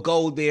 you'll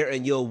go there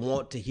and you'll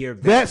want to hear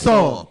That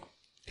song.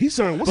 He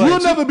sung. What's You'll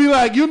that? never be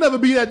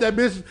at that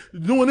bitch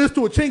doing this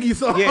to a chingy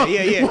song. Yeah.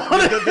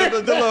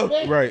 The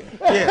little- Right.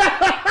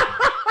 yeah.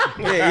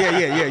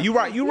 You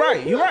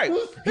right.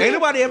 Ain't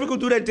nobody ever gonna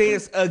do that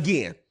dance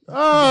again.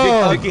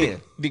 Oh,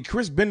 Did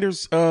Chris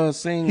Bender's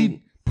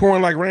sing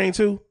 "Pouring Like Rain"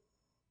 too?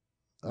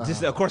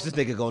 Of course, this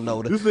nigga gonna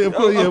know. This nigga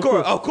put- yeah,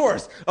 Of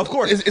course.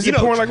 Is it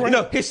Pouring Like Rain?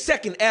 His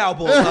second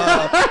album, the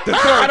third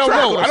I don't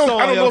track know. of the I don't song,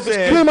 know you know if it's what I'm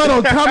saying? came out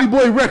on Tommy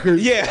Boy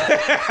Records. Yeah.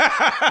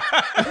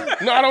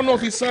 No, I don't know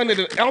if he sung it.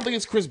 I don't think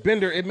it's Chris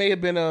Bender. It may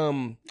have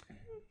been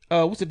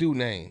what's the dude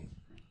name?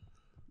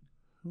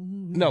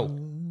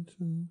 No,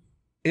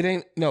 it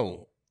ain't.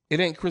 No, it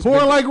ain't Chris.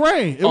 Pouring Bender. Like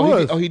Rain. It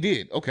Oh, was. he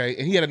did. Okay,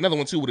 and he had another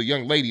one too with a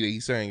young lady that he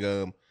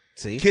sang.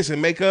 See? Kiss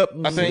and Makeup.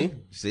 I think.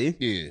 See?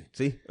 Yeah.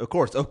 See? Of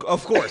course. Of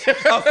course,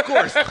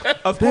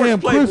 Damn,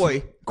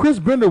 Playboy. Chris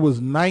Bender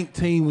was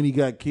 19 when he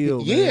got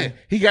killed. Yeah, man.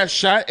 he got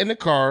shot in the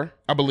car.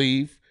 I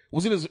believe.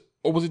 Was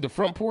it the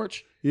front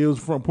porch? It was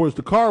front porch.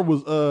 The car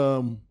was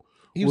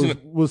He was in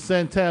was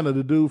Santana,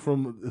 the dude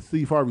from the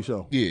Steve Harvey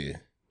show. Yeah.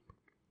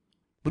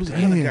 But it was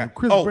Damn, another guy.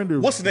 Chris Bender-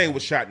 What's the name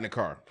was shot in the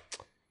car?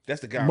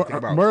 That's the guy I'm thinking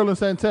about. Merlin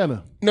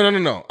Santana.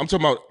 No. I'm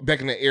talking about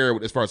back in the era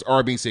as far as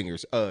R&B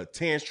singers.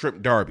 Terrence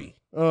Tripp D'Arby.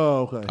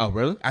 Oh, okay. Oh,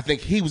 really? I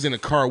think he was in a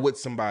car with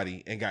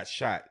somebody and got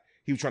shot.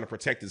 He was trying to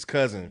protect his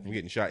cousin from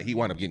getting shot. He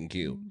wound up getting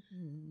killed.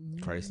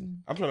 Crazy.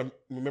 I'm trying to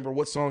remember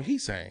what song he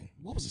sang.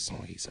 What was the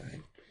song he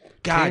sang?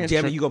 God Terrence damn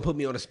it, Tripp- you gonna put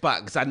me on the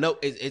spot because I know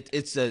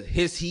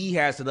he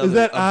has another. Is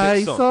that a big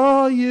I song.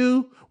 saw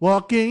you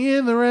walking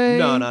in the rain?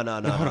 No.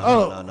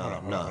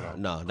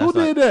 Who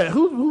did that?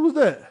 Who was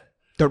that?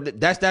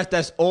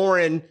 That's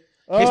Oren.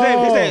 His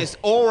name is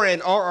Oren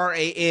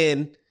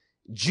RRAN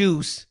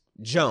Juice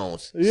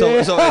Jones.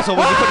 Yeah. So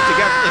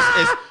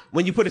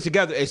when you put it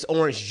together, it's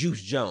Orange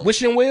Juice Jones.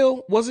 Wishing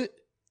Well, was it?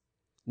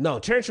 No,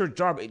 Terrence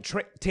Darby.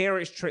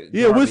 Terrence.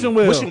 Yeah, Wishing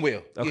Well. Wishing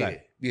Well.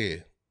 Okay. Yeah.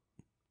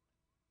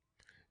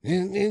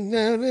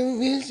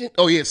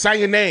 Oh yeah, Sign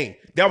Your Name.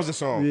 That was the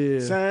song. Yeah.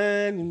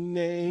 Sign your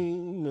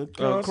name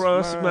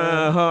Across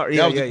my heart.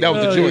 That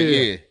was the joint.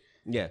 Yeah.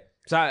 Yeah.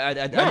 So I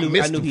I knew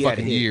missed he them had a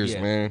fucking hit, years,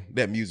 yeah. man.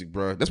 That music,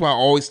 bro. That's why I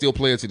always still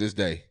play it to this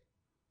day.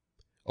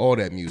 All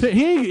that music.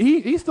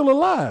 He's still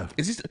alive.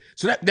 Is he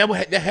so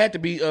that had to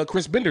be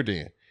Chris Bender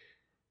then?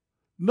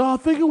 No, I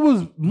think it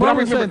was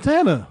Merlin remember-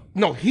 Santana.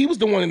 No, he was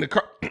the one in the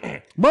car.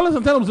 Merlin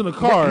Santana was in the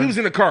car. He was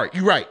in the car.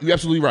 You're right. You're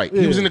absolutely right.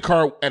 He Yeah. was in the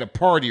car at a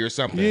party or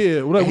something. Yeah,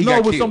 and he no,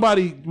 got with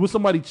killed.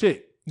 somebody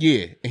chick.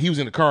 Yeah, and he was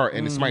in the car,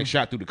 and somebody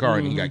shot through the car,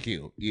 and he got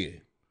killed. Yeah.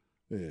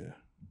 Yeah.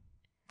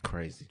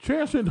 Crazy.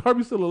 Terrence Trent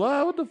D'Arby still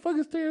alive? What the fuck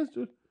is Terrence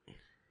Trent?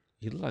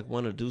 He look like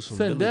one of the dudes from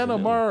Santana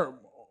Billy Vanilli.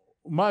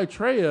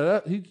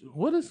 Maitreya.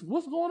 What's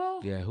going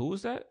on? Yeah, who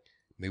was that?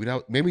 Maybe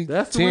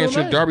That's the Terrence real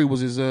Trent name. D'Arby was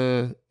his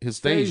stage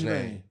Stage name.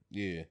 name.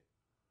 Yeah.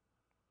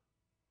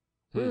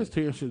 Where's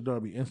Terrence Trent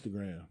D'Arby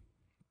Instagram?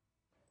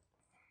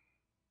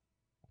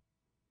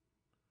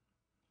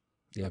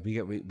 Yeah,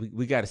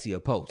 we got to see a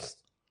post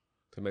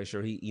to make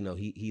sure he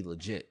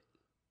legit.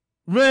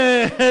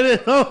 Man,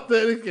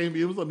 this can't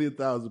be. It was only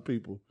 1,000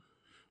 people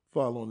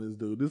following this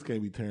dude. This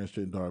can't be Terrence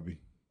Trent D'Arby.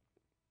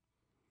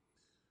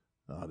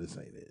 Oh, this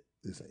ain't it.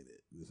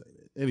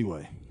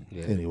 Anyway.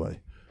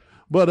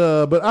 But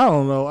I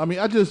don't know. I mean,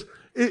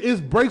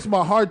 it breaks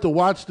my heart to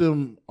watch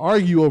them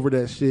argue over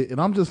that shit, and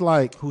I'm just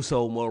like, Who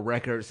sold more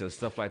records and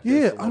stuff like this?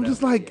 yeah, or I'm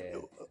just whatever. like,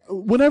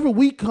 whenever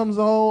Week comes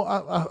on,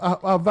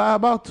 I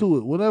vibe out to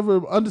it.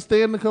 Whenever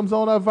Understanding comes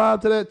on, I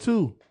vibe to that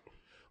too.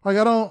 Like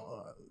I don't.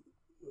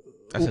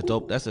 That's a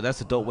dope. That's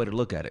a dope way to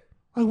look at it.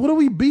 Like, what are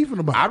we beefing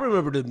about? I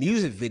remember the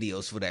music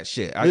videos for that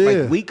shit. Yeah.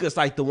 Like Week is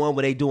like the one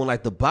where they doing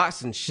like the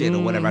boxing shit or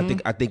whatever.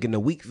 I think in the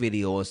Week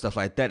video and stuff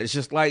like that. It's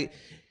just like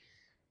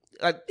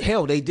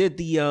hell, they did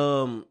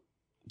the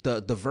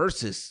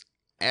verses.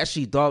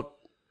 Actually,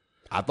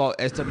 I thought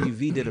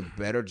SWV did a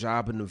better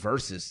job in the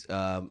verses.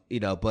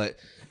 But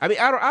I mean,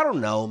 I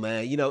don't know,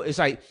 man. It's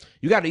like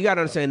you got to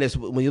understand this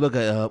when you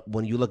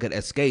look at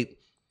Escape.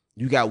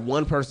 You got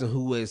one person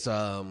who is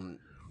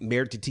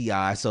married to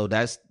T.I., so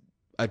that's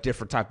a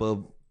different type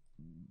of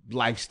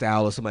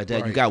lifestyle or something like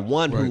that. Right. You got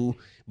one who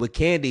with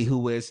Candy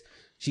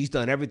she's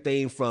done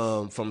everything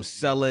from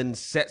selling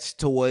sets,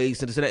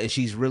 toys, and this and that, and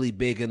she's really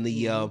big in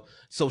the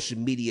social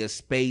media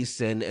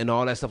space and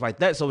all that stuff like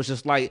that. So it's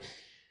just like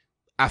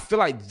I feel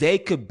like they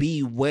could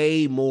be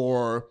way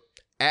more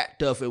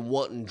active and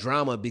wanting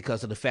drama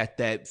because of the fact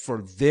that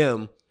for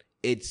them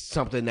it's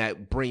something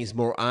that brings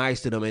more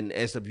eyes to them, and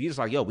SWV is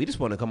like, yo, we just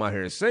want to come out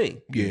here and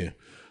sing. Yeah.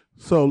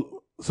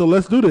 So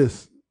let's do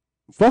this.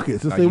 Fuck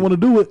it, since they want to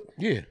do it.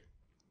 Yeah.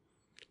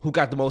 Who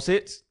got the most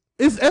hits?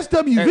 It's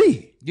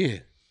SWV. Yeah.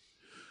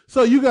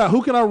 So you got,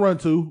 who can I run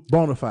to?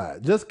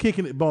 Bonafide. Just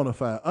kicking it,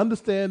 Bonafide.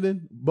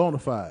 Understanding,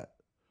 Bonafide.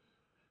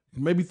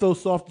 Maybe throw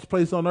Softest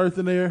Place on Earth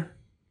in there.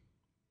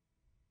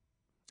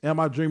 Am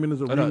I Dreaming is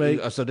a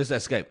remake. So this is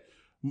Escape.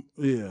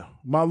 Yeah.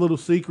 My Little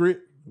Secret,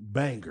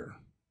 banger.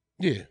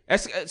 Yeah.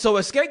 So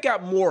Escape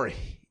got more.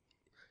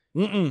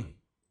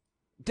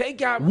 They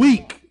got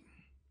Weak.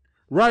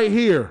 Right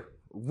here.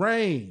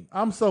 Rain.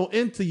 I'm so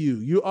into you.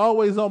 You're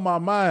always on my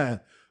mind.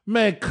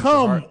 Man,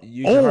 come on.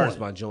 Your Heart's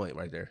my joint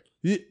right there.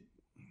 Yeah.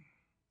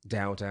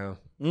 Downtown.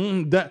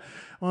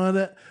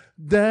 Downtown.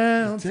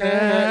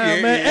 Yeah,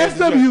 man,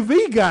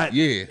 SWV got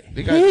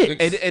they got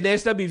hits. And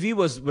SWV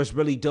was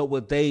really dope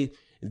with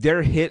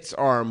their hits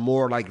are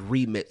more like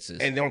remixes.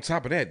 And on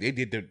top of that,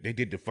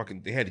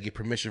 they had to get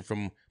permission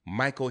from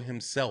Michael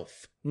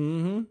himself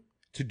to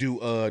do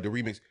the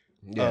remix.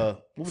 Yeah.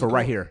 For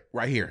Right Here.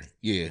 Right Here.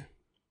 Yeah.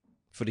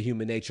 For the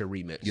Human Nature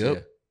remix.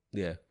 Yep.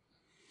 Yeah.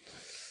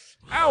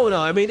 I don't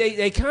know. I mean,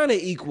 they kind of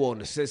equal in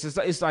the sense.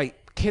 It's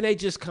like, can they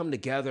just come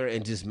together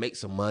and just make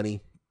some money?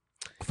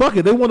 Fuck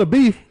it. They want to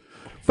beef.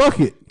 Fuck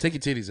it. Take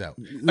your titties out.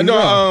 SWV.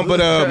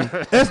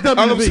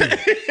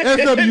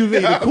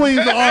 SWV, the queens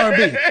of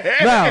R&B.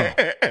 Now,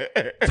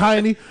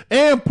 Tiny,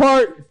 and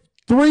part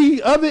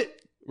 3 of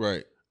it.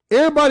 Right.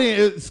 Everybody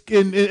in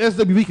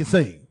SWV can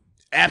sing.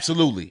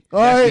 Absolutely.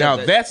 All right. Now,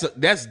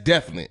 that's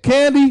definite.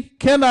 Candy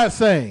cannot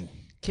sing.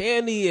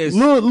 Candy is...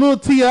 Little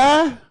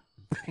T.I.?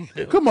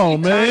 Come on,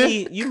 man.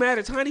 Tiny, you mad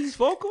at Tiny's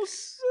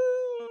vocals?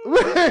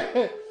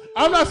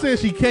 I'm not saying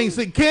she can't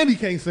sing. Candy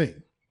can't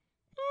sing.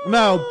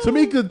 Now,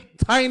 Tamika,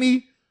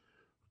 Tiny,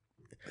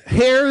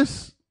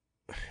 Harris,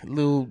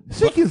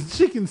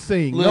 she can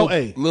sing.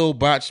 Lil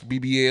Botch,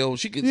 BBL,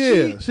 she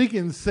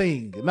can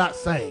sing, not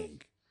sing.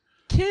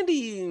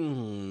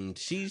 Candy,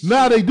 she's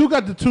they do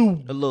got the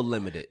two a little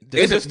limited.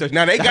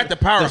 Now they got the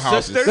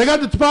powerhouses. They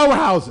got the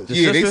powerhouses.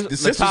 The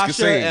sisters can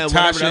sing.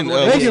 Tasha and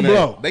they can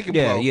blow. They can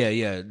blow.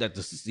 Yeah.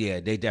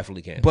 They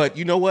definitely can. But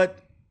you know what?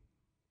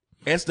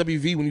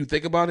 SWV, when you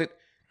think about it,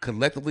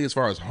 collectively, as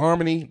far as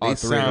harmony, they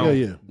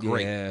sound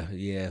great.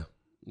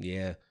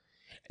 Yeah.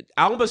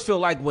 I almost feel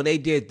like when they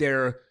did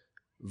their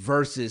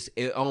verses,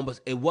 it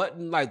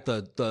wasn't like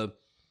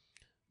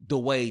the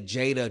way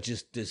Jada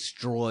just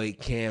destroyed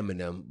Cam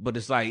and them, but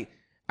it's like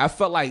I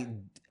felt like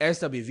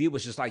SWV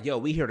was just like, yo,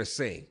 we here to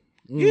sing,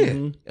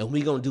 and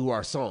we gonna do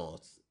our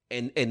songs,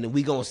 and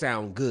we gonna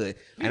sound good,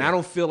 and I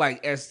don't feel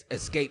like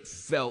Escape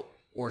felt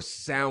or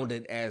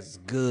sounded as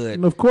good.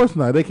 And of course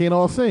not. They can't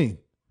all sing.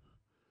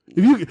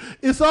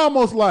 It's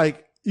almost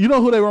like, you know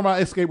who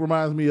Escape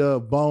reminds me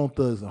of? Bone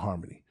Thugs and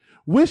Harmony.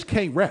 Wish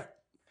can't rap.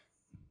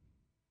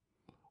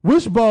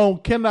 Wishbone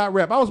cannot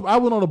rap. I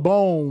went on a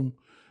Bone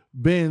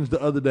binge the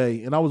other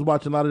day, and I was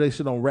watching a lot of that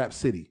shit on Rap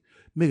City.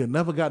 Nigga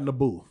never got in the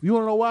booth. You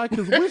want to know why?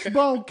 Because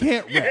Wishbone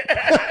can't rap.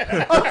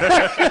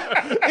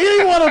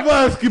 Any one of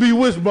us could be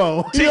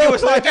Wishbone. He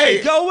was like,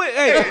 hey, go with,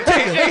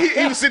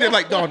 he was sitting there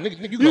like, dog,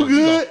 nigga, you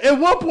good? At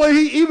one point,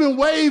 he even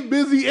waved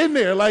Busy in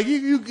there. Like,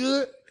 you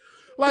good?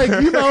 Like,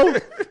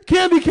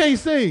 Candy can't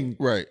sing.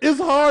 Right.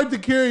 It's hard to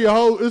carry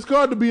it's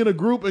hard to be in a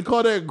group and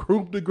call that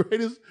group the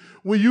greatest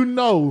when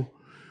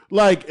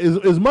like,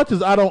 as much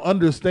as I don't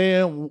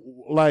understand,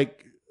 like,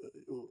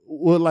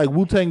 what like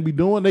Wu-Tang be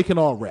doing, they can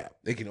all rap.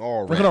 They can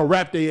all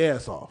rap their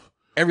ass off.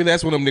 Every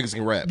last one of them niggas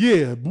can rap.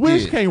 Yeah,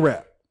 Wish can't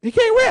rap. He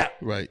can't rap.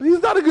 Right.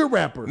 He's not a good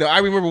rapper. No, I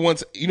remember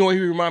once. You know what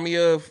he remind me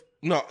of?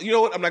 No, you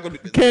know what? I'm not going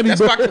to. Candy.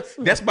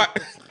 That's my.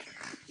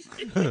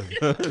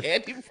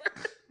 Candy.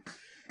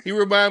 He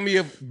remind me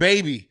of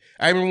Baby.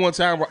 I remember one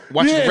time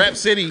watching Rap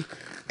City,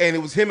 and it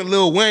was him and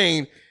Lil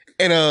Wayne.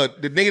 And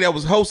the nigga that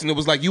was hosting it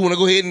was like, you want to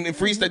go ahead and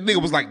freestyle? Nigga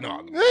was like,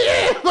 nah.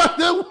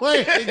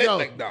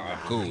 Like, nah,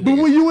 cool. But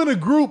when you in a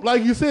group,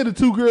 like you said,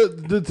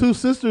 the two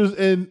sisters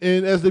in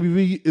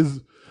SWV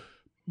is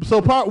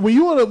so when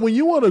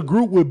you want a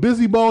group with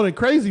Busy Bone and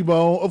Crazy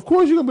Bone, of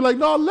course you're gonna be like,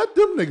 no, let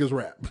them niggas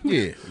rap.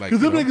 Yeah, because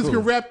them niggas can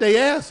rap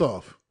their ass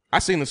off. I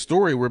seen a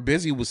story where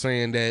Busy was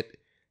saying that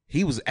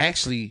he was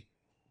actually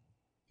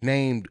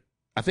named.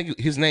 I think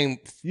his name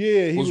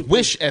was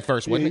Wish at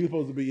first, wasn't he it?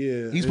 was supposed to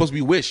be, He's supposed to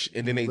be Wish,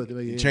 and then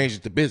they changed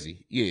it to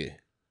Busy. Yeah.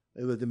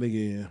 They let the nigga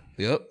in.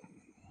 Yep.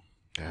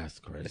 That's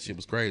crazy. That shit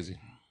was crazy.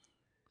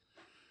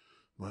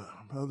 But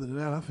other than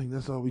that, I think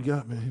that's all we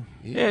got, man.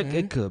 Yeah,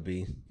 it could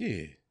be.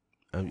 Yeah.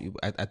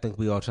 I think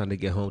we all trying to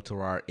get home to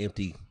our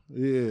empty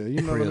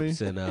you know what I mean?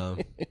 cribs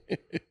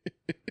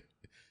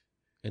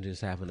and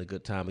just having a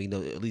good time,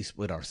 at least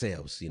with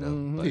ourselves,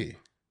 Mm-hmm. But, Yeah.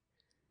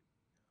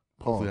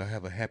 Hopefully, I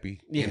have a happy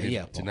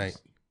ending tonight.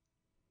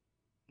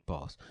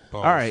 Pause.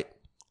 All right.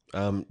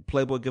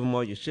 Playboy, give them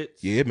all your shits.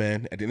 Yeah,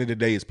 man. At the end of the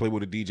day, it's Playboy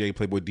the DJ,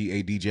 Playboy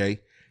DADJ.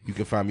 You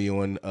can find me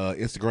on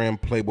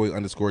Instagram,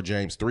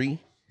 Playboy_James3.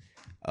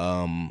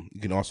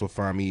 You can also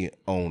find me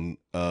on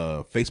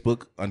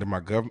Facebook under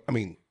my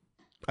government.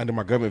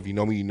 If you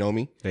know me, you know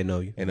me. They know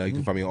you. And you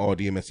can find me on all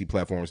DMSC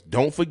platforms.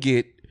 Don't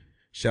forget,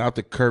 shout out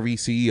to Curvy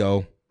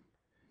CEO,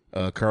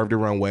 Curve the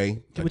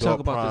Runway. Can we talk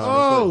about this?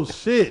 Oh,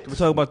 shit. Can we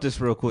talk about this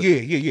real quick? Yeah.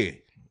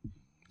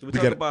 Can we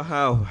talk about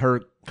how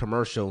her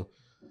commercial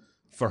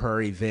for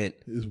her event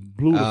It's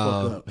blew the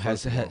fuck up.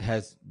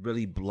 has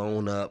really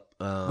blown up.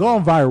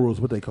 Gone viral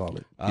is what they call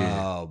it.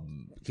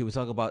 Can we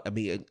talk about? I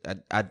mean,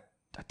 I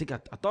think I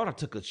thought I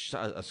took a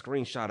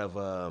screenshot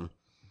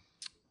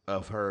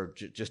of her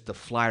just the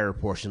flyer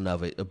portion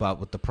of it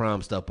with the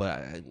prom stuff,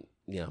 but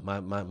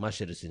my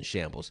shit is in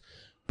shambles.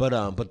 But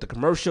the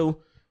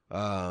commercial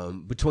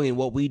between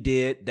what we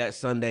did that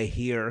Sunday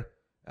here,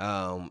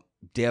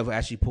 Dev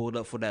actually pulled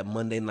up for that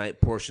Monday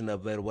night portion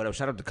of it or whatever.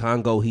 Shout out to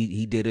Congo.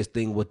 He did his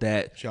thing with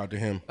that. Shout out to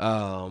him.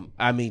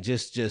 I mean,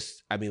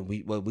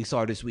 we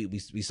saw this week.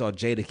 We saw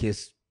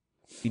Jadakiss,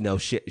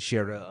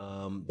 share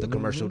the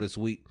commercial this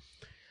week.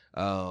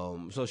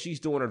 So she's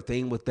doing her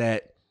thing with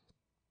that.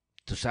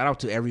 So shout out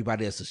to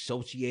everybody that's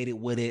associated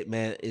with it,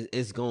 man.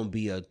 It's gonna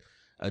be a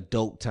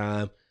dope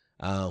time.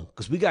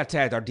 Because we got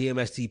tagged our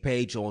DMST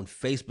page on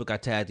Facebook. I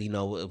tagged,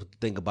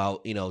 think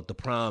about the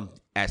prom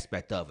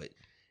aspect of it.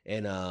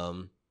 And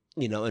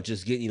and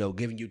just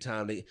giving you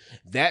time to.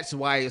 That's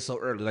why it's so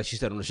early, like she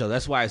said on the show.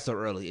 That's why it's so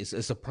early.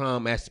 It's a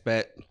prom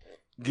aspect.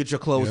 Get your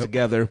clothes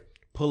together,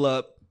 pull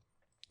up.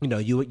 You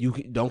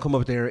don't come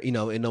up there, in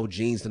no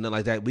jeans and nothing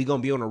like that. We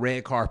gonna be on a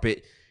red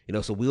carpet,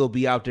 so we'll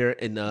be out there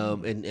and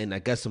I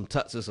guess some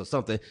tuxes or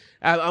something.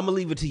 I'm gonna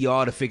leave it to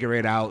y'all to figure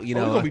it out. It's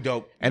gonna be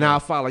dope. And I'll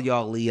follow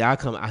y'all lead. I'll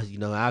come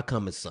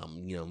as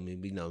something. Y'all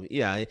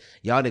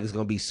niggas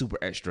gonna be super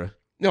extra.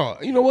 No,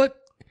 you know what?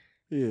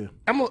 Yeah.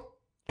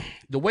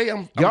 The way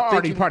I'm Y'all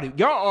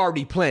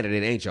already planted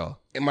it, ain't y'all?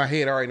 in my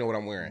head. I already know what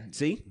I'm wearing.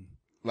 See,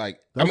 Like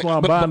that's why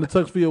I'm buying the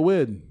tux for your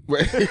wedding.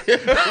 Right.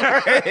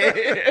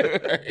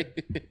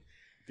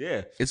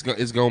 yeah, it's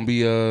gonna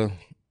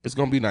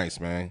be nice,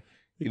 man.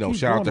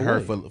 Shout out to her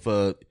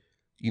for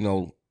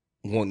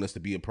wanting us to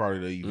be a part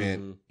of the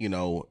event,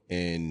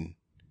 and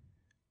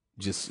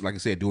just like I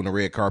said, doing the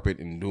red carpet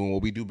and doing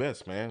what we do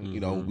best, man.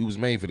 We was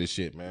made for this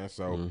shit, man.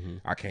 So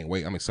I can't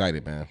wait. I'm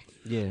excited, man.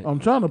 Yeah. I'm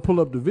trying to pull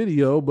up the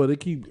video, but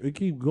it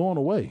keep going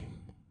away.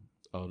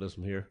 Oh, this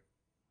one here.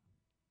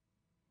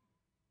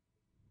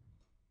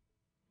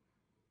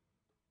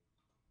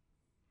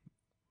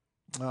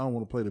 I don't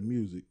want to play the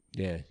music.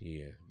 Yeah.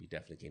 We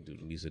definitely can't do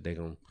the music. They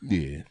gonna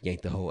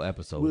yank the whole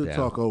episode We'll down.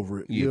 talk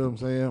over it. You know what I'm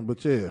saying?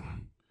 But yeah.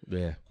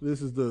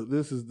 This is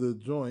the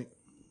joint.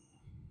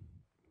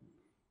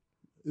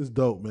 It's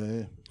dope,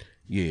 man.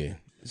 Yeah.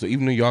 So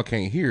even though y'all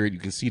can't hear it, you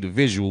can see the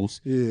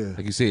visuals. Yeah.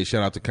 Like you said,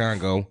 shout out to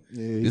Congo.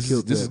 Yeah, this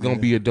is gonna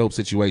be a dope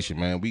situation,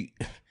 man.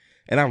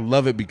 And I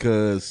love it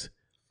because,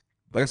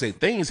 like I say,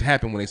 things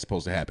happen when they're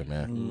supposed to happen,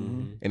 man.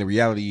 Mm-hmm. And the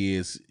reality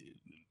is,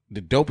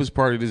 the dopest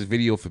part of this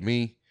video for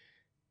me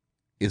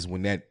is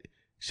when that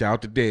shout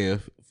out to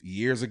Dev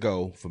years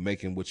ago for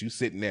making what you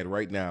sitting at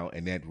right now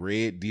and that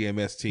red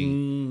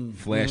DMST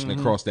flashing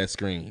across that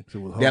screen.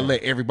 That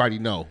let everybody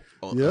know.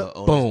 Yep.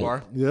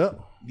 Boom. Yep.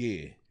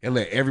 Yeah. And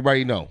let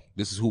everybody know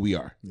this is who we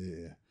are.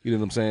 Yeah. You know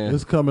what I'm saying?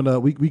 It's coming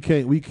up. We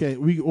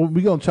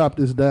gonna chop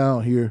this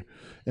down here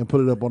and put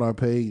it up on our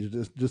page.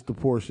 Just the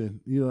portion.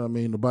 You know what I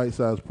mean? The bite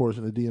size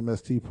portion, the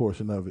DMST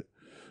portion of it.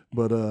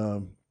 But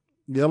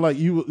yeah, like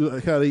you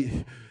like how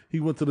he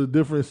went to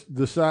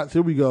the shots.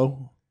 Here we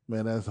go.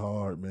 Man, that's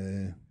hard,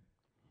 man.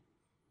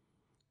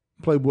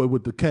 Playboy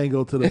with the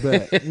Kango to the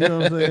back. You know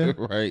what I'm saying?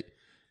 Right.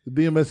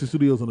 The DMSC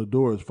Studios on the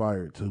door is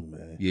fired too,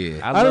 man.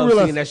 Yeah. I love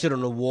seeing that shit on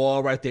the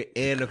wall right there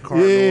and the car.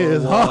 Yeah,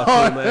 it's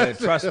hard. Too, man.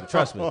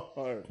 Trust me.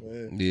 Hard,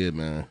 man. Yeah,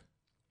 man.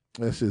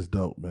 That shit's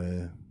dope,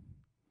 man.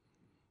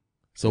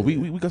 So we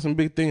got some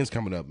big things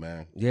coming up,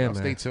 man. Yeah, man.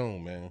 Stay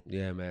tuned, man.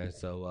 Yeah, man.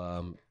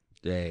 So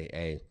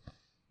hey.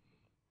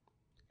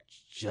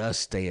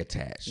 Just stay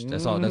attached.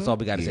 That's all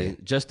we gotta say.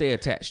 Just stay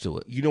attached to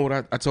it. You know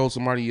what I told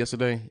somebody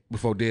yesterday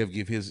before Dev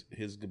give his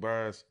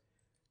goodbyes?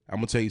 I'm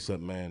gonna tell you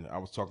something, man. I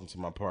was talking to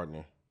my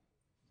partner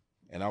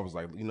and I was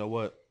like, you know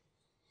what?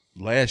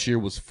 Last year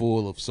was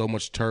full of so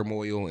much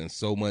turmoil and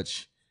so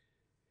much,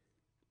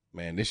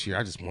 man, this year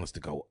I just want us to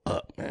go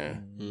up,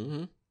 man.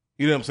 Mm-hmm. You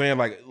You know what I'm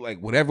saying? Like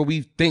whatever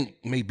we think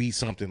may be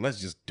something, let's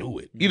just do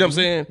it. You know what I'm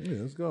saying? Yeah,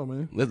 let's go,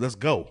 man. Let's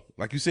go.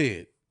 Like you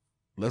said,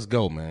 let's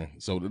go, man.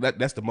 So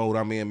that's the mode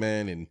I'm in,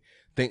 man. And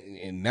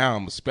now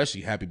I'm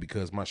especially happy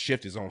because my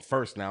shift is on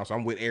first now, so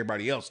I'm with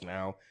everybody else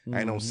now.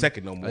 I ain't on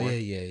second no more. Oh,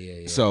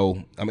 yeah.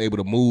 So I'm able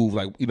to move,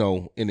 like, you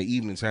know, in the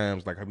evening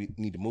times, like I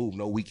need to move,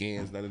 no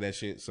weekends, none of that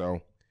shit.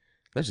 So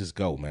let's just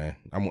go, man.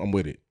 I'm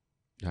with it.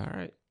 All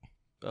right.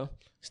 Well,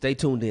 stay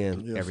tuned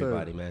in,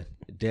 everybody, man.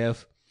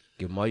 Dev,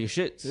 give them all your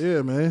shits.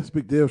 Yeah, man. It's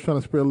Big Dev trying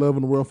to spread love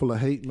in a world full of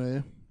hate,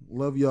 man.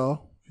 Love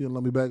y'all. If you don't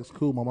love me back, it's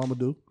cool. My mama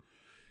do.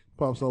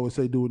 Pops always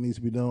say, do what needs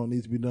to be done. What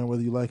needs to be done,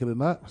 whether you like it or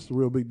not. It's the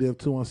Real Big Dev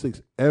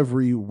 216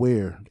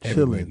 everywhere.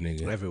 Chilling.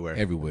 Nigga. Everywhere.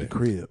 Everywhere. The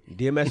crib.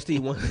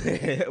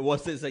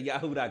 DMST16 at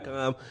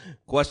yahoo.com.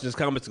 Questions,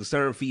 comments,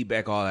 concern,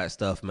 feedback, all that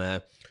stuff,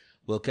 man.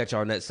 We'll catch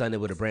y'all next Sunday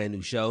with a brand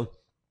new show.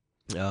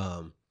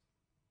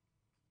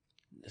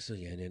 So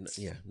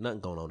nothing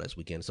going on this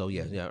weekend. So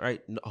all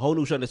right, whole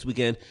new show this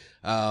weekend.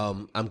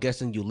 I'm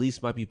guessing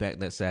Ulysses might be back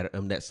next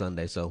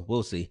Sunday. So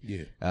we'll see.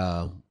 Yeah.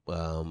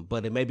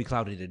 But it may be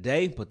cloudy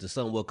today, but the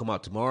sun will come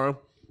out tomorrow.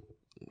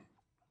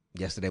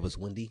 Yesterday was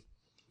windy.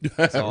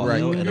 So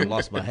right. And I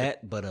lost my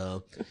hat. But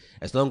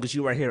as long as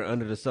you right here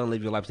under the sun,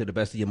 live your life to the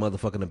best of your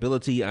motherfucking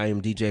ability. I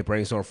am DJ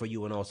Brainstorm for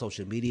you on all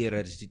social media.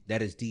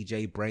 That is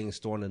DJ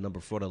Brainstorm, the number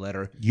 4, the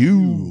letter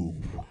U.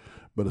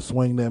 Better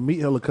swing that meat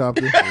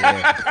helicopter.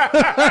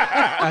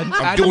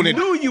 I'm doing it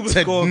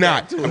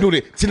tonight. I'm doing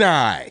it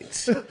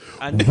tonight.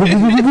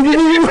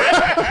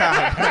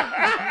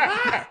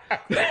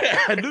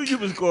 I knew you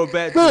was going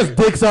back. There's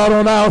dicks out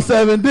on aisle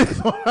 7.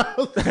 Dicks on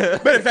aisle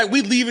 7. Matter of fact,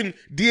 we leaving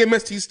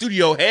DMST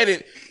studio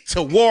headed to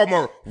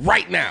Walmart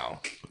right now.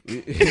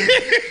 1,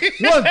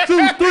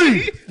 2,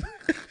 3.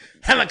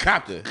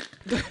 Helicopter.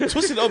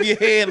 Twist it over your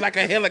head like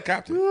a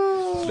helicopter.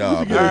 All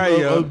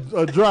right,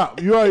 a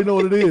drop. You already know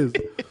what it is.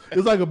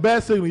 It's like a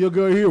bat signal. Your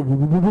girl here,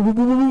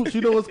 she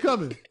know what's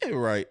coming.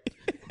 Right.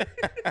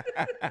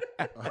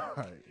 All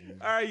right.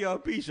 All right, y'all.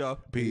 Peace, y'all.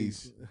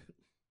 Peace.